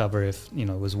you discover if, it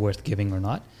was worth giving or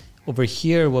not. Over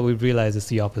here, what we've realized is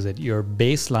the opposite. Your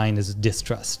baseline is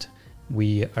distrust.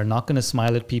 We are not going to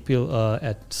smile at people,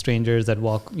 at strangers that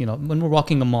walk, when we're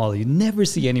walking a mall, you never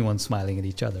see anyone smiling at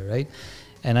each other, right?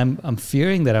 And I'm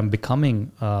fearing that I'm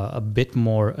becoming a bit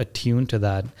more attuned to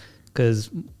that, because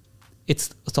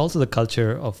it's also the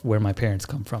culture of where my parents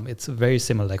come from. It's very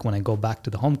similar. Like, when I go back to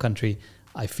the home country,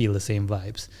 I feel the same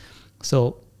vibes.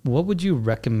 So what would you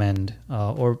recommend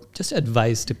or just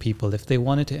advise to people if they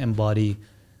wanted to embody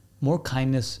more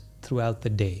kindness throughout the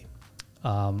day?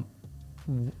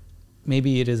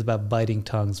 Maybe it is about biting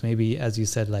tongues. Maybe, as you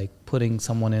said, like putting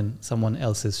someone in someone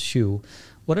else's shoe.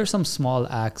 What are some small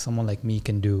acts someone like me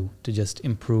can do to just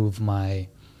improve my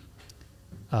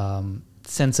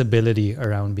sensibility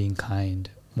around being kind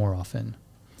more often?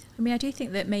 I do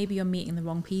think that maybe you're meeting the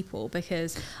wrong people,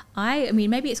 because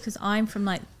maybe it's because I'm from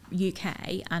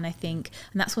UK, and I think,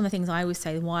 and that's one of the things I always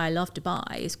say why I love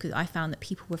Dubai, is because I found that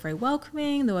people were very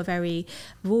welcoming. We've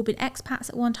all been expats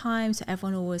at one time, so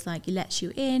everyone always lets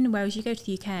you in, whereas you go to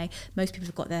the UK, most people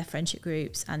have got their friendship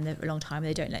groups and they're for a long time and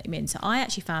they don't let them in. So I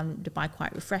actually found Dubai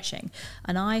quite refreshing,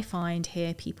 and I find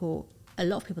here a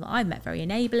lot of people that I've met very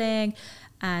enabling,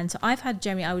 and so I've had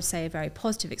generally, I would say, a very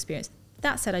positive experience.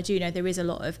 That said, I do know there is a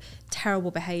lot of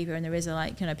terrible behaviour, and there is a,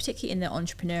 like, you know, particularly in the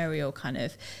entrepreneurial kind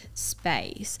of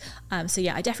space. So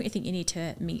yeah, I definitely think you need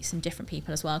to meet some different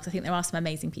people as well, because I think there are some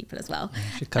amazing people as well.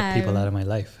 You should cut people out of my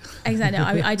life. Exactly.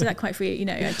 I mean, I do that quite free. You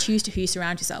know, I choose to who you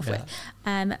surround yourself with.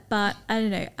 But I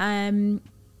don't know.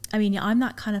 I mean, I'm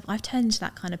that kind of, I've turned into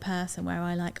that kind of person where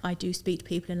I do speak to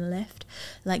people in a lift.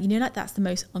 Like, you know, like that's the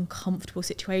most uncomfortable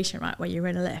situation, right? Where you're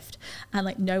in a lift and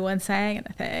like no one's saying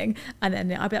anything. And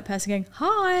then I'll be that person going,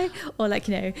 hi, or like,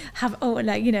 you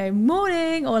know,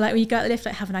 morning, or like when you go out the lift,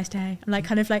 like, have a nice day. I'm like,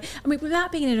 kind of like, I mean,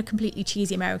 without being in a completely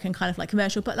cheesy American kind of like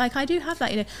commercial, but like I do have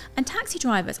that, you know, and taxi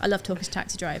drivers, I love talking to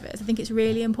taxi drivers. I think it's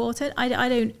really important. I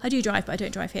do drive, but I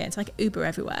don't drive here. It's like Uber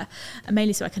everywhere. And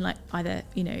mainly so I can like either,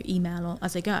 you know, email or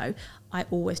as I go. I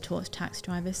always talk to taxi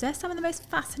drivers. They're some of the most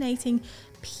fascinating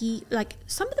like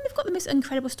some of them have got the most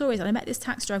incredible stories. And I met this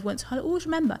taxi driver once, I always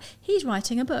remember he's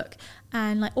writing a book,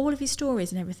 and like all of his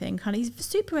stories and everything, kind of, he's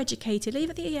super educated, I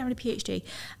think he had a PhD,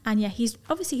 and yeah, he's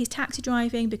taxi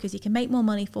driving because he can make more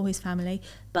money for his family,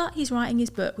 but he's writing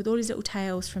his book with all his little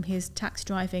tales from his taxi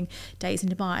driving days in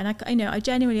Dubai. And I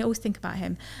genuinely always think about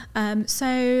him.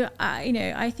 So you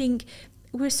know, I think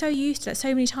we're so used to that. So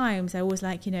many times I always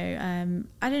like, you know,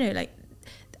 I don't know, like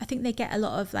I think they get a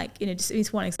lot of like, you know, just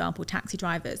it's one example, taxi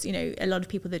drivers, you know, a lot of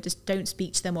people that just don't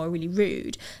speak to them or are really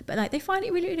rude, but like they find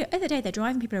it really, you know, other day they're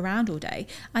driving people around all day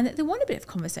and they want a bit of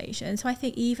conversation. So I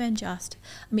think even just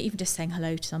saying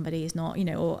hello to somebody is not, you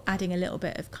know, or adding a little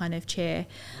bit of kind of cheer.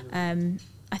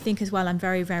 I think as well, I'm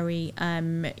very, very,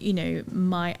 you know,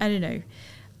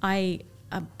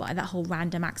 by that whole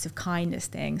random acts of kindness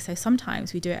thing. So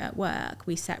sometimes we do it at work.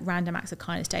 We set random acts of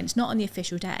kindness day, and it's not on the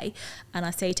official day. And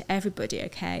I say to everybody,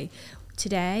 okay,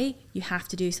 today you have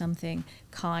to do something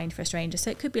kind for a stranger. So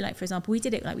it could be like, for example, we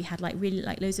did it like we had like really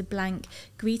like loads of blank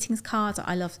greetings cards.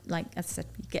 I love, like, as I said,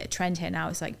 you get a trend here now,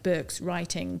 it's like books,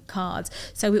 writing cards.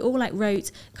 So we all like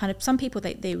wrote kind of, some people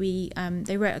they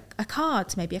wrote a card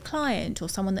to maybe a client or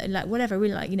someone that like whatever,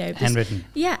 really like, you know, handwritten.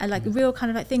 Yeah, like real kind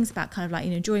of like things about kind of like,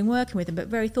 you know, enjoying working with them, but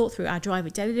very thought through. Our driver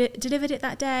delivered it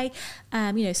that day.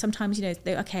 You know, sometimes, you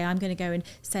know, okay, I'm going to go and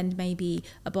send maybe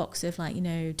a box of like, you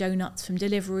know, donuts from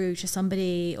Deliveroo to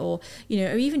somebody, or, you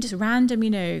know, or even just random, you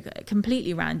know,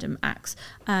 completely random acts.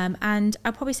 And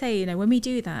I'll probably say, you know, when we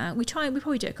do that, we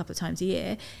probably do it a couple of times a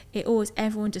year.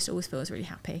 Everyone just always feels really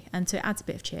happy, and so it adds a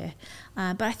bit of cheer.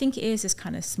 But I think it is just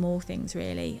kind of small things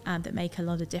really that make a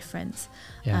lot of difference.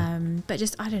 Yeah. But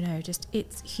just, I don't know, just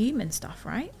it's human stuff,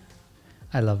 right?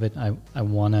 I love it. I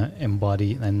want to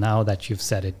embody, and now that you've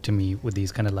said it to me with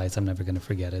these kind of lights, I'm never going to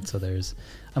forget it. So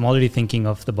I'm already thinking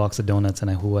of the box of donuts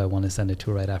and who I want to send it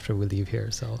to right after we leave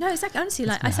here. So no, it's like, honestly,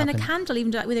 like I send a candle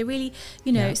even like with a really,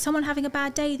 you know, someone having a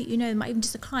bad day that, you know, might even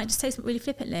just a client just say something really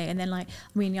flippantly, and then like,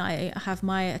 I mean, I have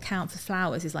my account for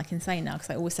flowers is like insane now because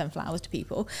I always send flowers to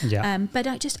people. Yeah.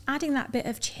 But just adding that bit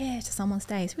of cheer to someone's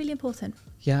day is really important.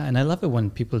 Yeah, and I love it when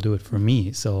people do it for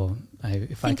me. So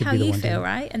if I could be the one, think how you feel,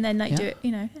 right? And then like do it,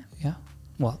 you know. Yeah.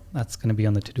 Well, that's going to be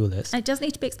on the to-do list. And it doesn't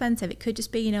need to be expensive. It could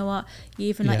just be, you know what,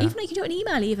 even like you can do an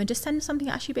email, even just send something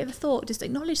actually a bit of a thought, just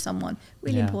acknowledge someone.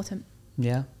 Really important.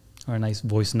 Yeah, or a nice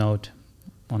voice note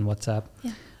on WhatsApp.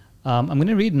 Yeah. I'm going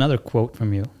to read another quote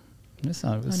from you. It's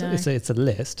a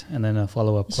list, and then a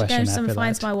follow-up question after that.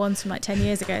 Find my ones from like 10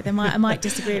 years ago. I might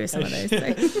disagree with some of those.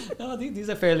 So. No, these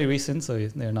are fairly recent, so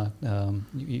they're not.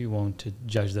 You won't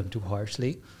judge them too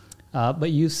harshly.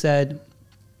 But you said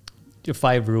your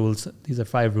 5 rules. These are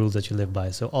 5 rules that you live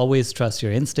by. So always trust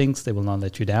your instincts. They will not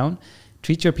let you down.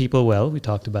 Treat your people well. We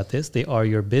talked about this. They are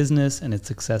your business, and its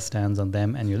success stands on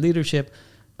them and your leadership.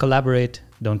 Collaborate.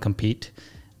 Don't compete.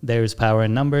 There is power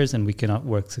in numbers, and we cannot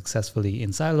work successfully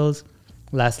in silos.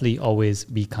 Lastly, always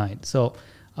be kind. So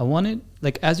I wanted,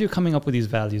 like, as you're coming up with these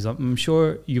values, I'm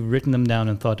sure you've written them down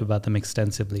and thought about them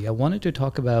extensively. I wanted to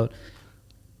talk about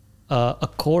a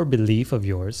core belief of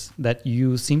yours that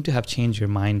you seem to have changed your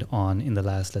mind on in the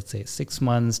last, let's say, 6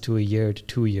 months to a year to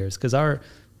 2 years, because our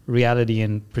reality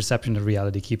and perception of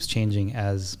reality keeps changing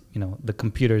as, you know, the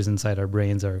computers inside our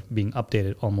brains are being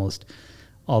updated almost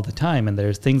all the time, and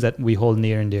there's things that we hold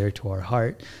near and dear to our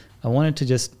heart. I wanted to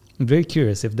just, I'm very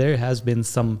curious if there has been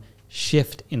some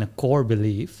shift in a core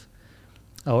belief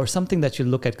or something that you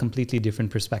look at completely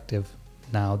different perspective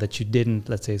now that you didn't,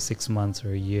 let's say, 6 months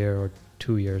or a year or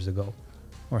 2 years ago,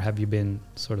 or have you been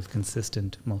sort of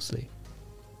consistent mostly?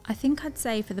 I think I'd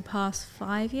say for the past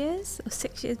 5 years or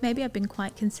 6 years, maybe I've been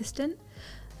quite consistent.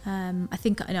 I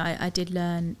think, you know, I did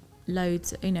learn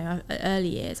loads, you know, early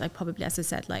years. I probably, as I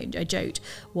said, like I joked,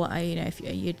 if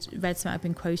you'd read something I've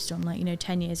been quoted on, like, you know,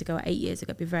 10 years ago or 8 years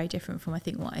ago, it'd be very different from I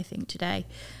think what I think today.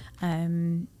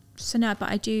 So no, but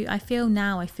I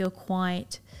feel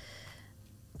quite,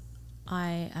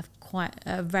 I have quite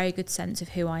a very good sense of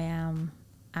who I am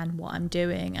and what I'm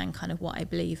doing and kind of what I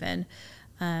believe in.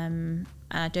 And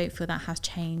I don't feel that has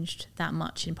changed that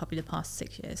much in probably the past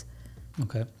 6 years.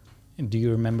 Okay. And do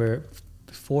you remember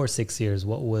before 6 years,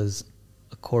 what was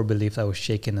a core belief that was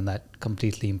shaken and that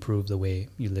completely improved the way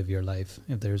you live your life?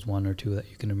 If there's one or two that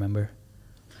you can remember.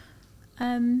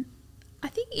 I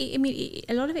think,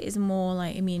 a lot of it is more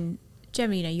like,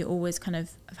 generally, you always kind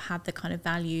of have had the kind of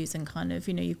values and kind of,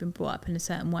 you've been brought up in a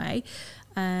certain way.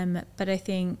 But I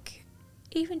think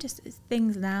even just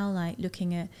things now, like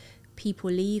looking at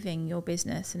people leaving your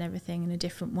business and everything in a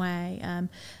different way. And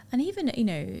even,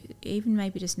 even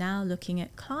maybe just now looking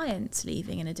at clients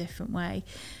leaving in a different way.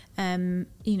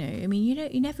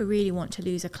 You never really want to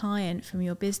lose a client from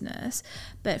your business.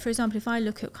 But for example, if I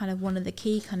look at kind of one of the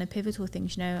key kind of pivotal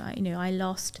things, I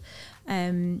lost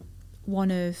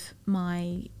one of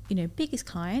my, biggest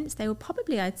clients. They were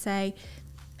probably, I'd say,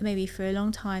 maybe for a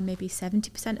long time, maybe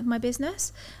 70% of my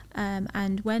business.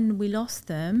 And when we lost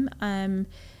them,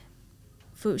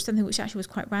 for something which actually was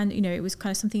quite random, it was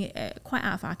kind of something quite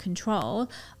out of our control.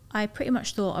 I pretty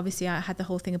much thought, obviously, I had the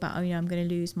whole thing about, I'm going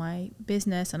to lose my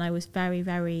business, and I was very,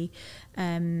 very,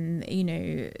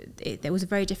 there was a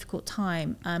very difficult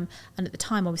time. And at the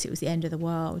time, obviously, it was the end of the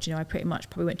world. I pretty much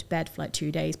probably went to bed for like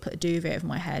 2 days, put a duvet over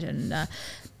my head, and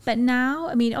but now,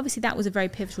 obviously, that was a very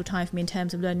pivotal time for me in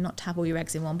terms of learning not to have all your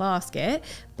eggs in one basket.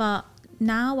 But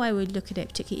now I would look at it,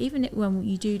 particularly even when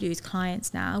you do lose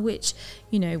clients now, which,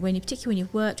 particularly when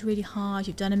you've worked really hard,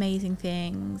 you've done amazing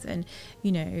things, and,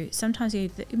 sometimes,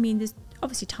 there's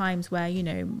obviously times where,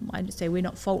 I'd say we're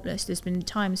not faultless. There's been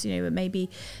times, maybe,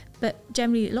 but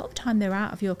generally a lot of the time they're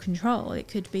out of your control. It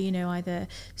could be, either.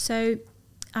 So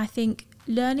I think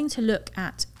learning to look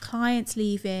at clients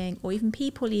leaving or even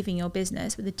people leaving your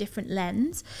business with a different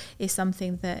lens is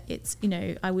something that it's,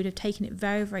 I would have taken it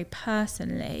very, very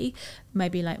personally,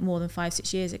 maybe like more than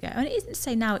 5-6 years ago. And it isn't to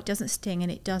say now it doesn't sting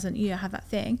and it doesn't, have that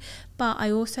thing. But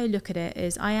I also look at it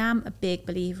as I am a big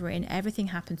believer in everything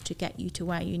happens to get you to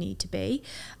where you need to be.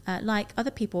 Like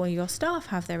other people, your staff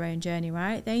have their own journey,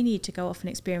 right? They need to go off and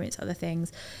experience other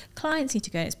things. Clients need to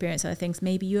go and experience other things.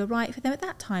 Maybe you were right for them at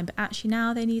that time, but actually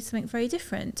now they need something very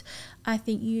different. I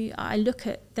think I look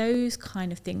at those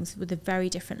kind of things with a very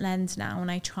different lens now, and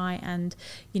I try and,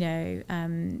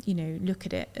 look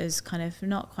at it as kind of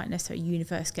not quite necessarily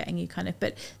universe getting you kind of,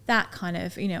 but that kind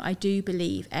of, I do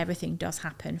believe everything does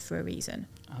happen for a reason.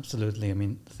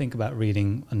 Absolutely. Think about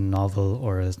reading a novel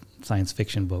or a science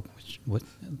fiction book,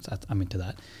 I'm into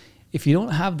that. If you don't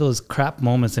have those crap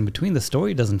moments in between, the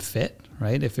story doesn't fit,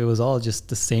 right? If it was all just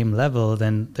the same level,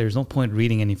 then there's no point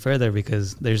reading any further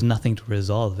because there's nothing to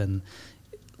resolve. And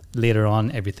later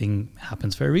on, everything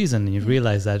happens for a reason. And you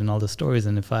realize that in all the stories.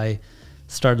 And if I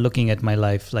start looking at my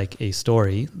life like a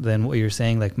story, then what you're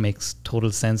saying like makes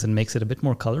total sense and makes it a bit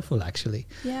more colorful, actually.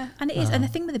 Yeah, and it is. And the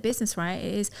thing with the business, right,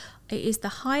 it is the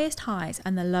highest highs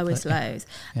and the lowest lows.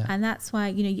 Yeah. And that's why,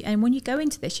 and when you go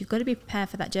into this, you've got to be prepared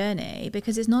for that journey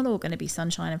because it's not all going to be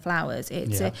sunshine and flowers.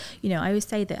 It's, I always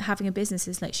say that having a business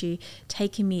is literally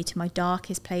taking me to my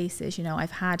darkest places.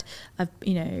 I've had,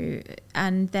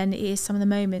 and then it is some of the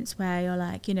moments where you're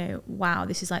like, wow,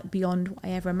 this is like beyond what I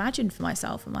ever imagined for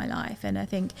myself in my life. And I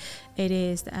think it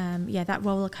is, that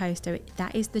roller coaster,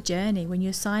 that is the journey when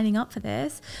you're signing up for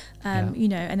this,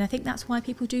 and I think that's why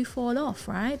people do fall off,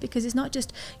 right? Because it's not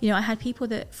just, I had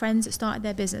friends that started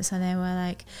their business and they were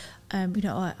like, I've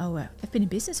been in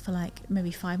business for like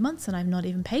maybe 5 months and I've not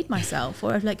even paid myself,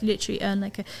 or I've like literally earned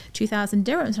like 2,000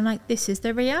 dirhams. I'm like, this is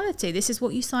the reality. This is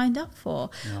what you signed up for.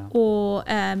 Yeah. Or,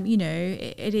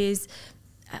 it is,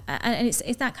 and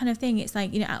it's that kind of thing. It's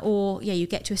like, you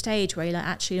get to a stage where you're like,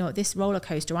 actually, this roller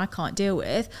coaster I can't deal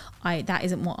with. That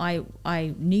isn't what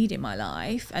I need in my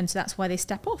life. And so that's why they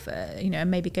step off it,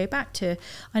 and maybe go back to,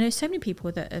 I know so many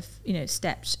people that have,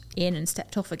 stepped in and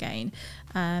stepped off again,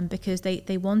 because they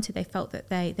felt that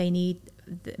they need,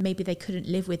 maybe they couldn't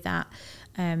live with that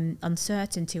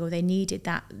uncertainty, or they needed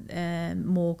that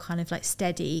more kind of like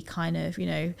steady kind of,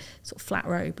 sort of flat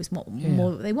road was more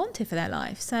what they wanted for their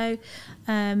life. So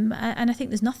and I think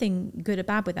there's nothing good or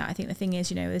bad with that. I think the thing is,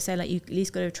 they say like you at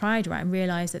least got to try it, right, and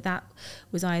realize that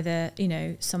was either,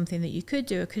 something that you could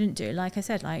do or couldn't do. Like I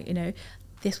said, like,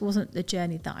 this wasn't the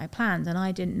journey that I planned, and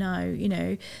I didn't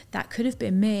know, that could have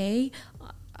been me.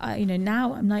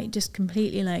 Now I'm like just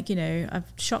completely like,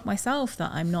 I've shocked myself that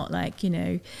I'm not like,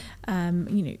 I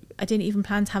didn't even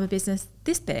plan to have a business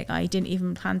this big. I didn't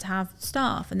even plan to have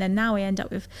staff. And then now I end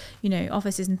up with, you know,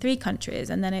 offices in 3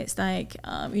 countries. And then it's like,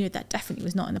 you know, that definitely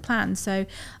was not in the plan. So,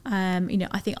 you know,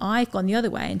 I think I've gone the other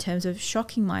way in terms of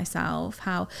shocking myself.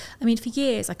 How, I mean, for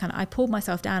years, I pulled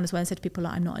myself down as well and said to people,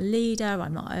 like, I'm not a leader.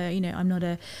 I'm not a, you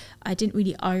know, I didn't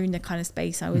really own the kind of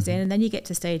space I was in. And then you get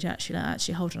to a stage,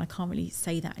 actually, hold on, I can't really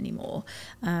say that anymore.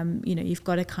 You know, you've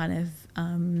got to kind of,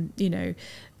 you know,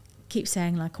 keep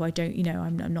saying like, oh, I don't, you know,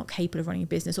 I'm not capable of running a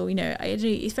business, or, you know,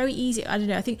 it's very easy. I don't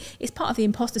know. I think it's part of the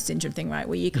imposter syndrome thing, right?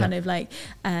 Where you kind of like,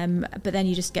 but then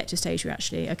you just get to a stage where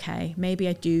actually, okay, maybe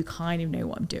I do kind of know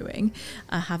what I'm doing.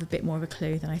 I have a bit more of a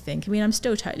clue than I think. I mean, I'm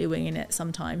still totally winging it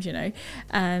sometimes, you know.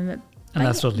 And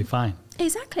that's totally fine.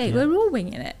 Exactly. Yeah. We're all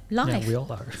winging it. Life. Yeah, we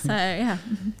all are. So, yeah.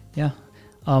 Yeah.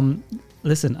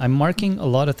 Listen, I'm marking a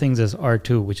lot of things as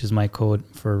R2, which is my code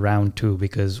for round 2,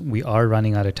 because we are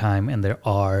running out of time and there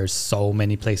are so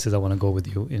many places I want to go with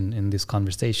you in this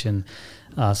conversation.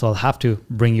 So I'll have to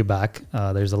bring you back.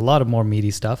 There's a lot of more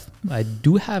meaty stuff. I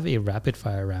do have a rapid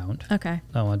fire round. Okay.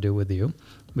 I want to do with you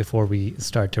before we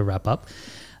start to wrap up.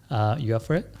 You up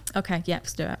for it? Okay. Yep.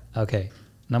 Let's do it. Okay.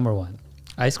 Number 1,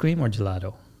 ice cream or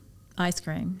gelato? Ice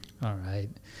cream. All right.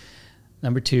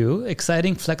 Number 2,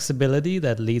 exciting flexibility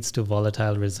that leads to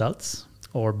volatile results,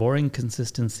 or boring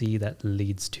consistency that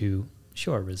leads to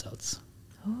sure results?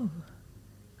 Oh,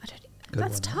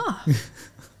 that's tough.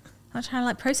 I'm trying to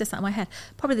like process that in my head.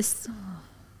 Probably this,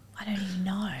 I don't even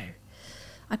know.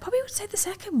 I probably would say the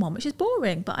second one, which is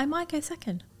boring, but I might go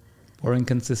second. Boring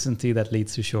consistency that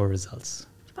leads to sure results.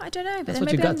 But I don't know. But that's then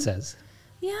what your gut says.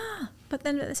 Yeah, but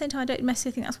then at the same time, I don't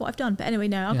necessarily think that's what I've done. But anyway,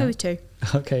 no, I'll go with 2.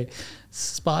 Okay.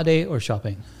 Spa day or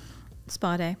shopping?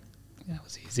 Spa day. That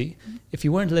was easy. If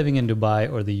you weren't living in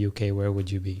Dubai or the UK, where would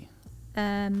you be?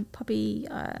 Probably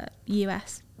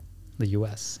US. The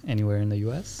US. Anywhere in the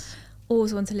US?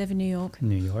 Always want to live in New York.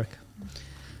 New York.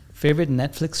 Favorite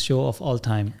Netflix show of all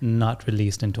time not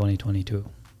released in 2022?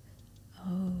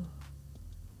 Oh.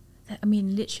 I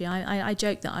mean, literally, I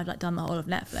joke that I've like done the whole of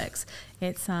Netflix.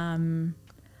 It's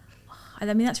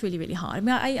I mean, that's really, really hard. I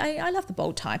mean, I love the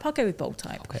bold type. I'll go with bold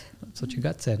type. Okay, that's what your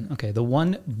gut said. Okay, the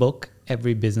one book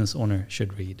every business owner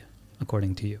should read,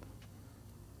 according to you.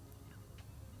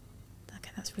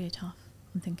 Okay, that's really tough.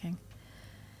 I'm thinking.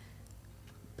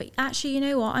 But actually, you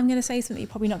know what? I'm going to say something you're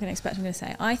probably not going to expect I'm going to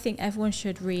say. I think everyone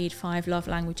should read 5 Love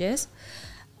Languages.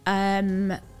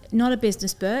 Not a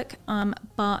business book,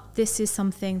 but this is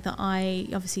something that I,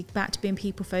 obviously back to being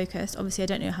people focused. Obviously, I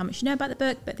don't know how much you know about the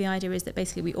book, but the idea is that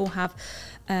basically we all have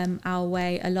our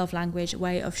way, a love language, a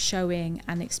way of showing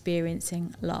and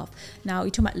experiencing love. Now,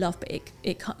 you're talking about love, but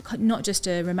it not just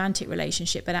a romantic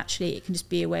relationship, but actually it can just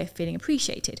be a way of feeling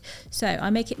appreciated. So I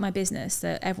make it my business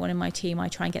that everyone in my team, I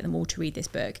try and get them all to read this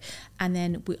book. And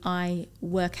then I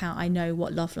work out, I know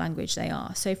what love language they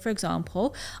are. So for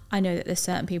example, I know that there's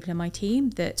certain people in my team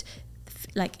that,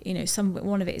 like, you know,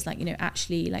 one of it is like, you know,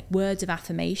 actually like words of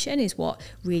affirmation is what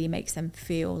really makes them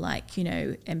feel like, you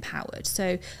know, empowered.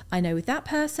 So I know with that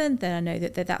person, then I know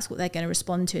that that's what they're going to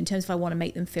respond to in terms of I want to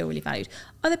make them feel really valued.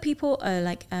 Other people are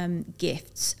like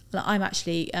gifts. Like I'm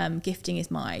actually gifting is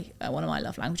my one of my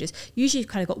love languages. Usually you've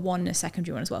kind of got one and a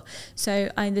secondary one as well. So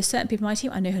there's certain people in my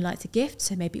team I know who like to gift.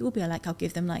 So maybe it will be like I'll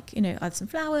give them like, you know, either some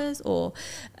flowers or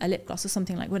a lip gloss or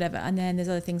something like whatever. And then there's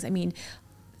other things. I mean,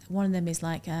 one of them is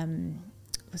like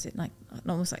was it like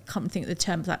almost like can't think of the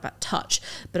term like about touch,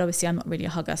 but obviously I'm not really a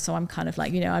hugger, so I'm kind of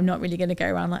like, you know, I'm not really going to go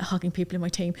around like hugging people in my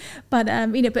team, but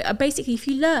you know, but basically if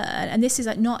you learn, and this is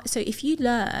like not so, if you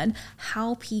learn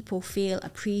how people feel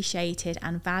appreciated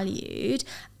and valued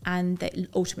and they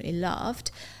ultimately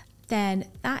loved, then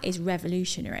that is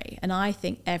revolutionary. And I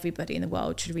think everybody in the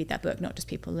world should read that book, not just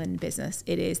people in business.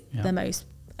 It is the most,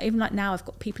 even like now I've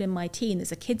got people in my team,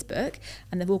 there's a kids book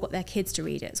and they've all got their kids to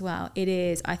read it as well. It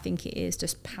is, I think it is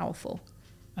just powerful.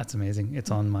 That's amazing. It's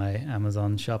on my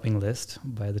Amazon shopping list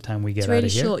by the time we get out of here.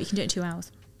 It's really short. You can do it in 2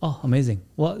 hours. Oh, amazing.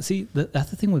 Well, see, that's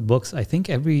the thing with books. I think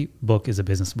every book is a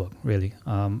business book, really.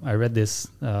 I read this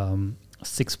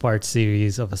 6-part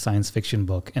series of a science fiction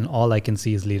book, and all I can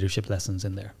see is leadership lessons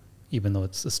in there, even though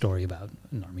it's a story about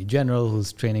an army general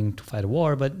who's training to fight a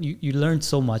war. But you learn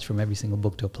so much from every single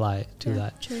book to apply to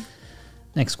that. True.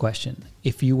 Next question.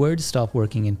 If you were to stop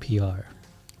working in PR,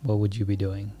 what would you be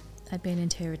doing? I'd be an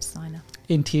interior designer.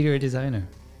 Interior designer.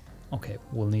 Okay,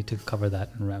 we'll need to cover that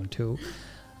in round 2.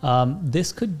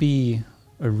 This could be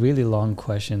a really long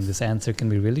question. This answer can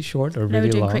be really short or really long. No,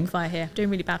 we're doing quick fire here. Doing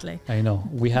really badly. I know.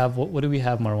 We have, what do we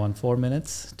have, Marwan? 4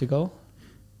 minutes to go?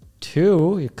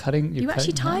 2? You're cutting. You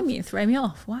actually time me and throw me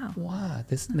off. Wow. Wow.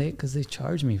 Because they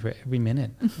charge me for every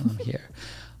minute I'm here.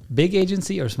 Big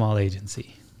agency or small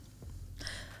agency?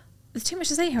 There's too much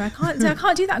to say here. I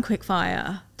can't do that on quick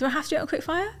fire. Do I have to do it on quick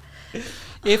fire?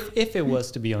 If it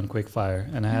was to be on quick fire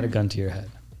and I had a gun to your head,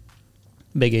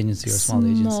 big agency or small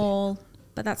agency? Small,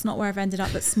 but that's not where I've ended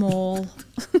up, but small.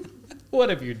 What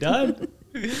have you done?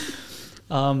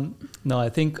 No, I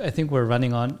think we're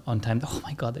running on time. Oh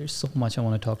my God, there's so much I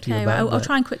want to talk to you about. I'll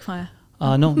try and quick fire.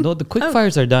 No, the quick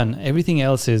fires are done. Everything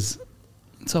else is...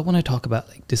 So I want to talk about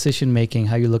like decision making,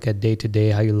 how you look at day to day,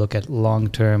 how you look at long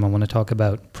term. I want to talk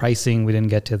about pricing. We didn't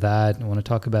get to that. I want to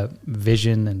talk about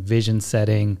vision and vision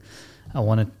setting. I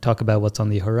want to talk about what's on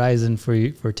the horizon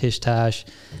for Tish Tash.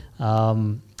 I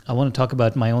want to talk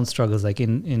about my own struggles. Like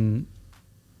you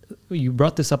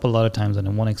brought this up a lot of times, and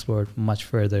I want to explore it much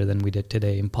further than we did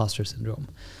today. Imposter syndrome,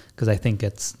 because I think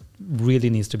it's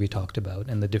really needs to be talked about,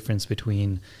 and the difference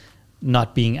between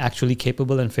not being actually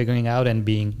capable and figuring out and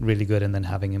being really good and then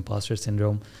having imposter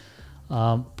syndrome.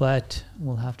 But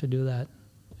we'll have to do that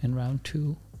in round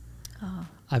 2. Oh.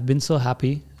 I've been so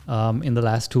happy in the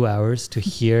last 2 hours to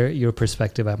hear your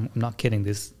perspective. I'm not kidding.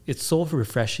 It's so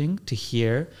refreshing to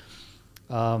hear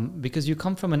because you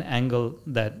come from an angle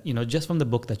that, just from the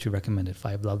book that you recommended,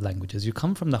 5 Love Languages, you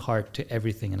come from the heart to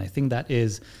everything. And I think that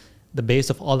is the base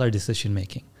of all our decision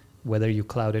making. Whether you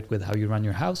cloud it with how you run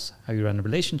your house, how you run a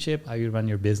relationship, how you run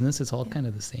your business, it's all kind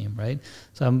of the same, right?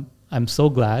 So I'm so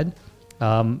glad.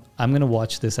 I'm going to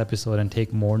watch this episode and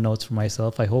take more notes for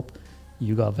myself. I hope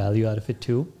you got value out of it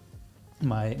too.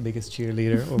 My biggest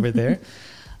cheerleader over there.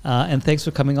 And thanks for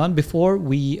coming on. Before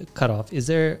we cut off, is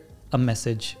there a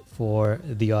message for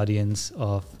the audience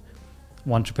of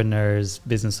entrepreneurs,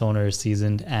 business owners,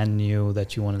 seasoned and new,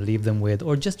 that you want to leave them with,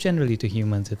 or just generally to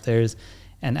humans, if there's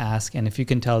an ask, and if you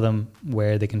can tell them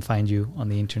where they can find you on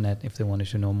the internet if they wanted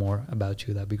to know more about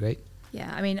you, that'd be great.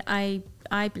 Yeah, I mean, I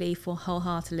believe for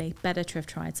wholeheartedly, better to have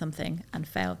tried something and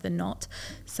failed than not.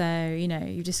 So,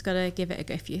 you just got to give it a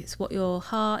go. If it's what your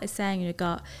heart is saying in your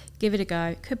gut, give it a go.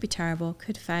 It could be terrible,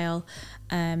 could fail,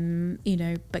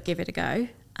 but give it a go.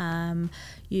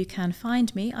 You can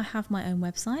find me. I have my own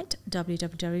website,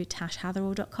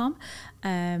 www.tashhatherall.com.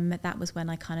 That was when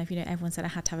I kind of, everyone said I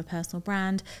had to have a personal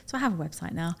brand. So I have a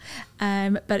website now.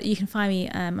 But you can find me.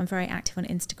 I'm very active on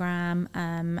Instagram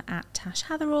at Tash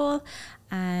Hatherall,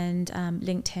 and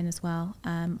LinkedIn as well.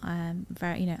 I'm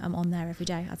very, I'm on there every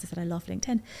day. As I said, I love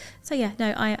LinkedIn. So yeah,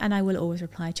 I will always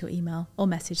reply to your email or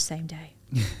message same day.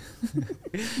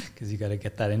 Because you got to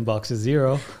get that inbox to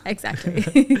 0. Exactly.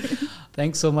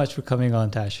 Thanks so much for coming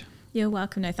on, Tash. You're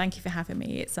welcome. No, thank you for having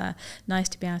me. It's nice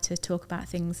to be able to talk about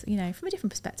things, from a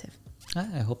different perspective.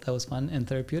 I hope that was fun and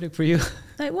therapeutic for you.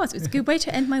 No, it was. It was a good way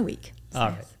to end my week. So. All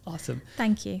right. Awesome.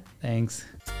 Thank you. Thanks.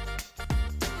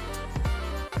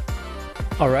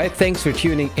 All right, thanks for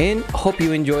tuning in. Hope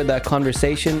you enjoyed that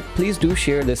conversation. Please do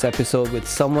share this episode with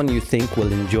someone you think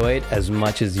will enjoy it as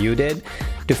much as you did.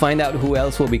 To find out who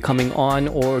else will be coming on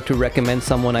or to recommend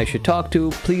someone I should talk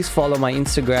to, please follow my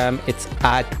Instagram. It's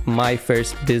at My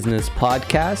First Business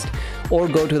Podcast, or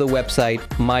go to the website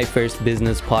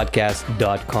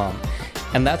myfirstbusinesspodcast.com.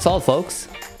 And that's all, folks.